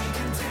head. Can't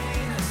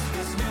contain us.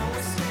 There's no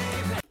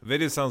escape.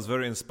 Video sounds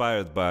very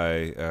inspired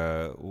by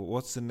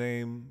what's the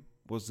name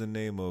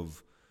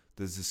of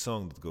there's this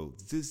song that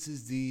goes, this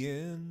is the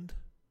end,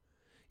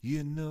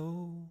 you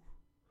know,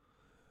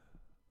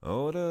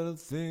 all the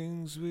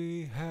things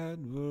we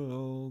had were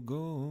all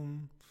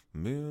gone.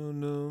 Boom,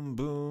 boom,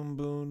 boom,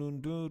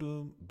 boom,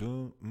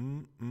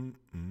 boom,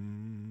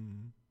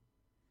 boom.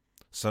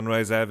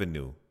 Sunrise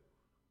Avenue.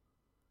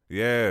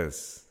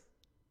 Yes.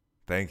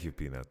 Thank you,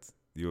 Peanut.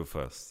 You were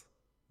first.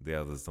 The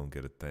others don't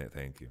get it.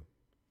 Thank you.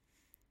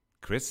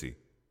 Chrissy,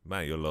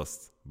 man, you're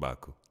lost,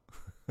 Baku.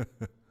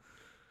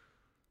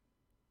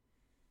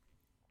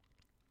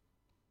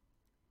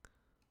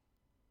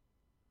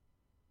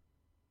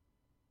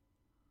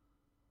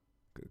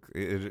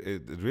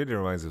 It really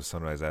reminds me of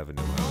Sunrise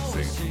Avenue when I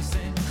was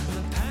singing.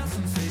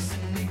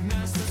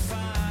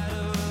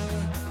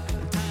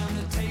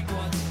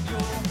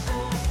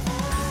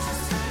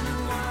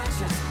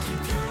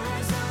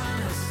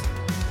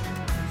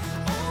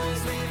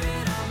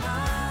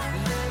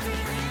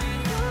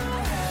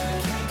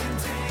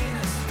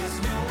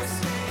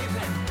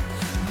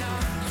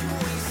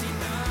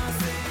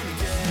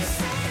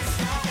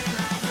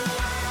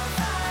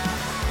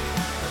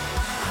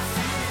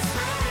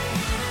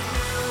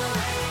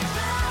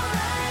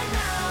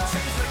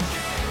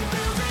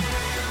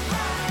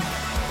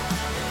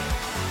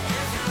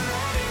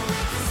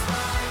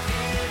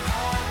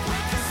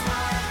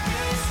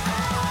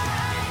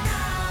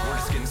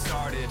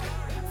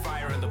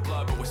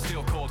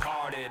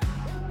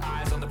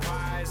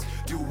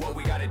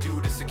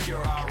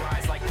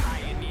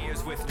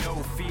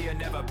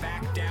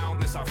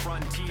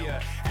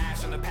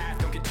 Ash on the path,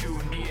 don't get too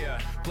near.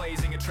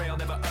 Blazing a trail,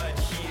 never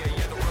adhere.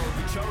 Yeah, the road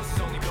we chose is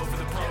only built for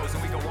the pros,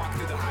 and we go walk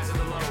through the highs and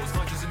the lows,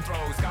 lunges and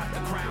throws. Got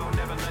the crown,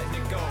 never letting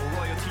it go.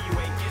 Royalty, you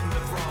ain't getting the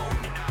throne.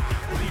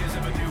 Leaders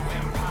of a new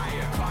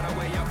empire, caught our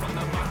way up from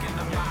the muck and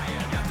the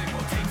mire. Nothing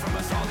will take from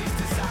us all these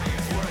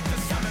desires. We're at the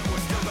summit,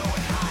 we're still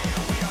going higher.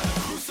 We are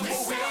the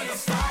crucible, we are the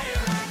fire.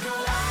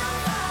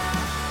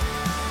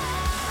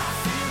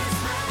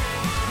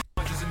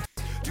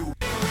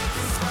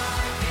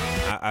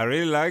 I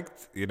really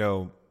liked,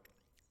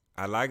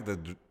 I like that.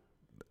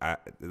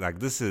 Like,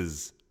 this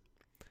is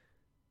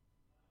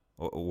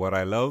what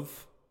I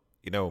love,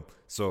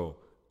 So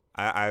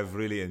I've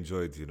really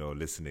enjoyed,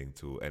 listening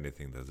to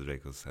anything that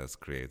Drake has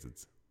created.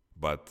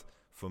 But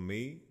for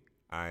me,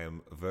 I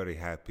am very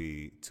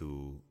happy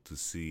to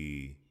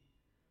see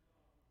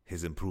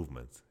his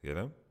improvement.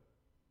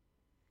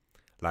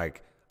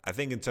 Like, I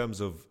think in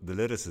terms of the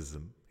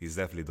lyricism, he's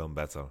definitely done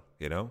better.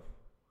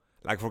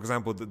 Like, for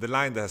example, the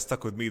line that has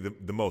stuck with me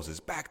the most is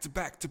back to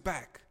back to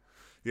back.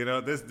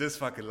 This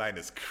fucking line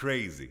is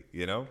crazy,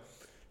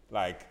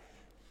 Like,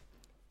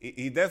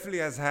 he definitely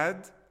has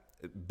had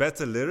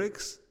better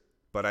lyrics,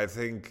 but I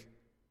think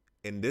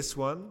in this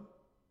one,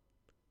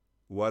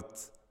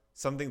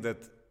 something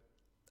that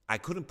I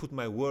couldn't put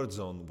my words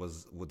on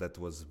that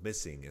was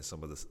missing in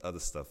some of the other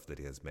stuff that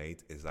he has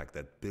made is like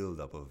that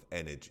build-up of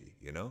energy,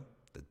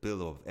 That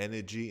build-up of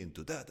energy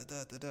into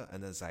da-da-da-da-da,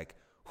 and then it's like,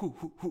 hoo,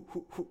 hoo, hoo,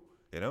 hoo, hoo.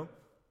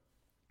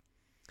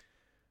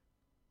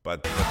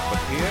 But here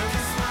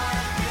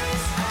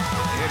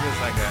is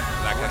like a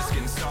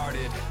getting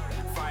started.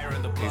 Fire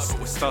in the blood,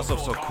 it starts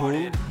off so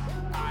cool.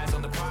 Eyes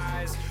on the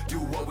prize. Do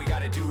what we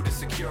gotta do to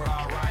secure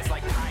our rise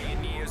like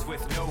pioneers with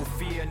no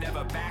fear.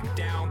 Never back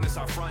down, this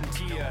our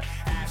frontier.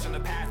 Ash on the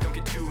path, don't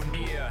get too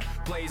near.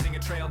 Blazing a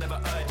trail, never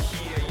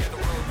adhere. Yeah, the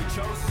road we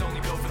chose is only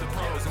built for the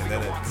pros, and we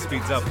then go it walk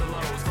speeds through up. the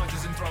lows,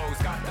 lunges and throws.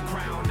 Got the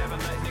crown, never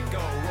letting it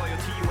go.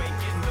 Royalty, you ain't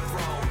getting the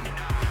throne.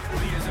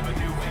 Leaders of a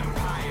new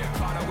empire,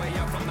 caught our way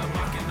up from the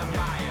muck and the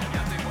mire.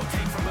 Nothing will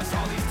take from us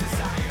all these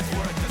desires.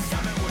 We're at the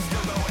summit, we're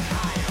still going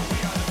higher.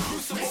 We are the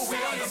crucible, we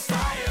are the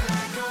fire.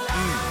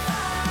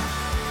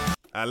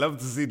 I love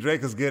to see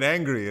Drake get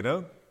angry,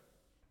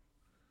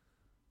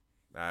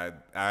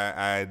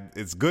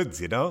 it's good,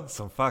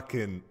 Some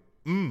fucking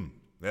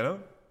Very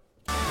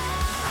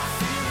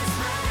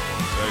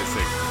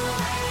sick.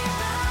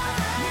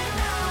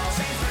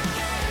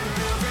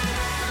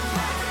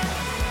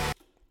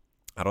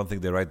 I don't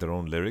think they write their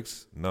own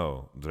lyrics.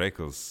 No,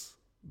 Dracos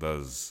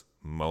does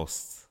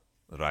most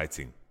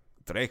writing.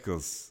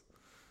 Dracos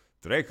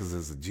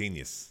is a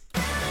genius.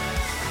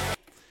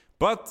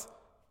 But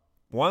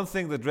one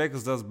thing that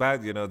Dracos does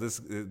bad,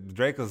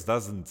 Dracos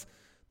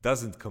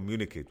doesn't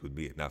communicate with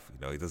me enough.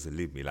 He doesn't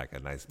leave me like a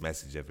nice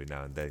message every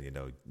now and then.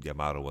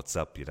 Yamato, what's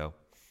up?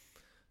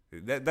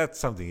 That's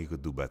something he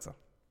could do better.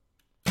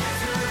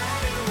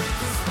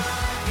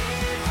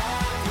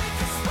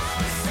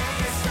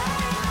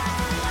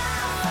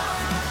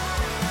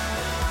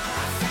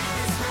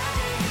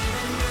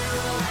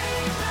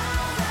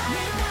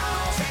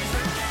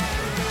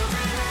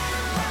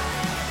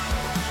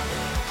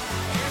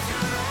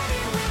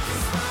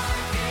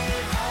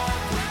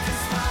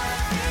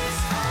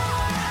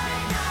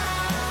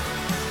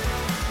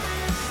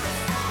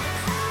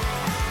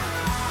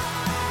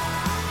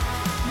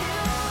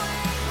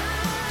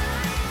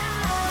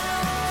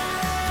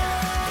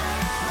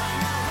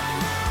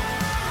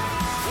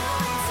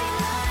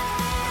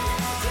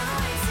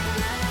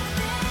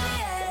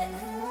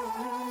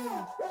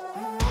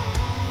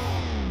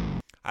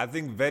 I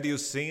think Vedios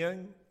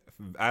singing,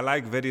 I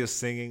like Vedios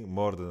singing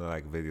more than I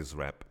like Vedios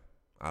rap.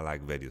 I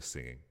like Vedios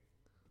singing.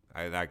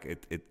 I like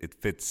it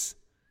fits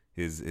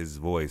his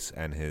voice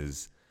and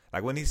his,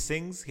 like when he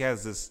sings, he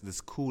has this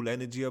cool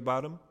energy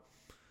about him,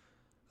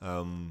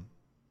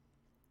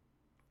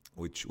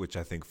 which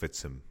I think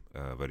fits him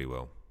very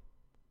well.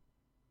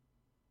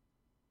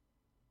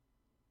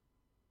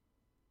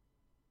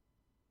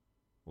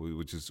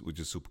 Which is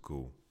super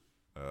cool.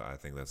 I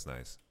think that's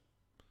nice.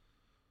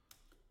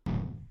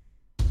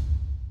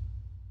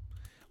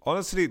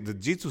 Honestly, the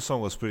G2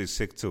 song was pretty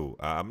sick too.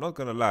 I'm not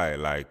gonna lie,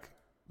 like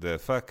the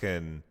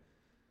fucking.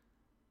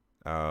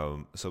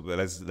 So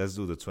let's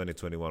do the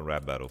 2021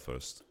 rap battle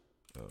first.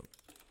 What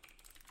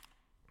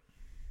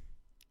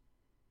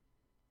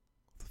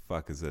the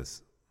fuck is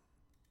this?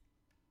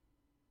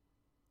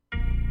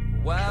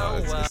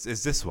 Well,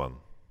 it's this one.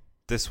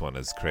 This one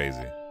is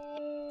crazy.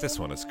 This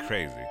one is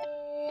crazy.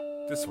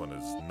 This one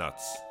is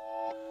nuts.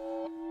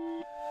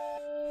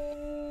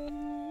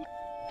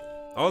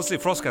 Honestly,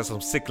 Frost has some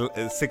sick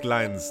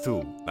lines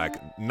too. Like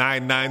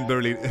 9-9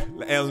 barely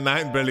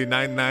L9 barely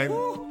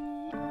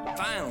 9-9.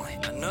 Finally,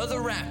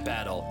 another rap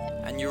battle,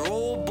 and your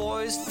old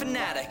boy's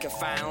fanatic are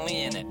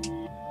finally in it.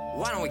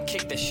 Why don't we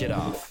kick this shit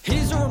off?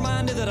 Here's a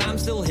reminder that I'm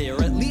still here.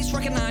 At least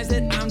recognize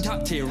that I'm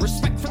top tier.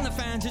 Respect from the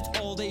fans, it's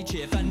all they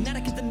cheer.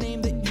 Fanatic is the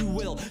name that you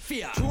will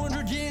fear.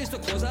 200 years to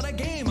close out a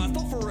game. I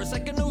thought for a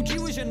second OG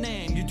was your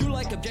name. You do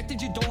like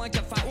objectives, you don't like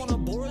to fight. Wanna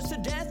bore us to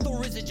death,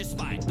 or is it just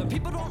spite? The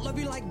people don't love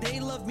you like they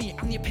love me.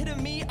 I'm the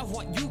epitome of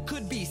what you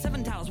could be.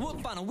 Seven tiles, we're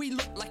fun, and we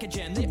look like a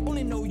gem. They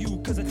only know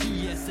you cause of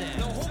TSN.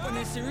 No hope in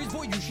this series,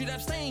 boy, you should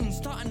abstain.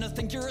 Starting to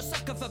think you're a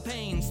sucker for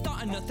pain.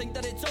 Starting to think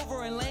that it's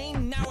over in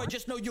lane. Now I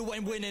just know you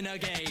ain't winning a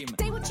game.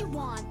 Say what you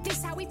want,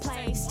 this how we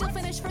play. Still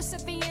finish first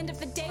at the end of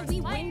the day.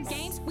 We win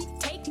games, we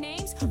take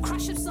names.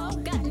 Crush them slow,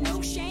 got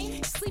no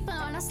shame. Sleeping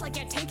on us like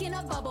you're taking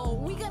a bubble.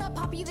 We gonna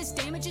pop you, this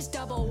damage is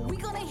double. We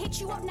gonna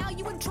hit you up now,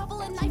 you in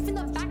trouble. A knife in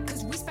the back,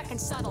 cause we spec and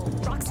subtle.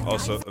 Rocks and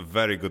Also, knife, a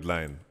very good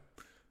line.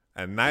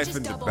 A knife just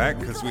in the double. back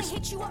We because gonna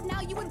hit you up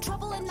now, you in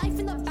trouble. A knife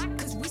in the back,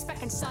 cause we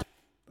spec and subtle.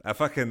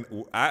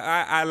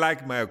 I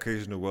like my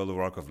occasional World of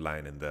Warcraft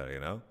line in there, you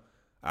know?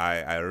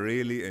 I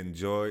really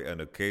enjoy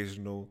an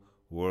occasional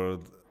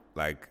World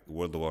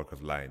of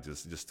Warcraft line.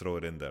 Just throw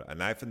it in there. A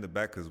knife in the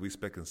back because we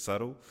spec and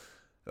subtle.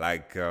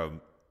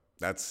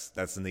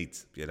 That's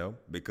neat, you know?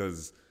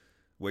 Because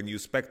when you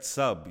spec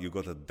sub, you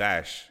got a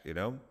dash, you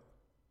know?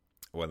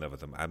 Well, never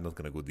mind. I'm not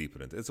gonna go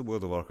deeper into it. It's a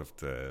World of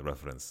Warcraft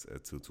reference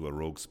to a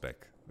rogue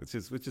spec, which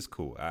is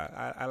cool.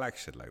 I like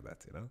shit like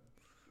that, you know.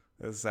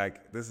 It's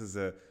like this is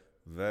a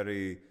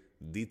very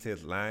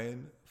detailed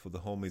line for the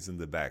homies in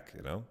the back,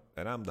 you know,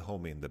 and I'm the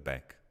homie in the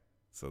back.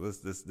 So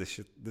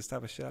this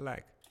type of shit I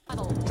like.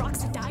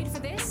 Rocks have died for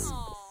this.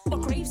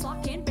 But graves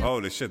lock in.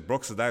 Holy shit,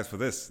 Broxer dies for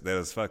this.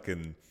 There's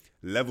fucking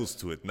levels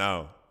to it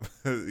now.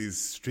 He's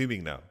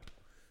streaming now,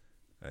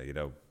 you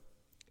know,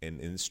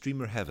 in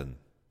streamer heaven.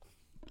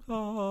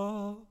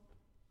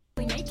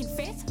 Making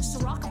fifth,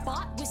 Soraka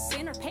bot with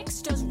sinner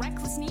picks. Does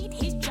Reckless need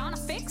his John a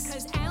fix?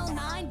 Cause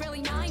L9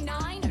 barely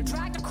 9-9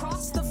 dragged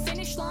across the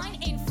finish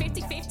line in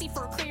 50-50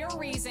 for clear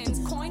reasons.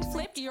 Coin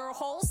flipped your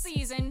whole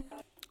season.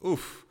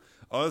 Oof.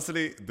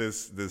 Honestly,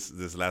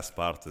 this last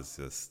part is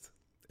just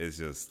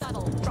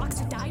Subtle. Rocks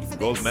have died for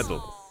gold this.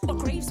 medal. But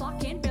graves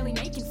lock in, barely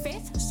making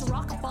fifth.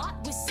 Soraka bot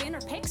with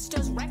sinner picks.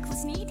 Does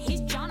Reckless need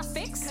his John a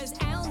fix? Cause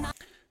L9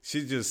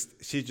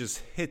 She just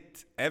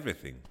hit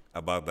everything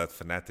about that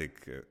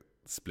Fnatic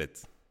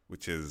split,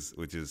 which is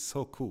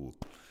so cool.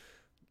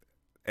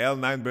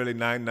 L9 barely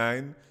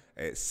 9-9.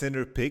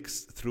 Sinner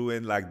picks threw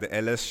in like the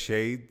LS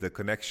shade, the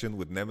connection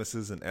with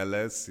Nemesis and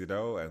LS, you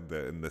know, and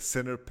the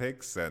Sinner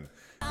picks, and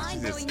she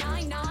just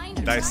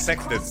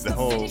dissected the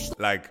whole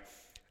like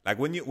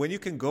when you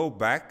can go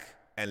back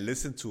and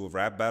listen to a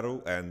rap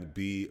battle and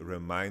be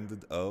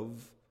reminded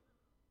of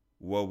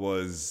what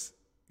was,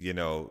 you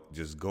know,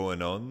 just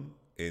going on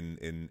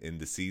in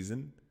the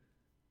season.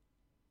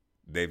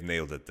 They've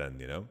nailed it then,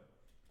 you know?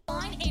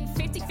 in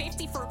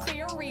 50-50 for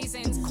clear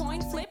reasons.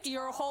 Coin flipped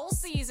your whole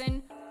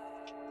season.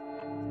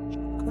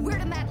 We're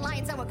the Mad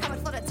Lions and we're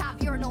coming for the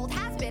top. You're an old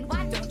has-been.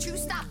 Why don't you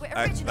stop? We're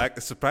original.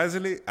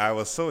 Surprisingly, I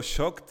was so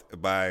shocked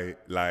by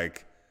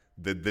like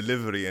the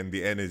delivery and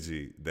the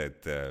energy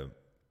that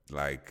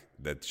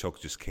that Shock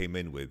just came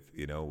in with,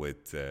 you know,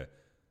 with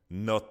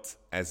not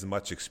as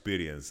much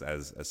experience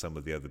as some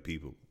of the other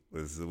people.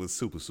 It was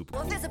super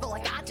We're cool. visible,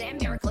 a goddamn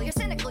miracle. You're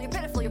cynical, you're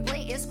pitiful, your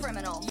play is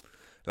criminal.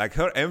 Like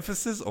her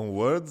emphasis on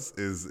words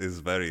is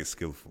very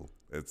skillful.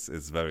 It's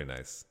very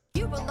nice.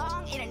 You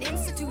belong in an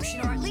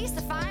institution, or at least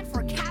a fine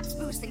for caps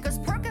boosting. Cause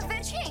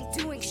Perkovich, he ain't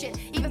doing shit.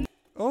 Even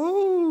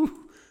Oh,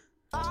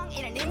 belong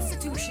in an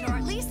institution, or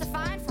at least a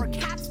fine for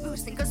caps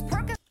boosting. Cause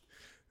Perkovich.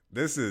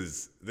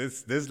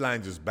 this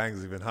line just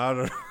bangs even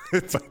harder.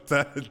 It's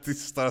Vitality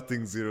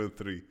starting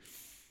 0-3.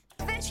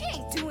 He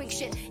ain't doing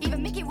shit.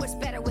 Even Mickey was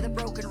better with a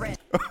broken wrist.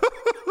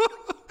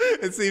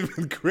 It's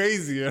even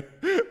crazier.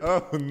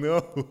 Oh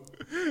no.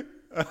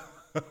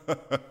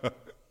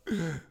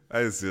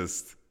 It's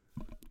just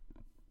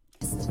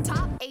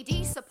Top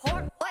AD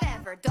support,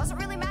 whatever. Doesn't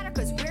really matter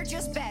cause we're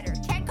just better.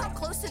 Can't come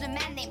close to the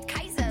man named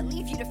Kaiser.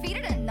 Leave you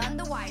defeated and none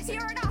the wiser.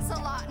 You're an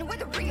ocelot and we're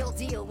the real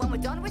deal. When we're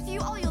done with you,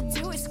 all you'll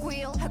do is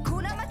squeal.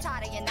 Hakuna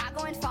Matata, you're not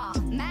going far.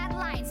 Mad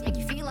lions make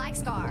you feel like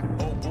Scar.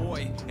 Oh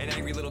boy, an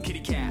angry little kitty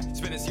cat.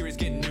 Spin a series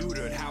getting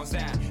neutered, how's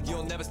that?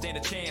 You'll never stand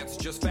a chance,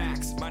 just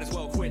facts. Might as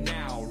well quit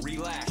now,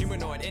 relax.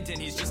 Humanoid Inton,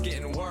 he's just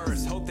getting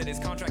worse. Hope that his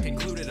contract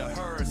included a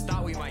hearse.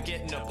 Thought we might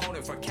get an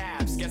opponent for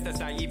caps. Guess that's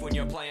naive when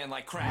you're playing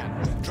like crap.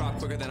 Drop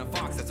quicker than a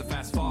fox, that's a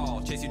fast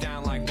fall. Chase you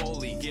down like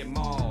Bully, get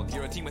mauled.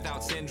 You're a team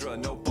without Syndra,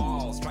 no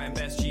balls. Try and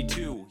best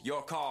G2,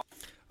 your call.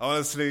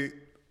 honestly,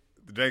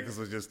 the Dracos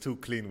was just too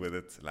clean with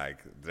it. Like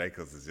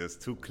Dracos is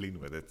just too clean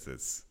with it.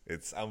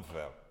 It's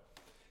unfair.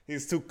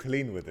 He's too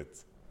clean with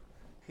it.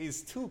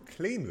 He's too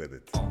clean with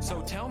it.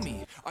 So tell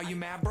me, are you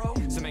mad, bro?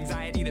 Some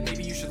anxiety that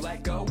maybe you should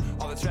let go?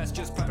 All the stress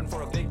just prepping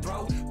for a big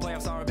throw?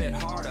 Playoffs are a bit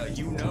harder,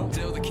 you know.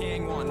 Still the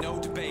king, want no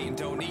debate.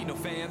 Don't need no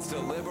fans to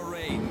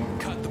liberate.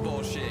 Cut the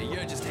bullshit,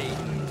 you're just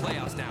hating.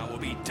 Playoffs now will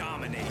be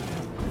dominating.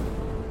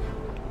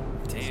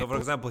 So for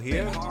example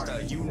here,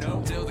 Harder, you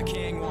know. Still the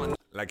king, want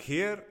like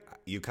here,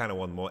 you kind of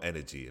want more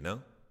energy, you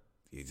know?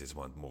 You just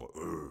want more,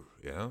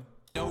 you know?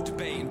 no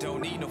debate.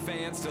 Don't need no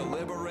fans to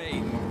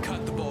liberate.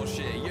 Cut the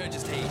bullshit, you're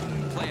just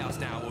hating. Playoffs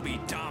now will be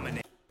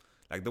dominating.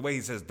 Like the way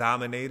he says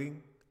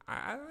dominating,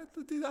 I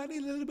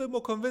need a little bit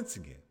more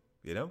convincing here,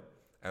 you know?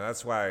 And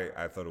that's why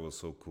I thought it was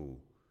so cool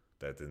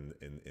that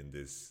in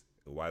this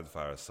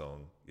Wildfire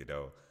song, you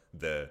know,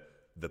 the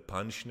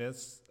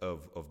punchness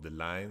of the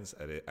lines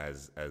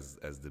as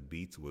the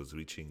beat was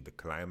reaching the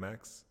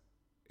climax,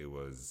 it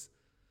was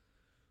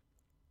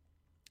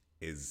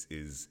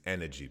his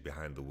energy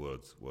behind the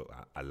words were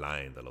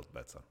aligned a lot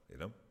better, you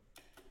know?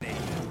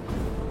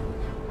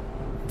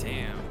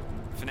 Damn.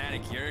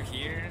 Fanatic, you're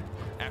here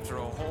after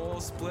a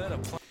whole split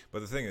of...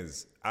 But the thing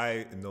is,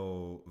 I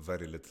know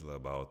very little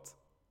about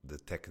the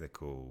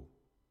technical...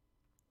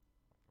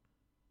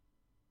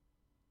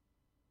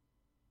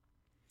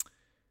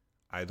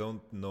 I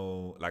don't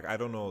know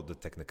the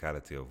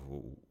technicality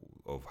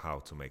of how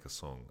to make a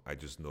song. I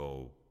just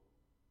know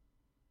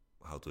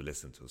how to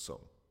listen to a song.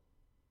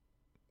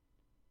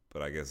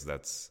 But I guess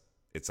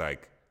it's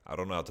like, I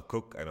don't know how to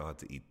cook, I know how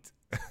to eat.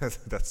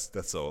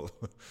 That's all.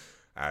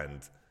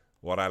 And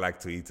what I like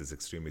to eat is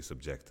extremely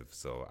subjective,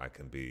 so I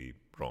can be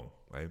wrong,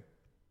 right?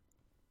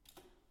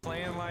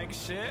 Playing like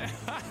shit.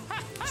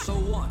 So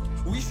what?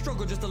 We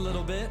struggled just a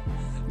little bit.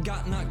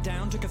 Got knocked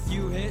down, took a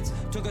few hits,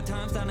 took a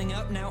time standing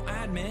up, now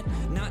I admit,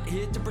 not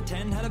here to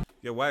pretend how to...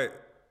 Yeah, why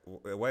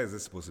is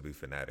this supposed to be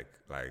Fanatic?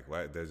 Like,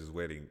 why they're just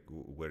wearing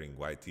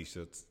white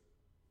t-shirts?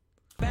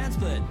 Band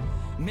split.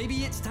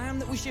 Maybe it's time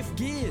that we shift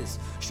gears.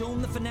 Show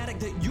them the Fanatic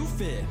that you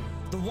fear.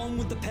 The one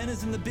with the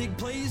penners and the big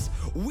plays.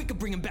 We could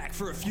bring him back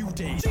for a few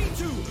days.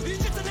 G2 is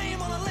just a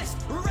name on a list.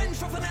 Revenge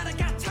for Fanatic,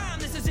 got time,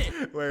 this is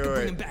it. Wait.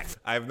 Bring him back.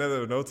 I've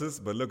never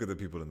noticed, but look at the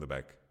people in the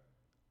back.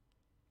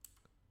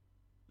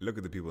 Look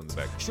at the people in the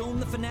back. Show him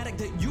the Fanatic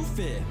that you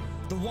fear.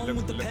 The one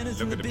with the penners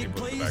and the big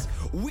plays.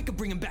 We could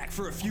bring him back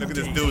for a few days. Look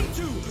at this dude.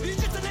 G2 is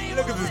just a name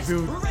Look on at a this list.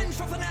 dude. Revenge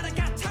for Fanatic,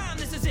 got time,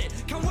 this is it.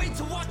 Can't wait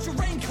to watch your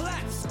reign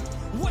collapse.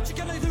 What you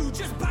gonna do?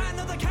 Just buy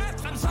another cap?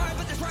 I'm sorry,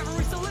 but this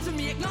rivalry still lives in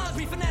me. Acknowledge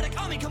me, Fanatic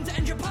army. Come to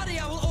end your party.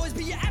 I will always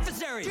be your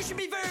adversary. You should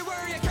be very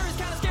wary. Your courage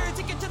kinda scary.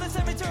 Take it to the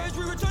cemetery as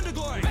we return to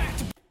glory. Back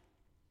to...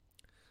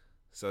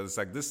 So it's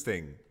like this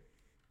thing.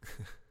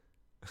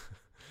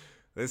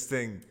 This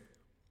thing,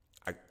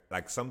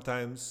 like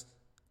sometimes,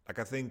 like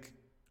I think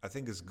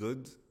it's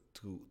good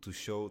to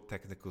show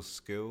technical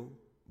skill,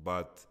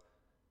 but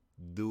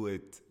do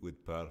it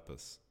with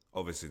purpose.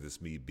 Obviously,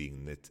 this me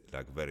being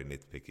very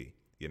nitpicky.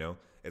 You know,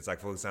 it's like,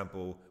 for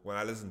example, when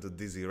I listen to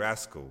Dizzy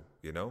Rascal,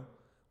 you know,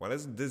 when I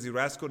listen to Dizzy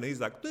Rascal and he's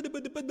like, the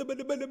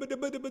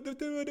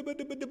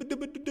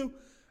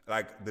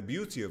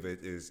beauty of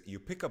it is you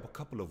pick up a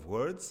couple of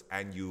words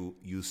and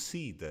you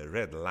see the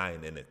red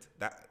line in it.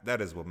 That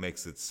is what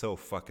makes it so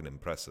fucking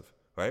impressive,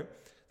 right?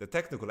 The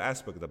technical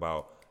aspect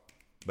about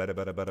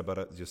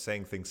just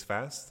saying things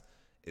fast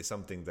is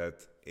something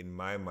that, in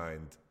my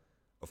mind,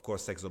 of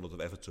course, takes a lot of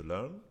effort to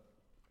learn,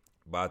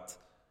 but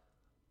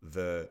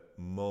the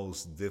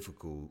most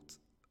difficult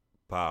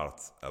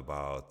part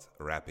about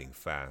rapping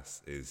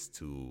fast is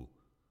to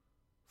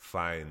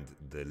find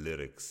the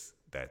lyrics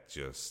that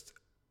just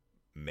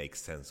make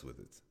sense with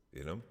it,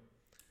 you know?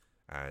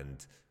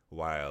 And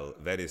while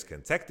Veris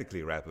can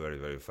technically rap very,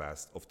 very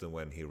fast, often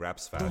when he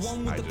raps fast,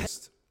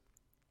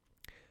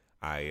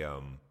 I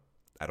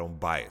don't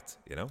buy it,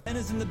 you know? And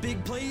is in the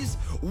big plays,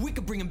 we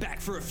could bring him back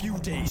for a few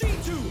days.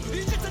 G2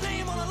 is just a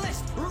name on a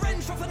list.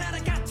 Revenge for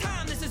Fanatic, got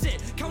time, this is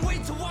it. Can't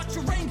wait to watch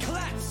your reign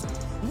collapse.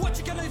 What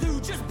you gonna do?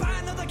 Just buy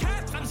another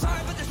cap? I'm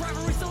sorry, but this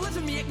rivalry still lives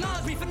in me.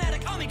 Acknowledge me,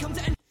 Fanatic army. Come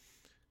to end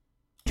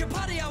your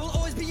party. I will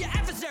always be your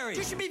adversary.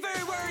 You should be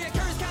very wary. Your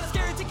courage kinda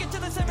scary. Take it to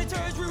the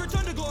cemetery as we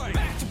return to glory.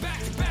 Back to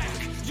back to back.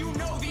 You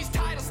know these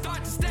titles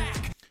start to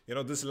stack. You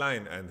know, this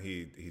line, and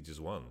he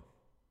just won.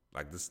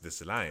 Like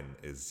this line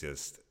is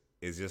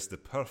just the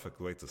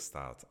perfect way to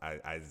start.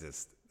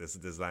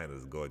 This line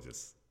is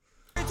gorgeous.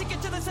 Take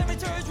it to the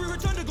cemetery as we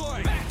return to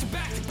glory. Back to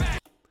back to back.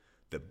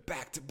 The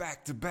back to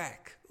back to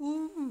back.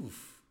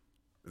 Oof.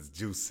 It's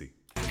juicy.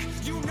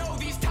 You know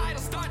these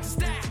titles start to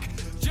stack.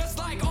 Just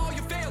like all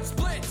your failed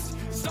splits.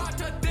 Start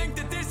to think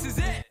that this is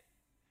it.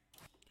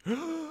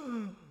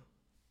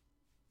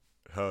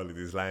 Holy,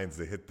 these lines,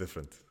 they hit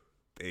different.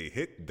 They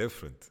hit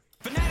different.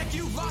 Fanatic,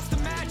 you've lost the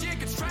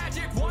magic. It's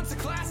tragic. Once a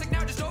classic,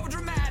 now just over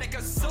dramatic.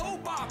 A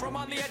soap opera. I'm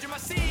on the edge of my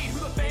seat. Who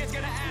the fans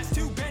gonna ask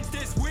to bench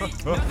this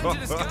week? Nothing to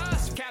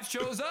discuss. Cap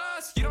shows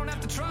us. You don't have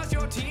to trust.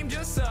 Your team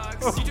just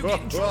sucks. You two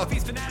getting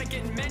trophies. Fanatic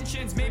getting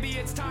mentions. Maybe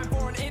it's time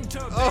for an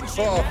intervention.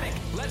 Fanatic,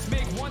 let's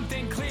make one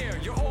thing clear.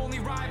 You're only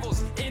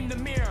rivals in the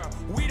mirror.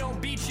 We don't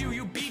beat you.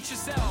 You beat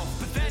yourself.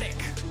 Pathetic.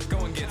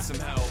 Go and get some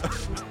help.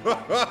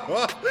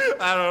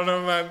 I don't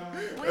know, man.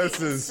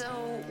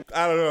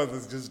 I don't know.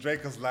 This just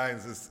Draco's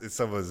lines is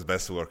some of his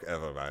best work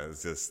ever, man.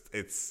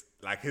 It's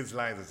like his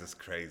lines are just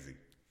crazy.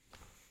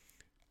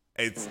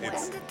 When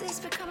did this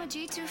become a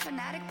G2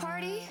 Fanatic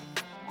party?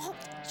 Oh,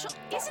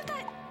 isn't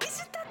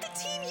that the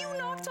team you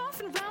knocked off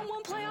in round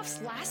 1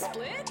 playoffs last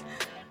split?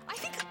 I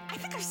think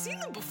I've seen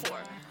them before.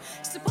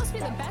 Supposed to be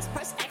the best,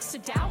 press X to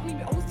doubt.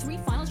 Maybe 03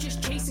 finals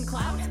just chasing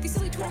clout. These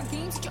silly Twitter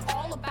games that you're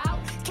all about.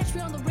 Catch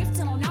me on the rift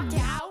and I'll knock you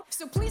out.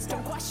 So please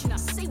don't question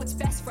us, say what's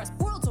best for us.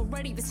 World's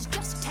already, this is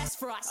just a test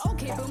for us.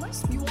 Okay,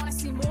 boomers, you wanna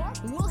see more?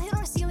 We'll hit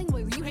our ceiling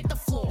where you hit the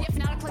floor. Yeah,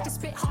 Fanatic like to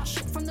spit hot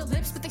shit from their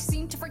lips, but they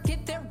seem to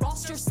forget their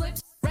roster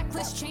slips.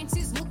 Reckless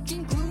chances,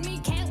 looking gloomy.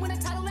 Can't win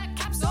a title, that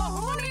cap's so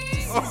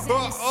horny. is an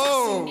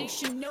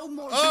assassination. No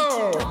more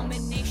G2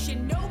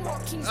 domination. No more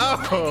King's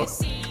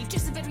legacy.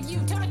 Just a better you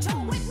toe to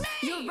toe with me.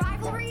 Your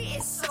rivalry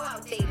is so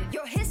outdated.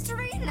 Your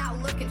history now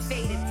looking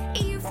faded.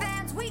 EU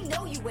fans, we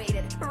know you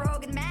waited.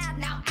 Rogue and mad,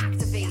 now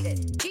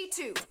activated.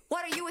 G2,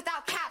 what are you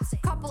without caps?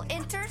 Couple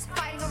inters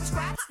fighting over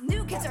scraps.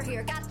 New kids are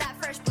here, got that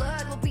fresh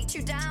blood. We'll beat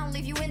you down,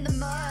 leave you in the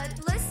mud.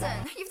 Listen,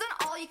 you've done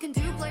all you can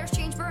do. Players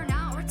change, burn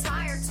out,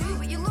 retire too.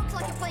 But you look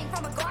like you're playing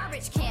from a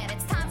garbage can.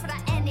 It's time for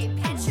that NA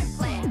pension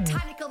plan.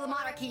 Time to kill the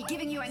monarchy,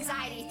 giving you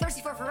anxiety.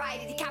 Thirsty for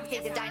variety,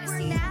 decapitate the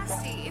dynasty. We're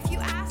nasty, if you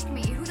ask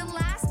me who the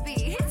last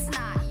be. It's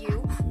not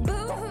you.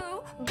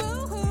 Boo-hoo,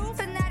 boo-hoo.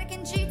 Fnatic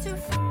and G2,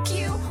 f***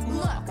 you.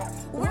 Look,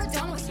 we're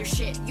done with your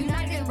shit.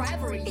 United in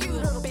rivalry, you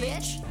little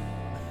bitch.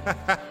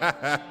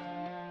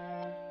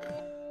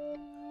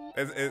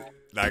 It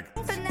like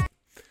Fnatic,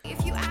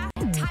 if you ask,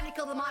 time to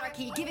kill the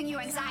monarchy, giving you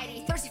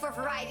anxiety. Thirsty for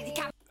variety,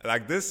 decapitate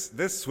like this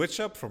switch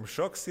up from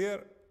Shocks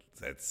here.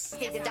 That's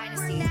the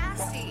dynasty. We're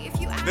nasty, if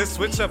you ask This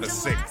switch me up who is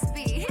the sick. last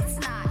be. It's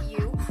not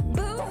you.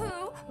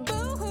 Boo-hoo,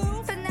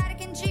 boo-hoo.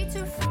 Fnatic and G2,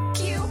 f***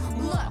 you.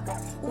 Look,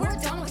 we're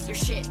done with your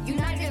shit.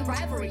 United in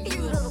rivalry,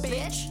 you little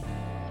bitch.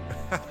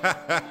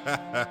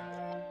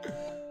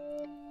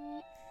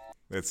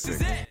 That's This is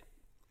sick. it.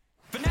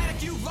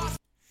 Fanatic, you lost.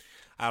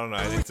 I don't know.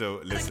 I need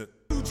to listen.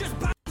 You just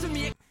bow to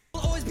me. It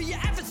will always be your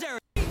adversary.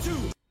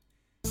 Too.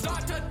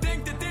 Start to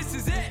think that this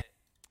is it.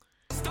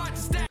 Start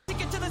to stack.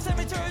 Take it to the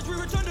cemeteries. We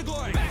return to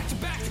glory. Back to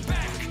back to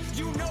back.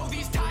 You know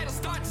these titles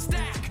start to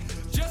stack.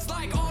 Just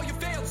like all your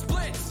failed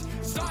splits.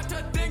 Start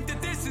to think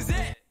that this is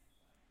it.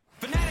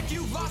 Fanatic,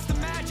 you lost the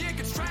magic.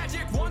 It's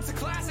tragic. Once a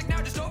classic,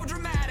 now just over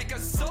dramatic. A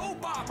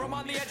soap opera. I'm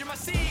on the edge of my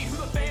seat. Who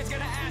the fans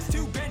gonna ask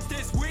to bench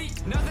this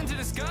week? Nothing to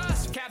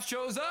discuss. Caps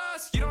chose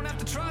us. You don't have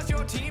to trust.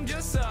 Your team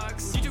just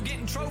sucks. You two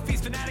getting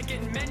trophies. Fanatic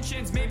getting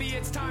mentions. Maybe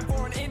it's time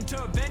for an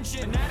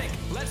intervention. Fanatic,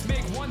 let's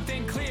make one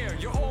thing clear.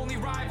 You're only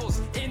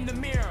rivals in the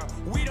mirror.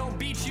 We don't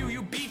beat you.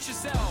 You beat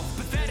yourself.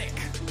 Pathetic.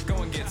 Go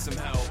and get some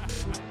help.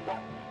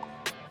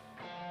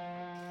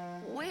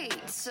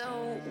 Wait, so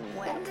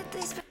when did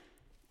they spend?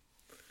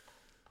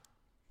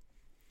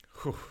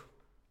 Whew.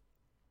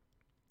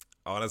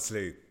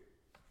 Honestly,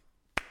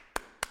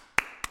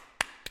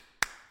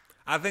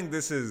 I think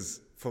this is,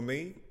 for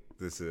me,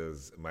 this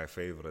is my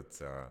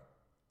favorite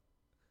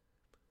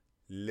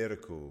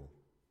lyrical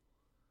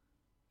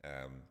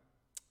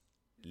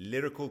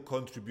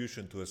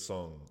contribution to a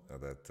song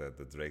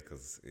that Drake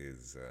has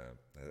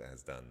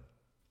done.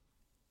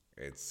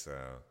 It's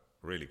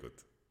really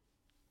good.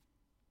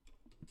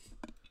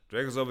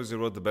 Drake has obviously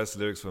wrote the best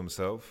lyrics for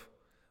himself.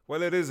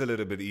 Well, it is a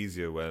little bit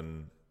easier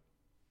when,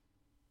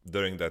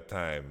 during that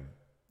time,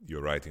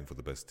 you're writing for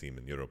the best team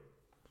in Europe.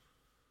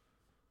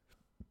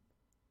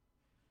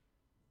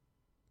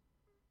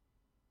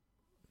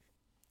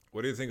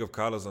 What do you think of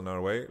Carlos on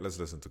Our Way? Let's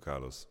listen to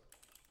Carlos.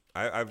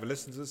 I've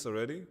listened to this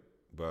already,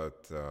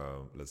 but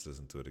let's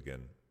listen to it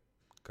again.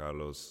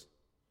 Carlos,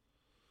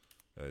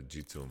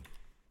 G2.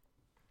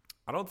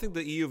 I don't think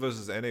the EU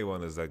versus NA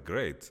one is that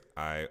great.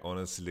 I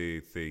honestly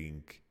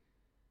think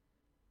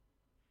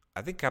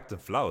Captain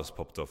Flowers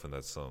popped off in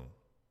that song.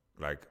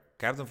 Like,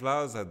 Captain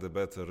Flowers had the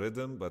better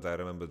rhythm, but I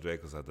remember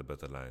Dracos had the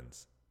better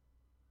lines.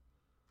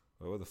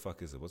 Well, what the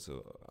fuck is it? What's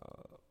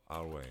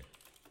Our Way?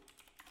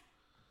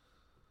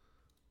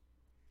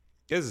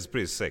 This is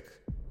pretty sick,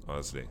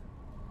 honestly.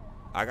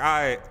 Like,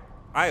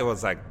 I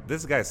was like,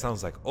 this guy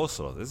sounds like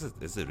Ocelot. Is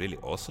it really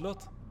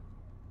Ocelot?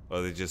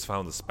 Or they just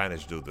found a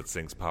Spanish dude that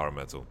sings power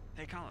metal?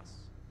 Hey, Carlos.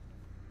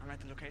 I'm at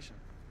the location.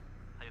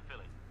 How you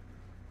feeling?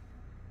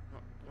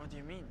 What do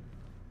you mean?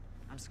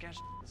 I'm scared.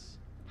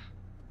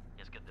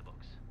 Just get the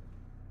box.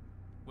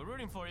 We're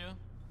rooting for you.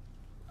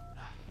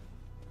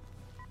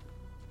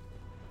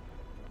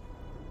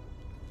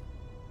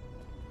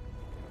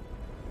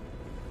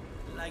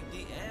 Like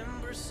the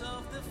embers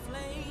of the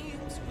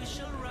flames, we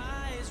shall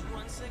rise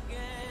once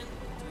again.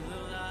 To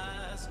the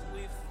last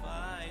we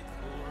fight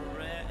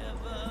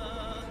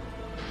forever.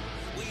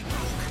 We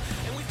broke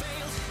and we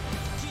failed.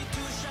 G2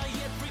 shall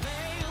yet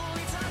prevail.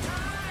 It's our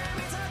time,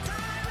 it's our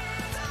time,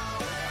 it's our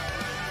way.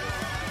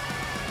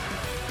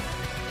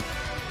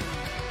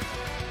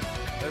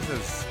 This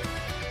is...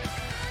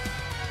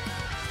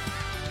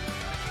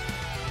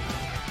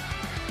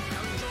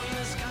 Come join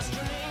us, cast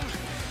your name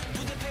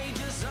to the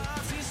pages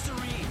of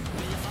history.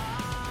 We'll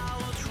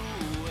follow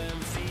true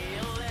and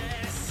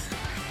fearless.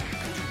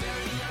 And to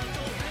bury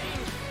untold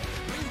pain,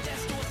 bring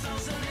death to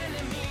 1,000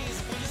 enemies.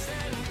 We'll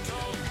stand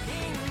tall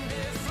in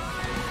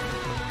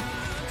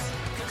defiance.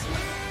 'Cause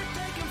we're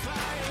taking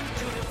fire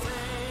to the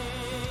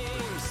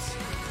flames.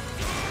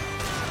 Hear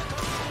the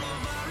call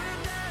of our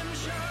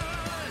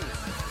redemption.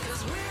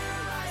 'Cause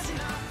we're rising.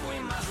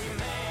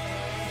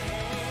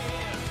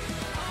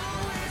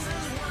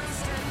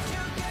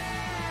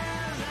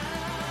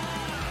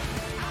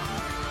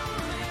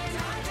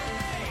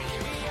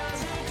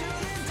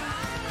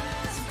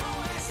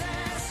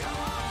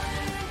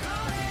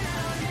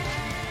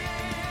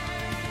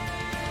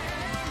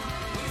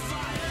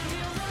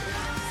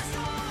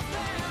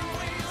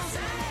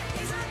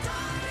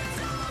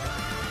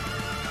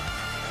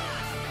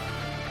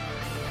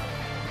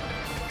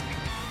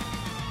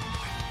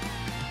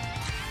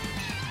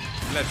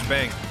 Let's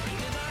bang.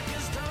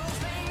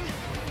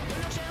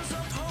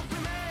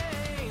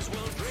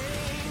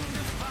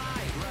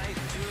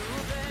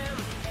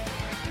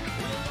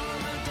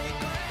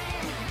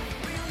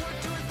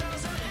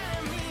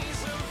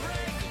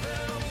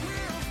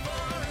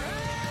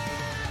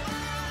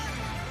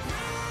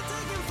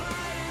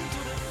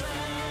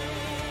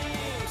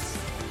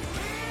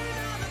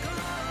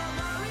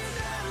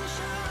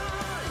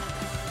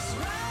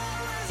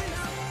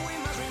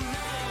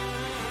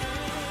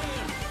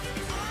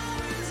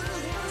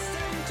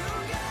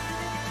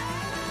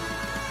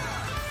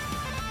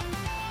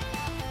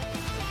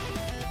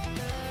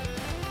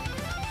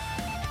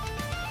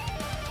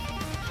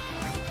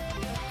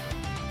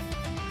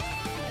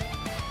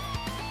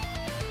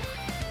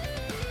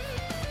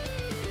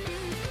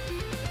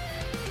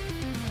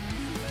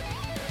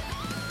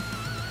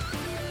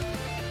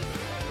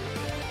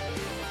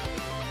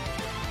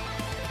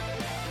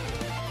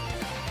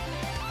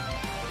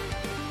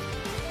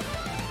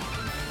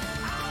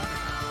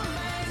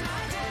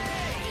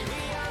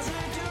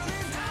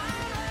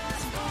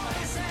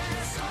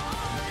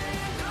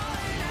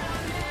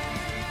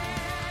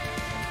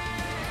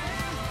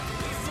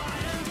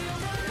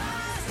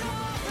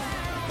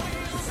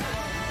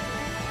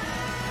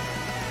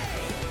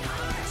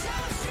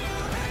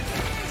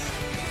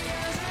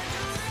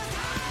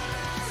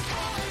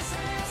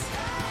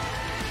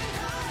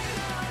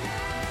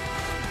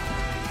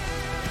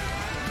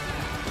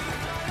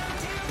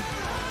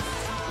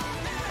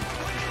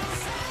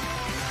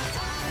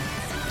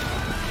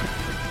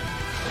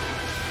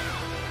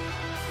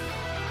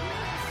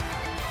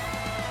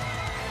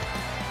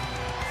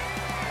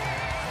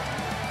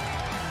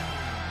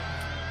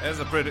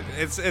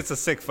 It's a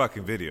sick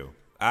fucking video.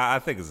 I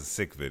think it's a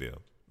sick video.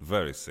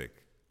 Very sick.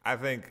 I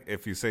think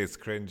if you say it's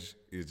cringe,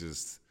 you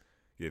just,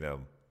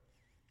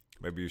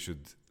 maybe you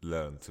should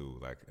learn to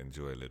like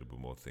enjoy a little bit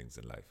more things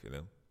in life,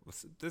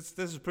 This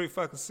is pretty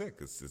fucking sick.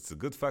 It's a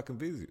good fucking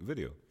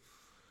video.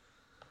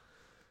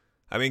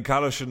 I mean,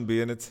 Carlos shouldn't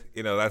be in it.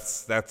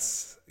 That's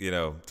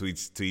to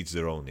each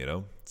their own.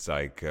 It's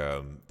like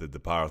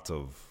the part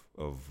of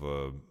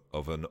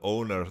an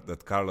owner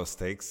that Carlos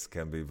takes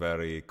can be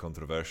very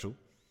controversial.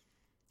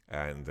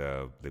 And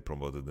they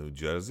promoted New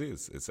Jersey.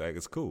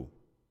 It's cool.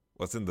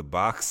 What's in the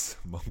box,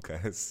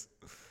 Monka's?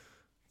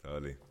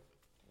 Totally.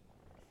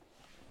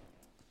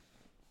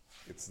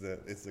 It's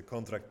the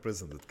contract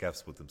prison that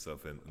Cavs put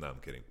himself in. No, I'm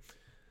kidding.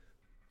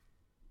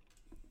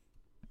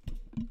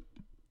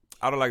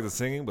 I don't like the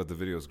singing, but the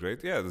video is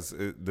great. Yeah,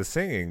 the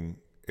singing,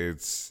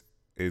 it's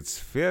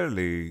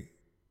fairly,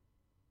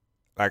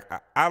 like,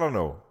 I don't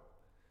know.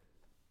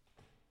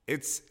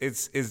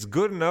 It's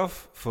good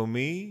enough for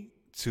me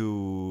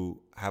to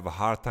have a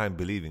hard time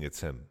believing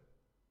it's him.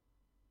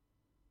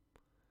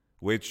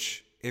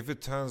 Which, if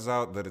it turns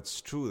out that it's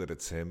true that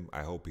it's him,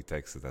 I hope he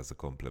takes it as a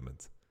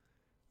compliment.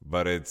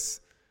 But it's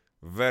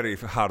very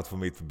hard for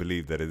me to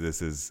believe that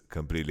this is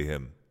completely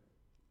him.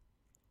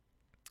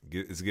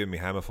 It's giving me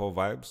Hammerfall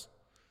vibes.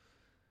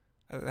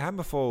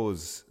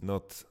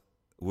 Hammerfall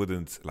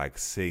wouldn't like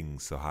sing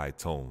so high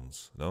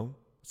tones, no?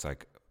 It's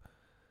like,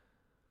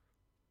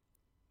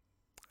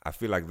 I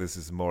feel like this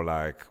is more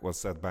like,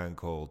 what's that band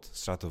called?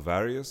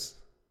 Stratovarius?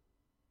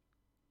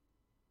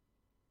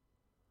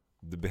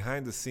 The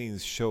behind the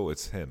scenes show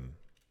it's him.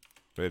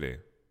 Really.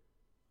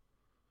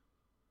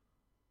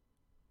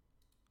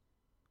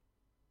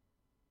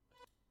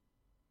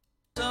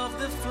 Of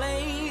the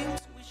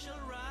flames, we shall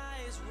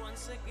rise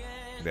once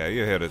again. Yeah,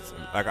 you hear it.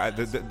 Like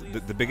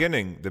the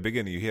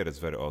beginning, you hear it's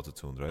very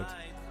auto-tuned, right?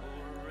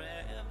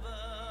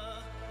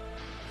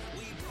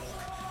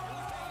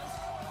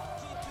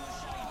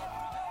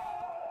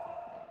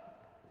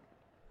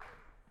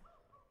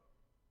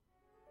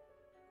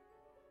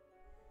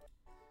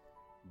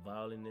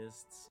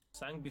 Violinists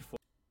sang before.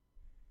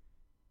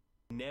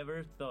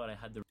 Never thought I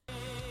had the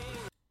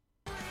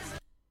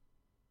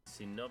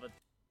innovative.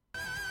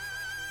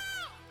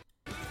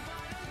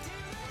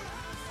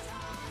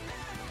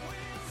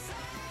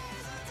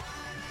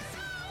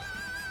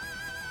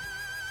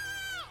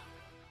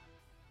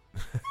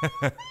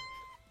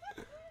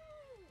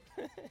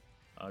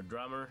 Our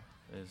drummer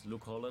is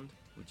Luke Holland,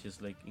 which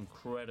is like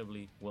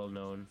incredibly well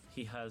known.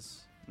 He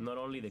has not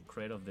only the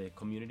cred of the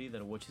community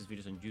that watches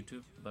videos on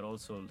YouTube, but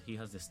also he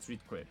has the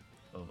street cred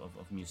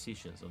of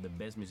musicians, of the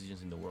best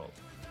musicians in the world.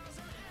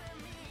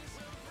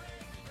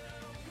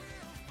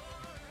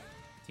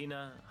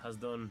 Tina has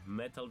done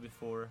metal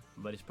before,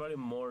 but is probably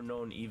more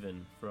known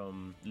even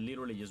from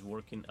literally just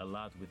working a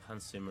lot with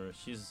Hans Zimmer.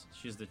 She's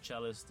the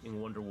cellist in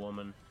Wonder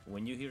Woman.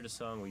 When you hear the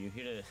song, when you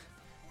hear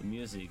the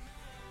music,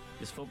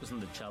 just focus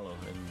on the cello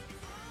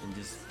and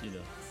just,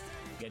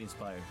 get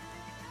inspired.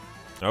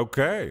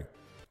 Okay.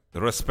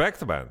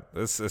 Respect, man.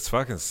 It's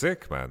fucking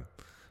sick, man.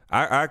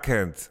 I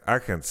can't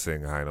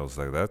sing high notes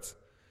like that.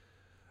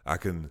 I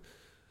can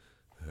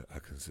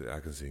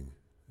sing.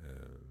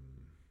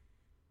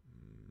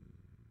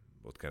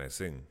 What can I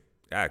sing?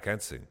 Yeah, I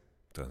can't sing.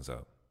 Turns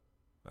out,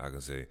 I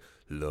can say,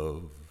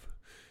 "Love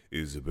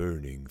is a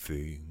burning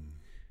thing,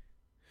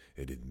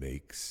 and it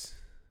makes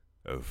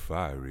a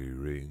fiery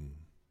ring.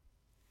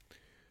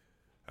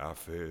 I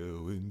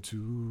fell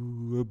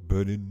into a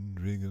burning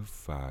ring of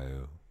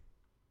fire.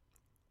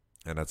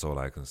 And that's all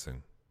I can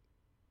sing.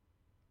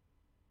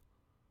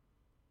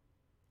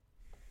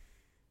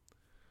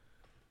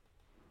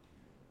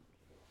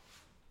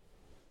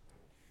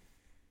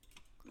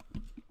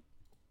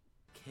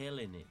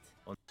 Killing it.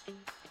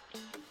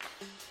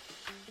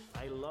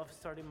 I love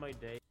starting my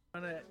day.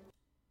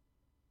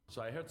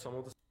 So I heard some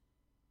of the.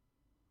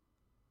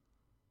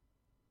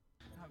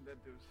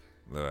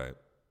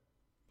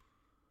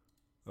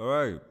 All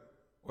right.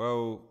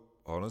 Well,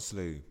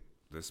 honestly,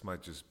 this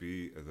might just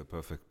be the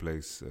perfect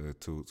place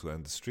to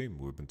end the stream.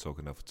 We've been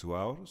talking now for 2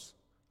 hours.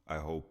 I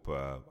hope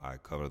I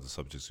covered the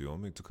subjects you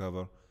want me to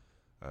cover.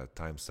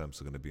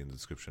 Timestamps are going to be in the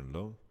description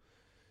below.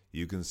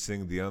 You can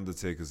sing The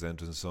Undertaker's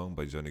entrance song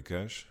by Johnny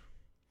Cash.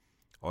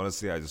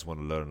 Honestly, I just want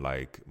to learn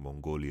like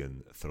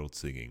Mongolian throat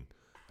singing.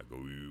 I go.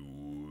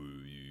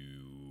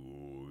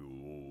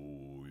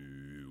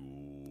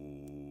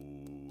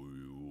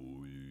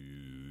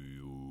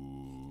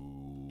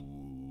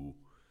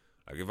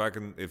 Like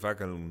if I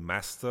can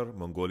master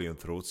Mongolian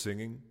throat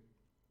singing,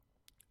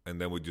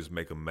 and then we just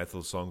make a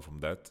metal song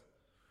from that,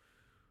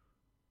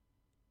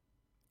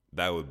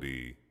 that would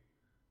be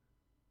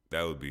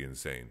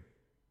insane.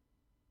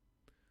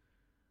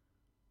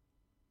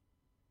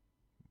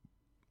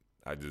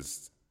 I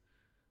just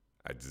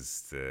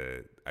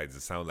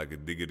sound like a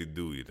diggity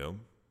do, you know.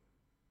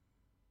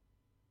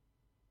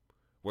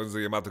 When's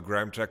the Yamato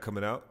grime track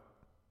coming out?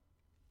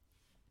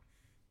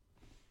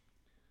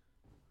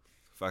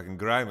 Fucking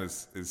grime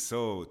is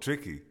so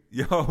tricky.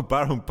 Yo,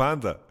 Baron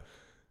Panda.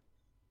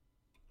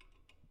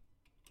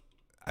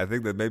 I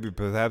think that maybe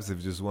perhaps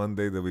if just one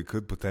day that we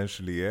could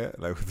potentially, yeah,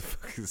 like what the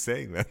fuck is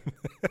saying, man?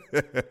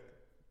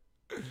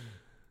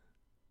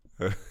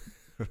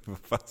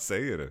 Vad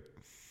säger du?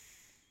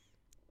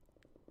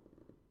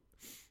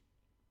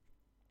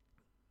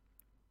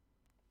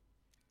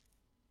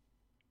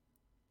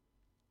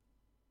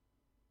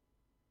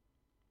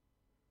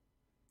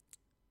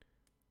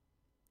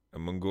 A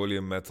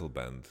Mongolian metal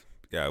band.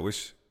 Yeah, I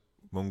wish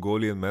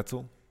Mongolian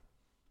metal.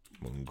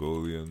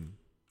 Mongolian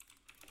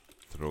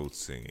throat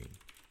singing.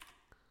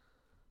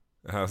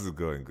 How's it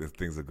going? Good.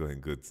 Things are going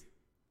good.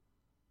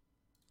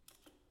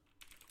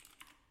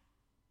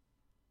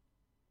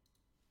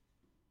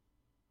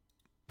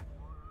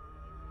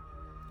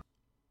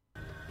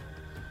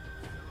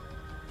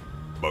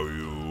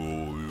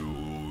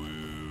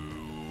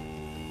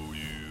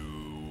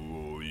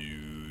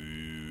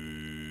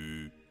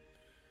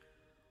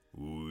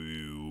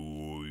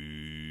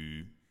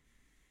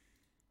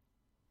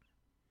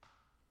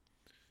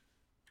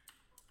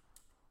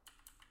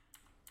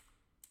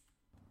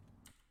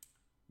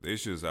 The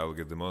issue is I will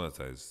get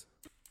demonetized.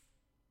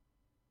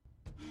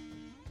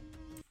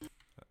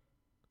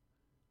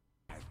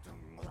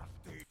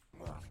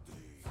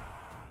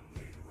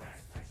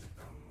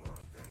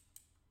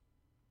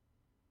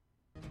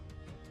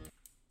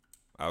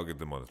 I'll get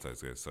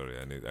demonetized, guys. Sorry,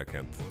 I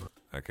can't.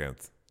 I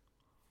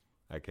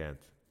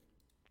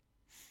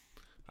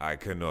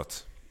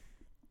cannot.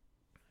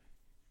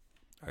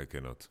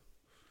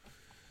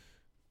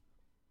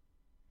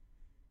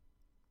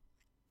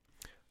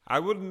 I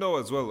wouldn't know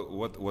as well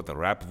what a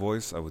rap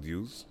voice I would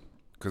use,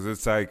 because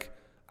it's like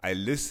I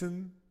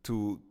listen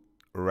to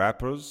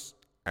rappers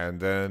and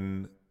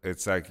then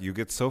it's like you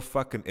get so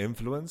fucking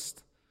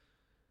influenced,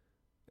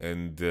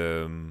 and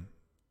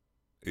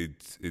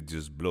it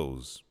just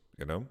blows,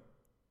 you know.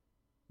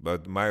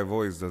 But my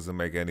voice doesn't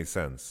make any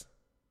sense.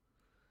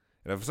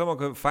 And if someone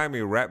could find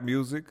me rap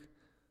music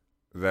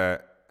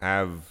that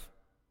have,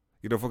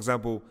 you know, for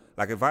example,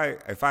 like if I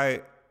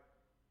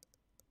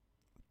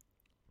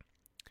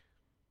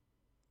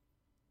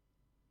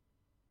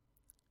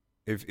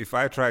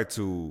try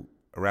to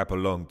rap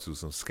along to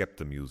some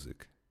Skepta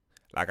music,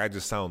 like I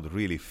just sound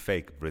really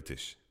fake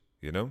British,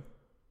 you know?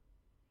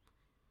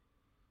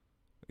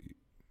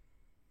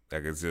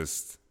 Like it's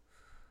just...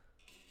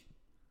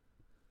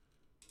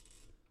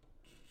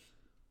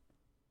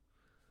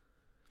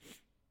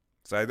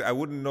 So I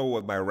wouldn't know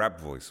what my rap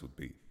voice would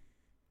be.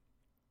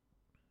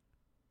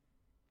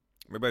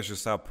 Maybe I should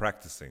start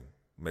practicing.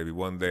 Maybe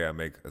one day I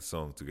make a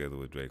song together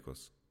with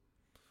Dracos.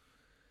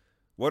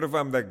 What if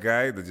I'm that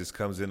guy that just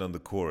comes in on the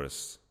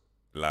chorus?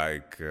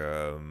 Like,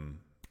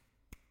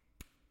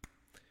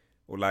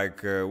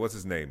 what's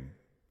his name?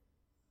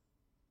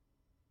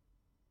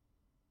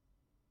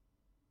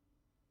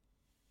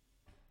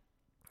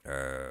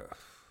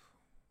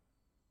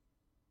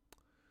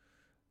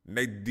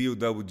 Nate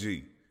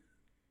D-O-double-G.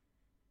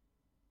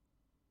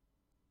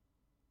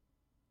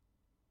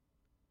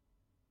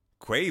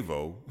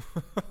 Quavo?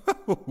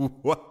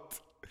 What?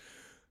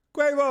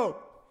 Quavo!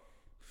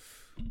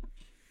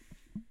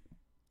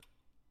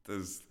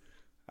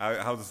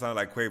 How to sound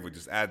like Quavo?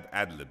 Just add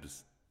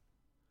ad-libs.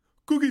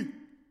 Cookie!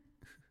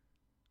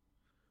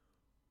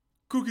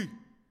 Cookie!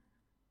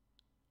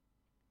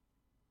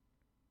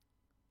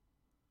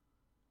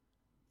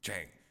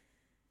 Chang.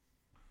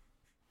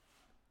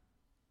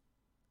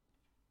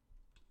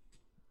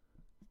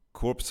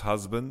 Corpse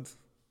Husband.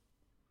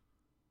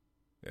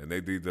 Yeah,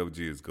 Nate DWG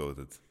is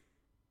goated.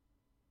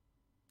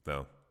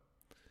 No.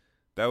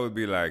 That would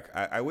be like,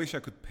 I wish I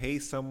could pay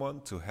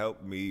someone to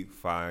help me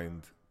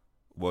find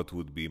what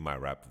would be my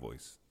rap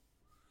voice.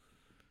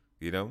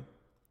 You know?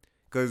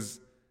 Because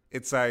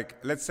it's like,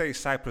 let's say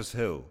Cypress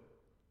Hill.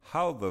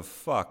 How the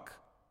fuck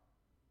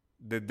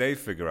did they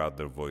figure out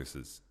their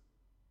voices?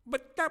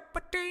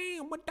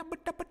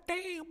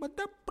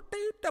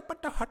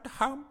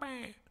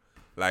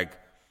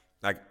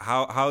 Like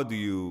how do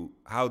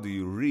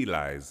you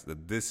realize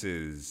that this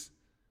is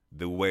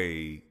the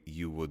way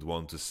you would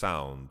want to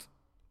sound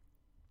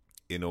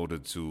in order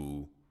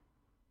to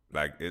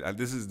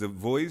this is the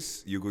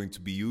voice you're going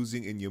to be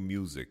using in your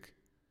music?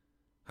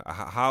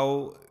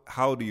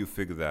 How do you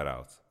figure that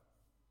out?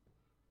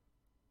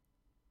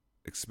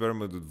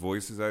 Experiment with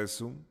voices, I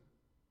assume.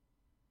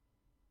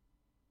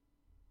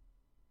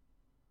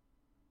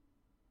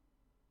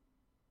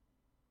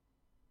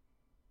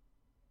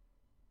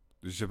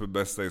 Du köper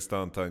bästa i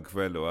stan, ta en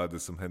kväll och det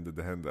som händer,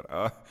 det händer.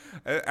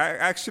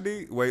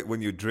 Actually,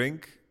 when you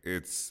drink,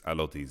 it's a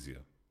lot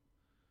easier.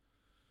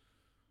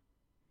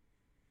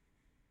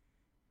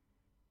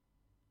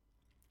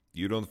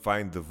 You don't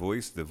find the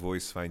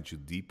voice finds you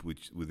deep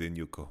within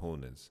your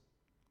cojones.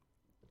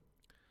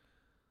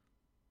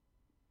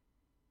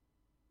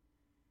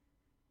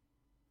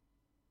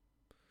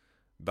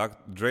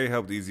 Dre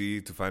helped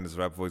Eazy to find his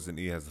rap voice, and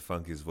E has the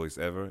funkiest voice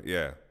ever.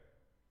 Yeah.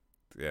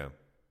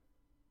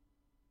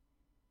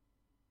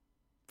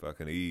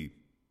 Fucking E.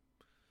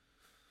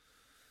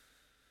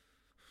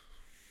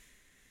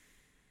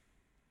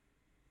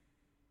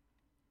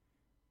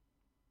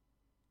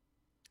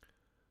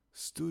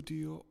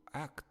 Studio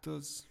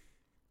actors.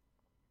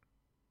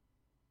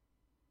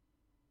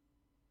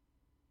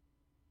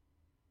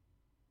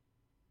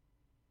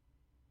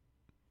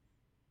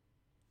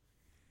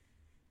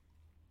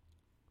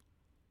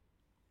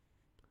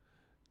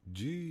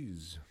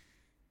 Jeez.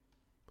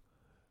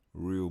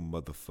 Real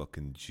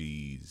motherfucking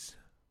G's.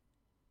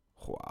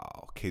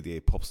 Wow.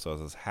 KDA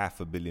Popstars has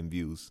 500 million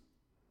views.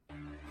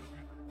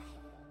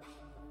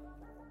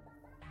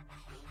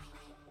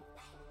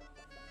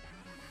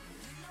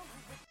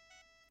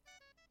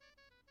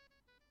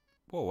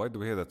 Whoa, why do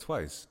we hear that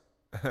twice?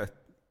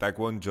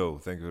 Taekwon Joe,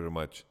 thank you very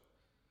much.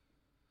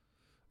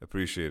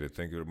 Appreciate it.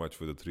 Thank you very much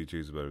for the 3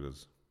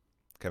 cheeseburgers.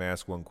 Can I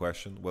ask one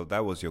question? Well,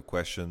 that was your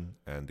question,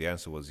 and the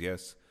answer was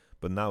yes.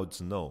 But now it's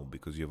no,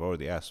 because you've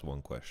already asked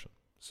one question.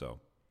 So,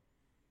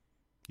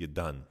 you're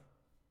done.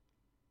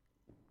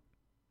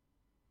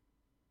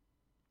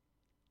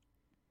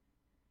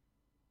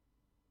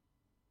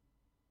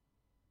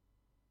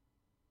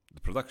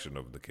 The production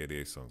of the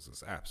KDA songs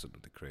is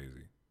absolutely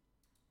crazy.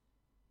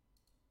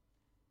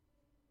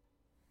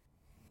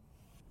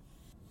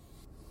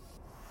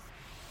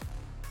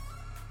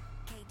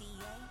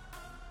 KDA,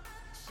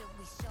 should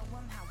we show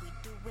them how we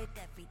do it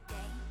every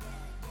day?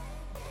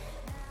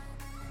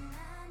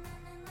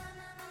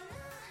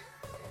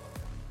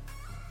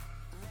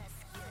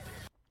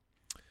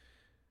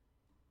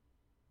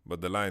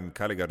 But the line,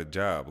 Kali got a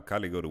job,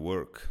 Kali go to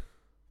work,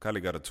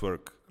 Kali got to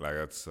twerk, like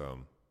that's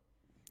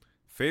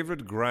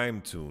favorite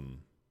grime tune.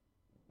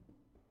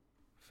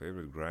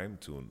 Favorite grime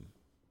tune.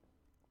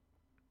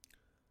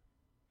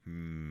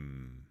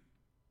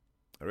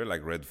 I really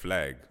like Red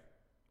Flag.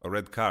 Or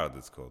Red Card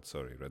it's called,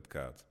 sorry, Red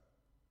Card.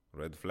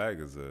 Red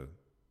Flag is a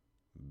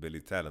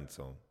Billy Talent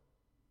song.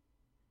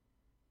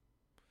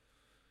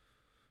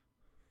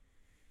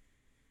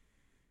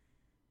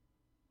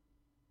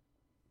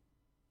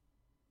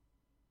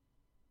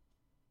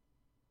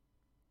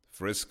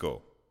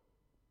 Frisco.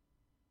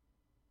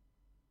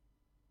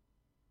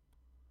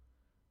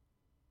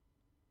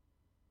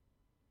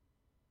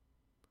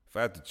 If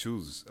I had to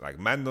choose, like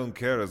Man Don't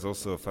Care is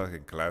also a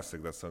fucking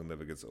classic. That song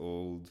never gets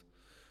old.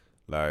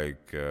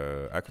 Like,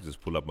 I could just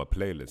pull up my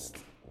playlist.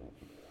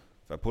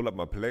 If I pull up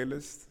my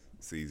playlist,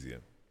 it's easier.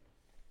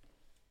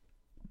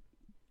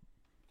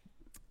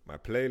 My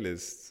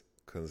playlist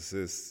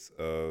consists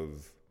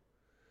of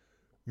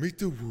Meet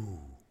the Woo.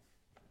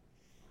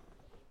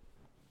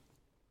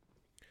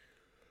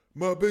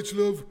 My bitch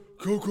love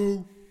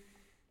Coco.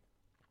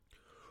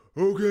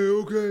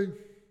 Okay.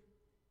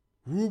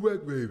 Woo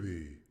back,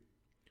 baby.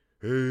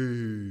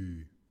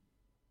 Hey.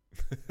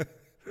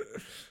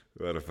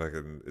 What a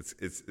fucking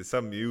it's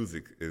some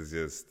music is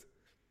just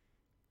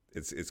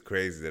it's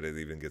crazy that it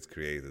even gets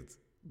created,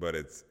 but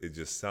it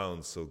just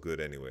sounds so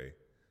good anyway,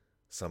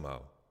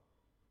 somehow.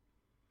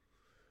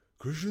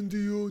 Christian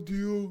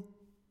Dio.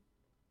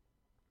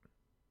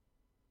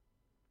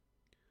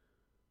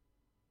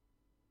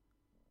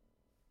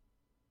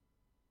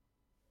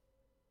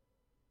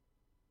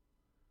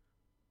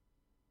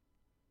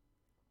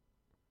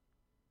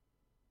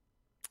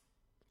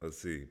 Let's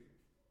see.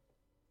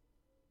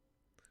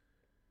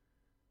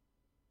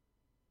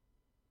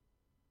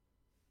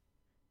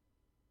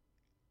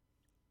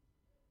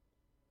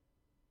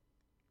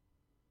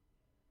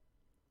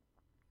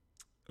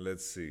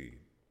 Let's see.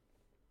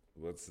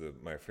 What's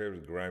my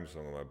favorite grime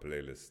song on my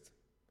playlist?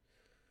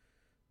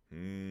 I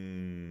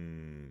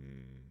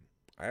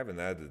haven't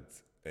added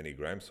any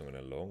grime song in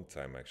a long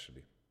time,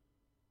 actually.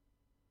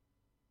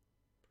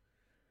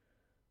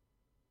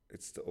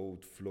 It's the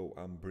old flow,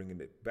 I'm bringing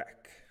it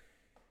back.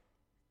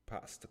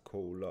 Pass the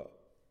cola,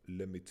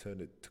 let me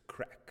turn it to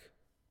crack.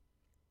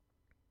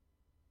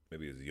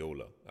 Maybe it's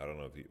Yola. I don't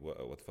know if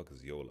what the fuck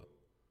is Yola?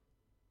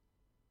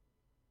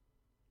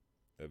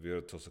 Have you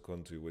heard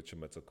Tosakon to Witcher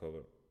metal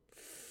cover?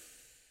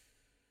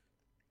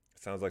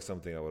 Sounds like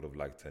something I would have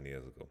liked 10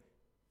 years ago.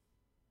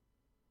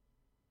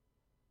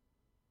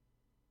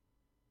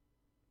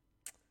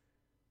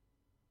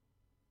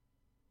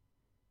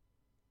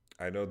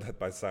 I know that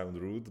might sound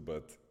rude,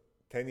 but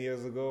 10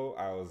 years ago,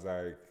 I was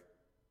like,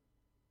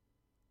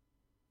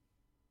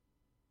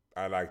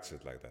 I liked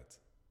shit like that,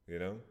 you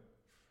know?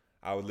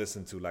 I would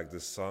listen to like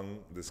this song,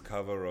 this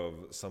cover of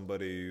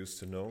somebody you used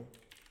to know.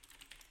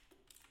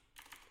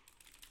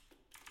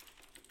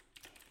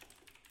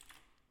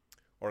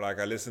 Or like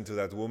I listen to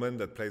that woman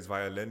that plays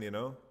violin, you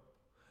know?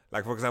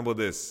 Like for example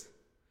this.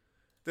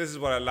 This is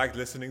what I liked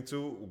listening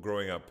to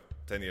growing up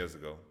 10 years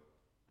ago.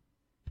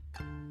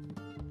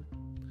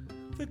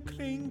 The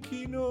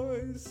clinky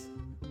noise.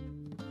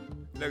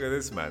 Look at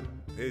this man.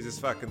 He just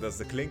fucking does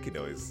the clinky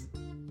noise.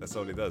 That's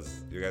all he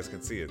does. You guys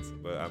can see it,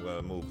 but I'm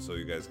gonna move so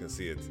you guys can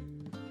see it.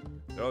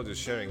 They're all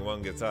just sharing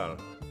one guitar.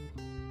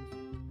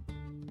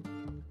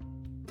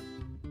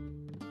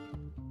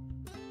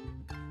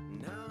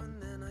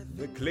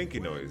 The clinky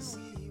noise.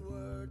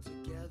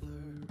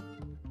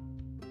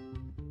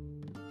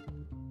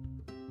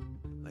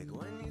 Like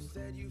when you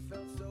said you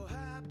felt so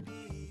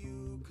happy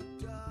you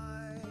could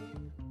die.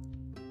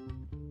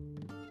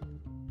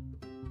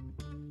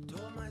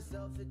 Told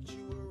myself that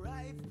you were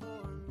right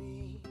for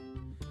me.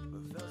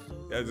 But felt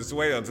so Yeah, just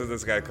wait until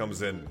this guy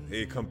comes in.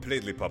 He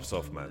completely pops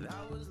off, man.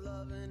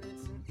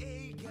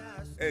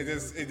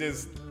 It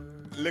just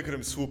look at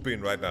him swoop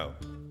in right now.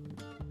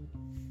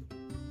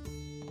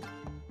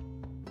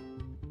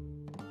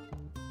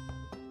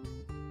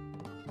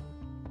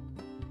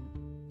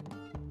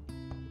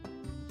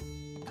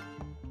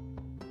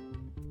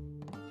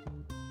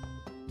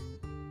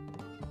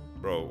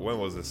 Bro, when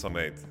was this song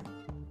made?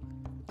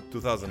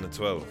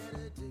 2012.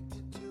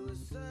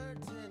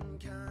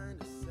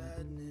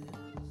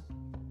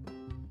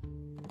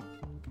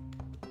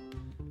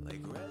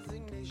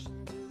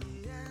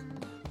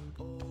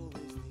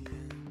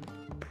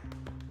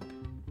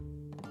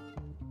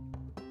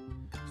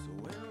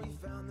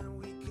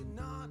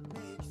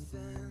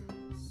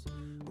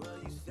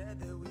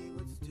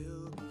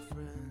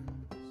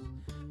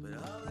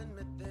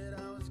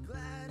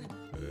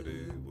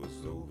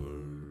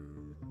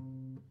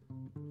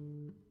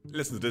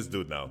 Listen to this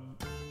dude now.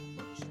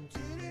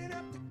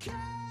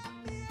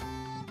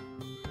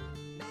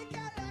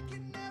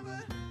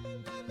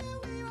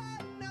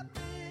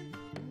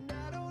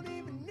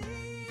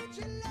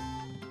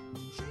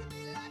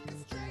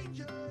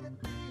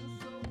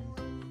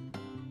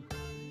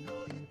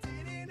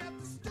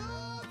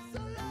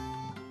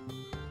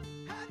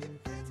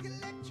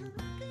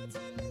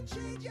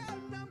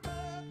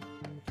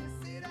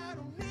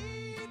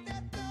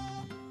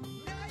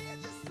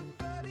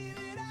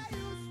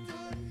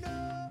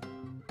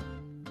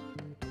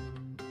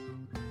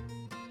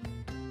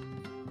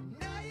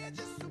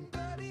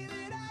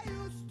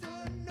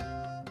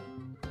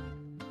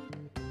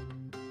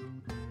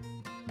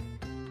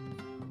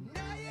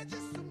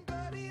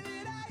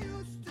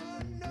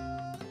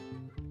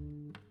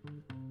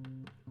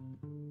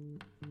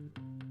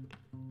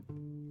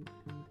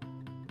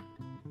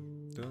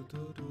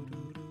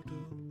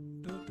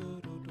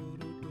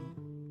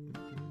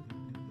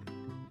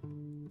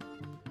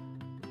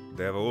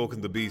 They have awoken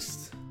the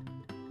beast.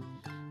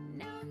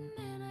 Now and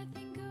then I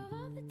think of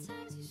all the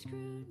times you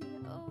screwed me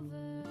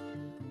over,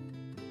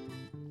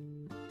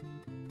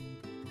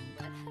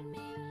 but had me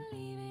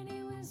believing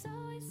it was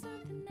always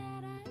something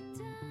that I'd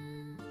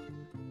done.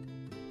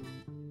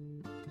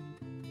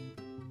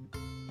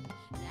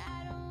 And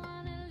I don't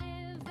wanna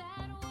live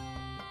that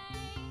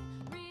way,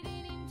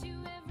 reading into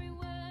every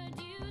word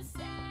you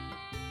say.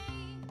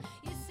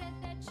 You said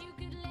that you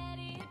could let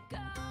it go,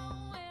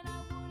 and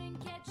I wouldn't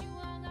catch you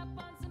hung up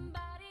on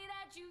somebody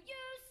that you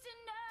used to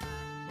know.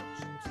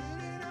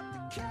 didn't have to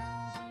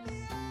cut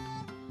me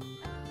off.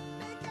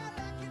 Make out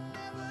like you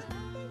never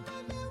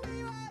remember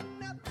we were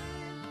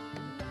nothing.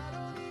 And I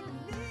don't even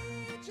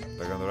need you.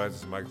 Like on the right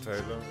is Mike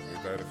Taylor. He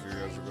died a few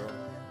years ago.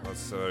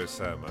 That's very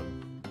sad,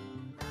 man.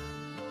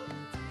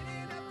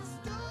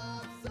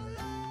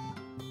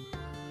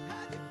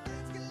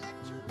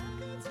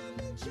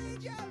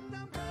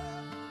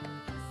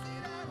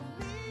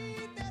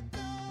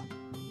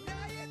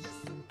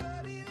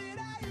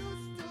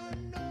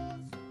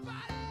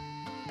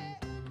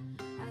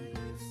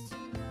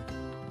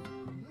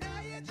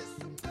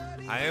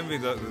 I envy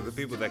the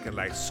people that can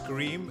like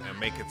scream and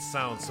make it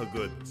sound so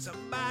good.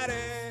 Somebody,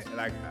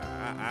 like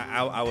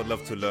I would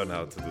love to learn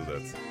how to do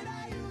that.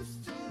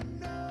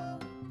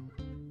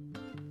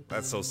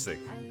 That's so sick.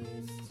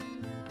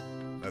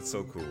 That's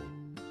so cool.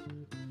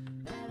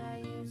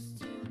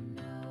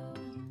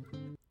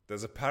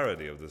 There's a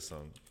parody of this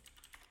song.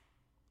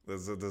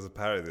 There's a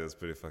parody that's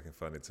pretty fucking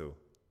funny too.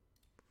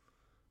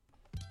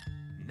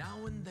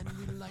 Now and then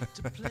we like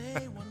to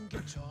play one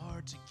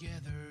guitar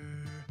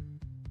together.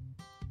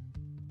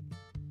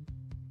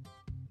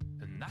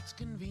 And that's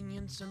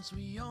convenient since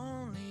we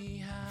only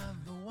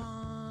have the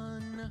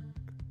one.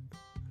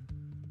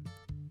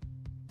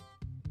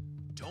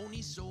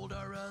 Tony sold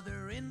our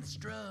other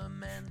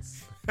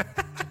instruments to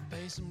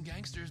pay some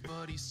gangsters,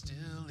 but he's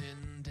still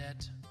in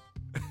debt.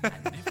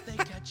 And if they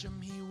catch him,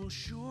 he will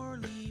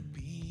surely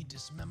be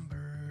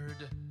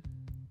dismembered.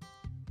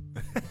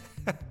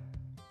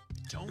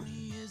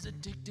 Tony is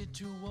addicted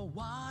to a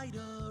wide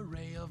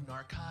array of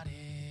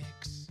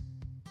narcotics.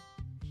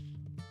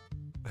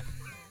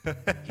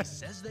 He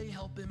says they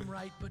help him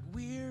write, but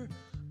we're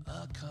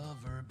a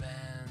cover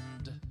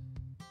band.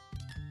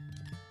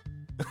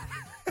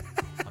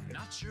 I'm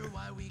not sure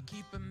why we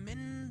keep him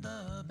in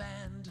the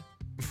band.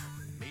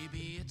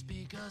 Maybe it's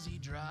because he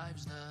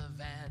drives the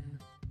van.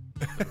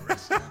 The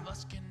rest of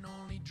us can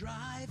only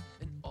drive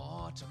an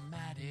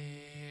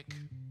automatic.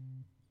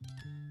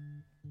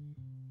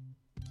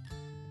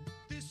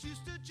 This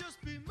used to just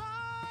be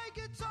my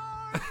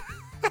guitar.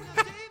 Now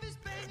Dave is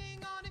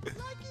banging on it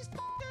like he's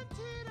f***ing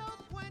Tito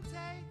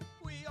Puente.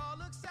 We all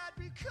look sad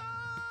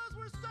because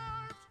we're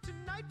starved.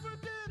 Tonight for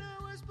dinner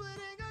we're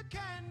splitting a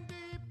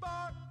candy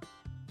bar.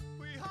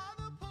 We are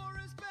the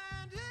poorest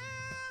band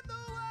in the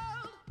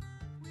world.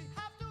 We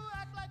have to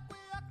act like we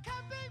are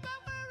camping, but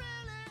we're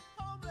really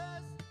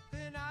homeless.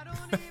 And I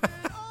don't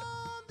even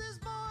own this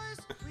voice.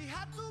 We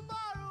had to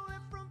borrow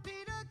it from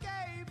Peter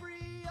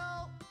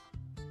Gabriel.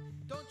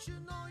 Don't you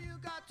know you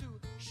got to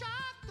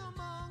shock the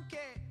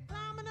monkey?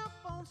 Climbing up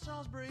on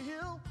Salisbury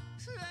Hill.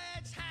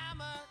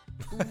 Sledgehammer.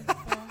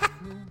 Oompa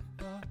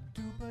loompa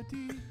doopa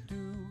dee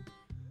doo.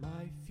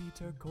 My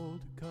feet are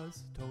cold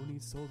cause Tony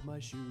sold my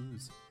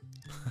shoes.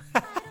 I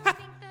don't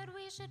think that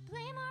we should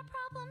blame our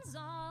problems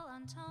all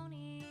on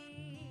Tony.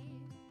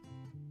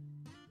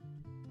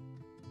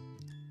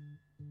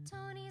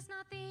 Tony's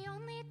not the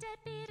only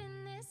deadbeat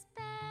in this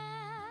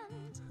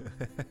band.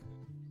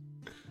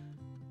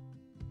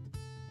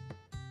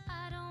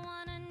 I don't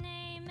want to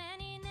name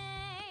any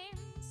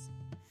names,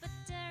 but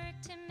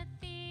Derek,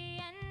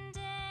 Timothy, and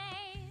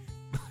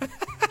Dave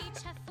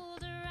each have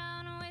fooled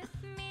around with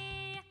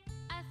me.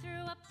 I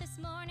threw up this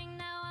morning,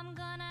 now I'm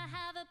gonna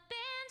have a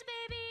band,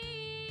 baby.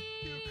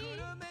 You could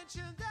have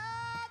mentioned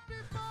that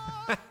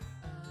before.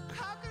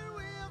 How can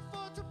we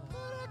afford to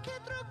put a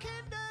kid through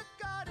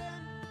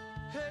kindergarten?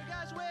 Hey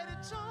guys, where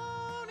did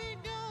Tony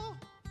go?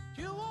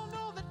 You won't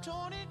know that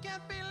Tony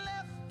can't be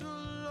left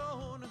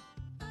alone.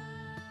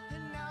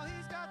 And now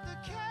he's got the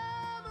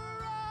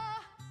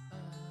camera.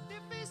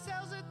 If he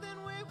sells it,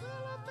 then we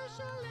will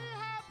officially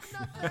have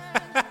nothing.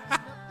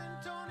 Nothing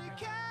Tony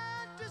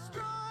can't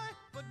destroy.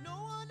 But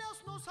no one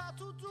else knows how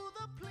to do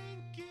the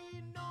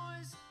plinky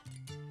noise.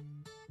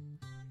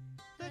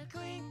 The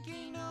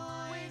clinky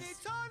noise. We need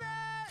Tony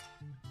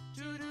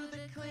to do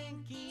the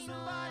clinky noise.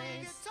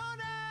 Somebody get Tony.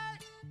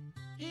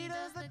 He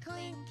does the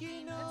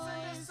clinky noise. And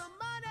send us some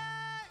money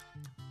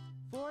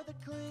for the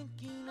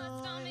clinky noise. My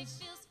stomach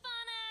feels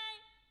funny.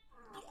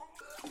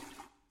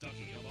 The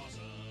Key of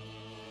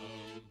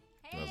Awesome.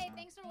 Hey,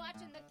 thanks for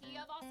watching The Key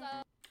of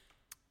Awesome.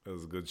 That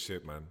was good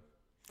shit, man.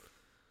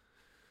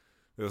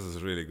 This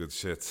is really good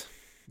shit.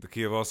 The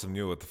Key of Awesome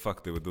knew what the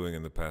fuck they were doing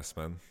in the past,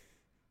 man.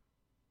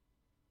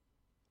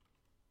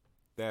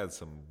 They had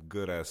some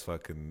good ass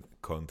fucking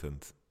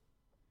content.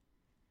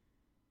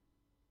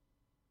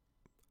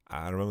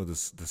 I remember the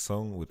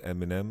song with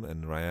Eminem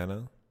and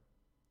Rihanna.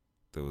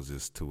 That was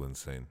just too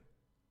insane.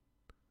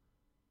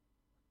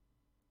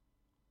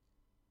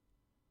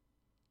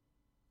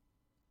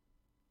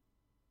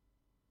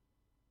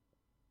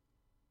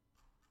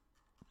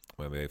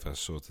 Maybe if I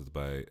sorted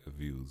by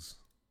views.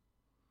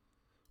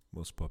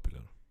 Most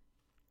popular.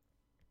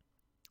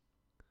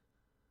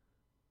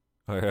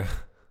 Oh yeah.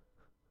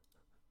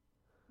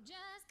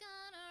 Just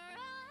gonna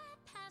ride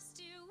past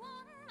you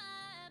on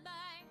my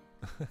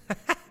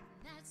bike.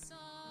 That's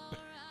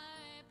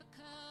alright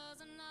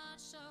because I'm not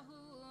sure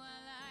who I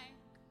like.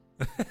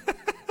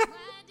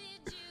 Why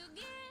did you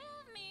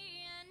give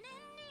me an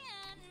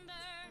Indian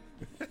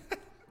burn?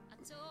 I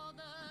told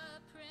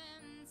the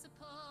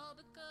principal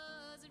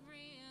because it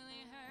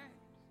really hurt.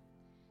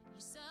 You're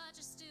such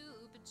a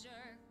stupid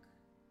jerk.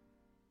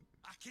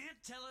 I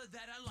can't tell her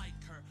that I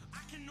like her.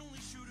 I can only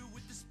shoot her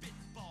with the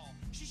spitball.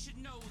 She should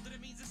know that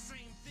it means the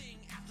same thing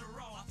after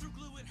all. I threw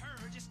glue at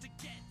her just to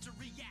get a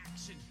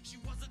reaction. She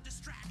was a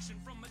distraction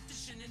from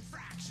addition and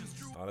fractions.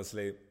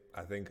 Honestly,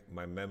 I think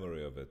my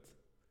memory of it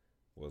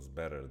was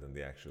better than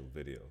the actual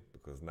video,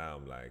 because now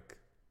I'm like,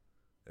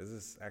 is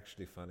this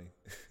actually funny?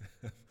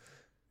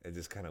 It's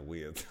just kind of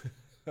weird.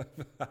 I'm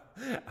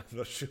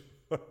not sure.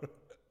 A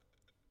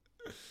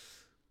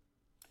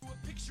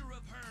picture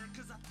of her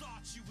cause I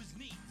thought she was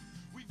neat.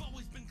 We've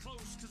always been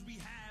close cause we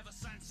have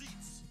assigned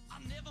seats.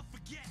 I'll never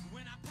forget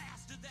when I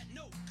passed her that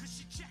note, cause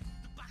she checked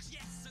the box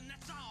yes and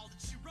that's all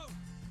that she wrote.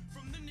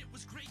 From then it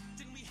was great,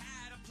 then we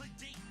had a play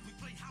date. We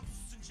played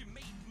house and she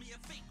made me a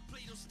fake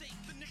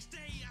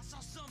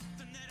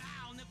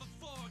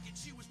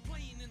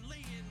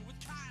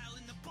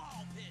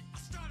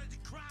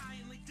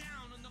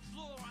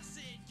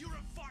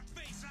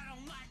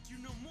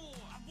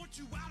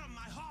want you out of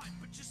my heart,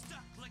 but you're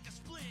stuck like a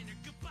splinter.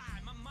 Goodbye,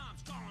 my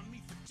mom's calling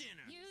me for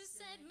dinner. You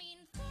said mean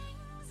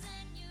things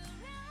and you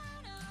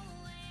ran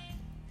away.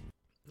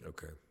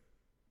 Okay.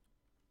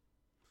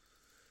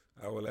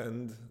 I will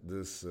end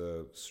this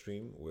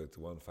stream with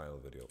one final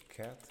video.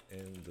 Cat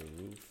in the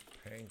Roof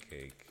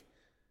Pancake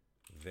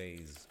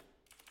Vase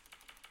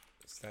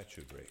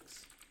Statue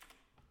Breaks.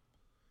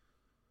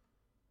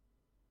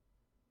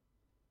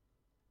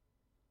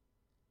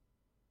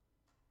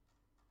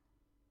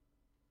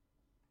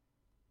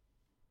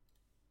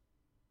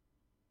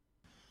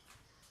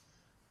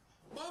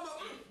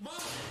 Mama,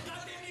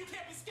 goddamn, you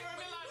can't be scaring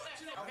me like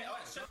that. Okay, all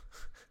right, shut.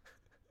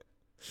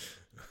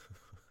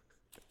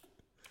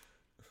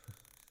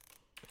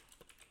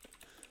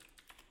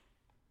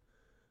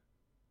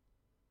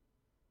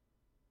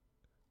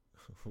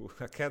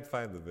 I can't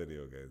find the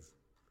video, guys.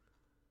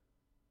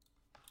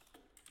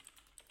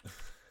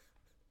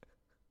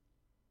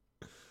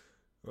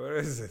 Where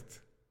is it?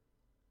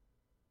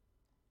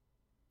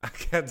 I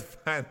can't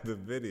find the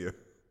video.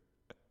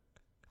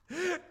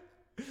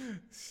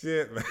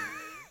 Shit, man.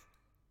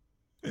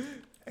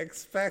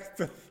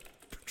 Expecto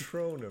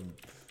Patronum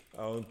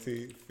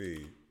Auntie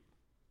Fee.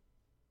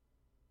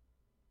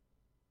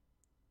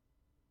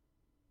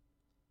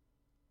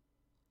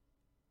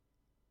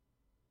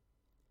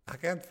 I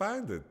can't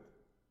find it.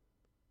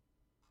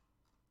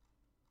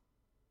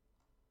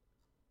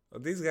 Oh,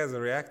 these guys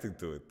are reacting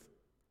to it.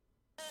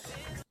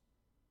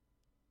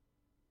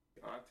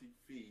 Auntie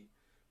Fee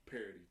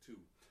parody too.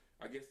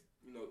 I guess,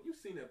 you know, you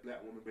seen that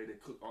black woman, baby,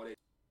 that cook all that.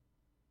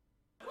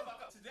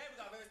 Today we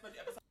got a very special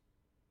episode.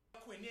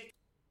 Queen Nick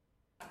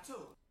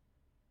too.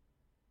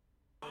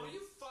 Oh,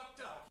 you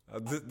fucked up.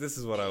 This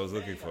is what I was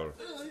looking for.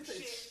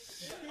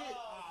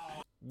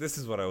 This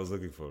is what I was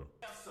looking for.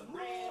 Some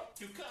red,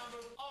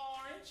 cucumber,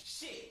 orange,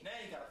 shit. Now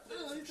you gotta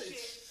flip some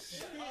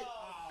shit.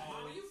 Oh,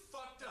 mama, you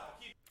fucked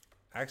up.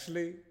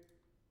 Actually,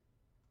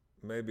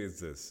 maybe it's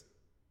this.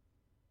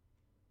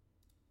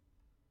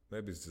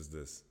 Maybe it's just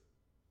this.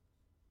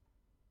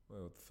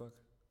 Wait, what the fuck?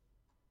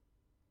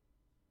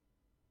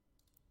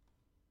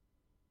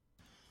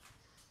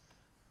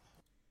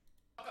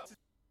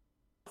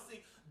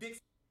 Big.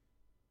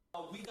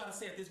 We gotta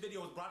say that this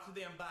video was brought to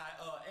them by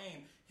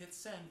AIM. Hit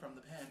send from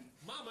the pen.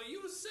 Mama, you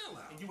a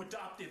sellout. And you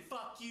adopted.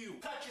 Fuck you.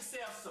 Cut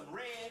yourself some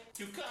red,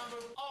 cucumber,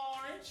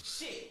 orange,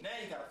 shit. Now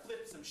you gotta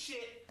flip some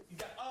shit. You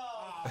got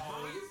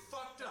mama, you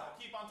fucked up.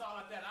 Keep on talking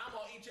like that. I'm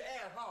gonna eat your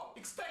asshole.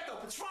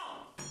 Expecto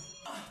Patron.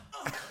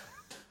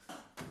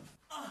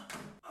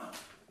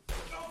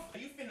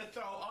 You finna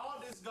throw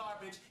all this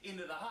garbage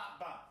into the hot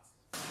box.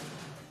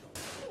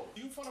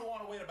 You finna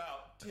wanna wait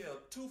about till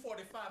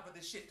 2:45 for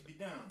this shit to be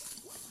done.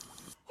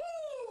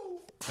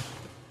 Woo!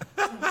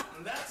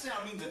 And that's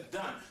how I mean it's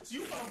done. So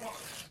you finna want,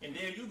 and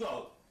there you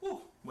go.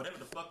 Woo! Whatever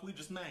the fuck we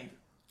just made.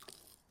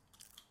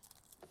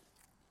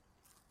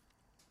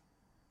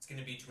 It's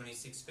gonna be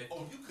 $26.50.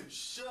 Oh, you could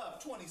shove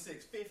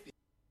 $26.50.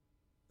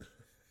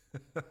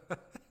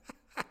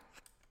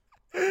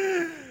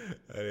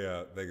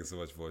 Anyhow, thank you so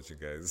much for watching,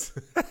 guys.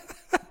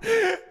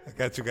 I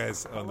catch you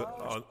guys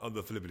on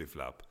the flippity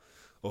flop.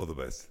 All the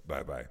best.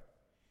 Bye bye.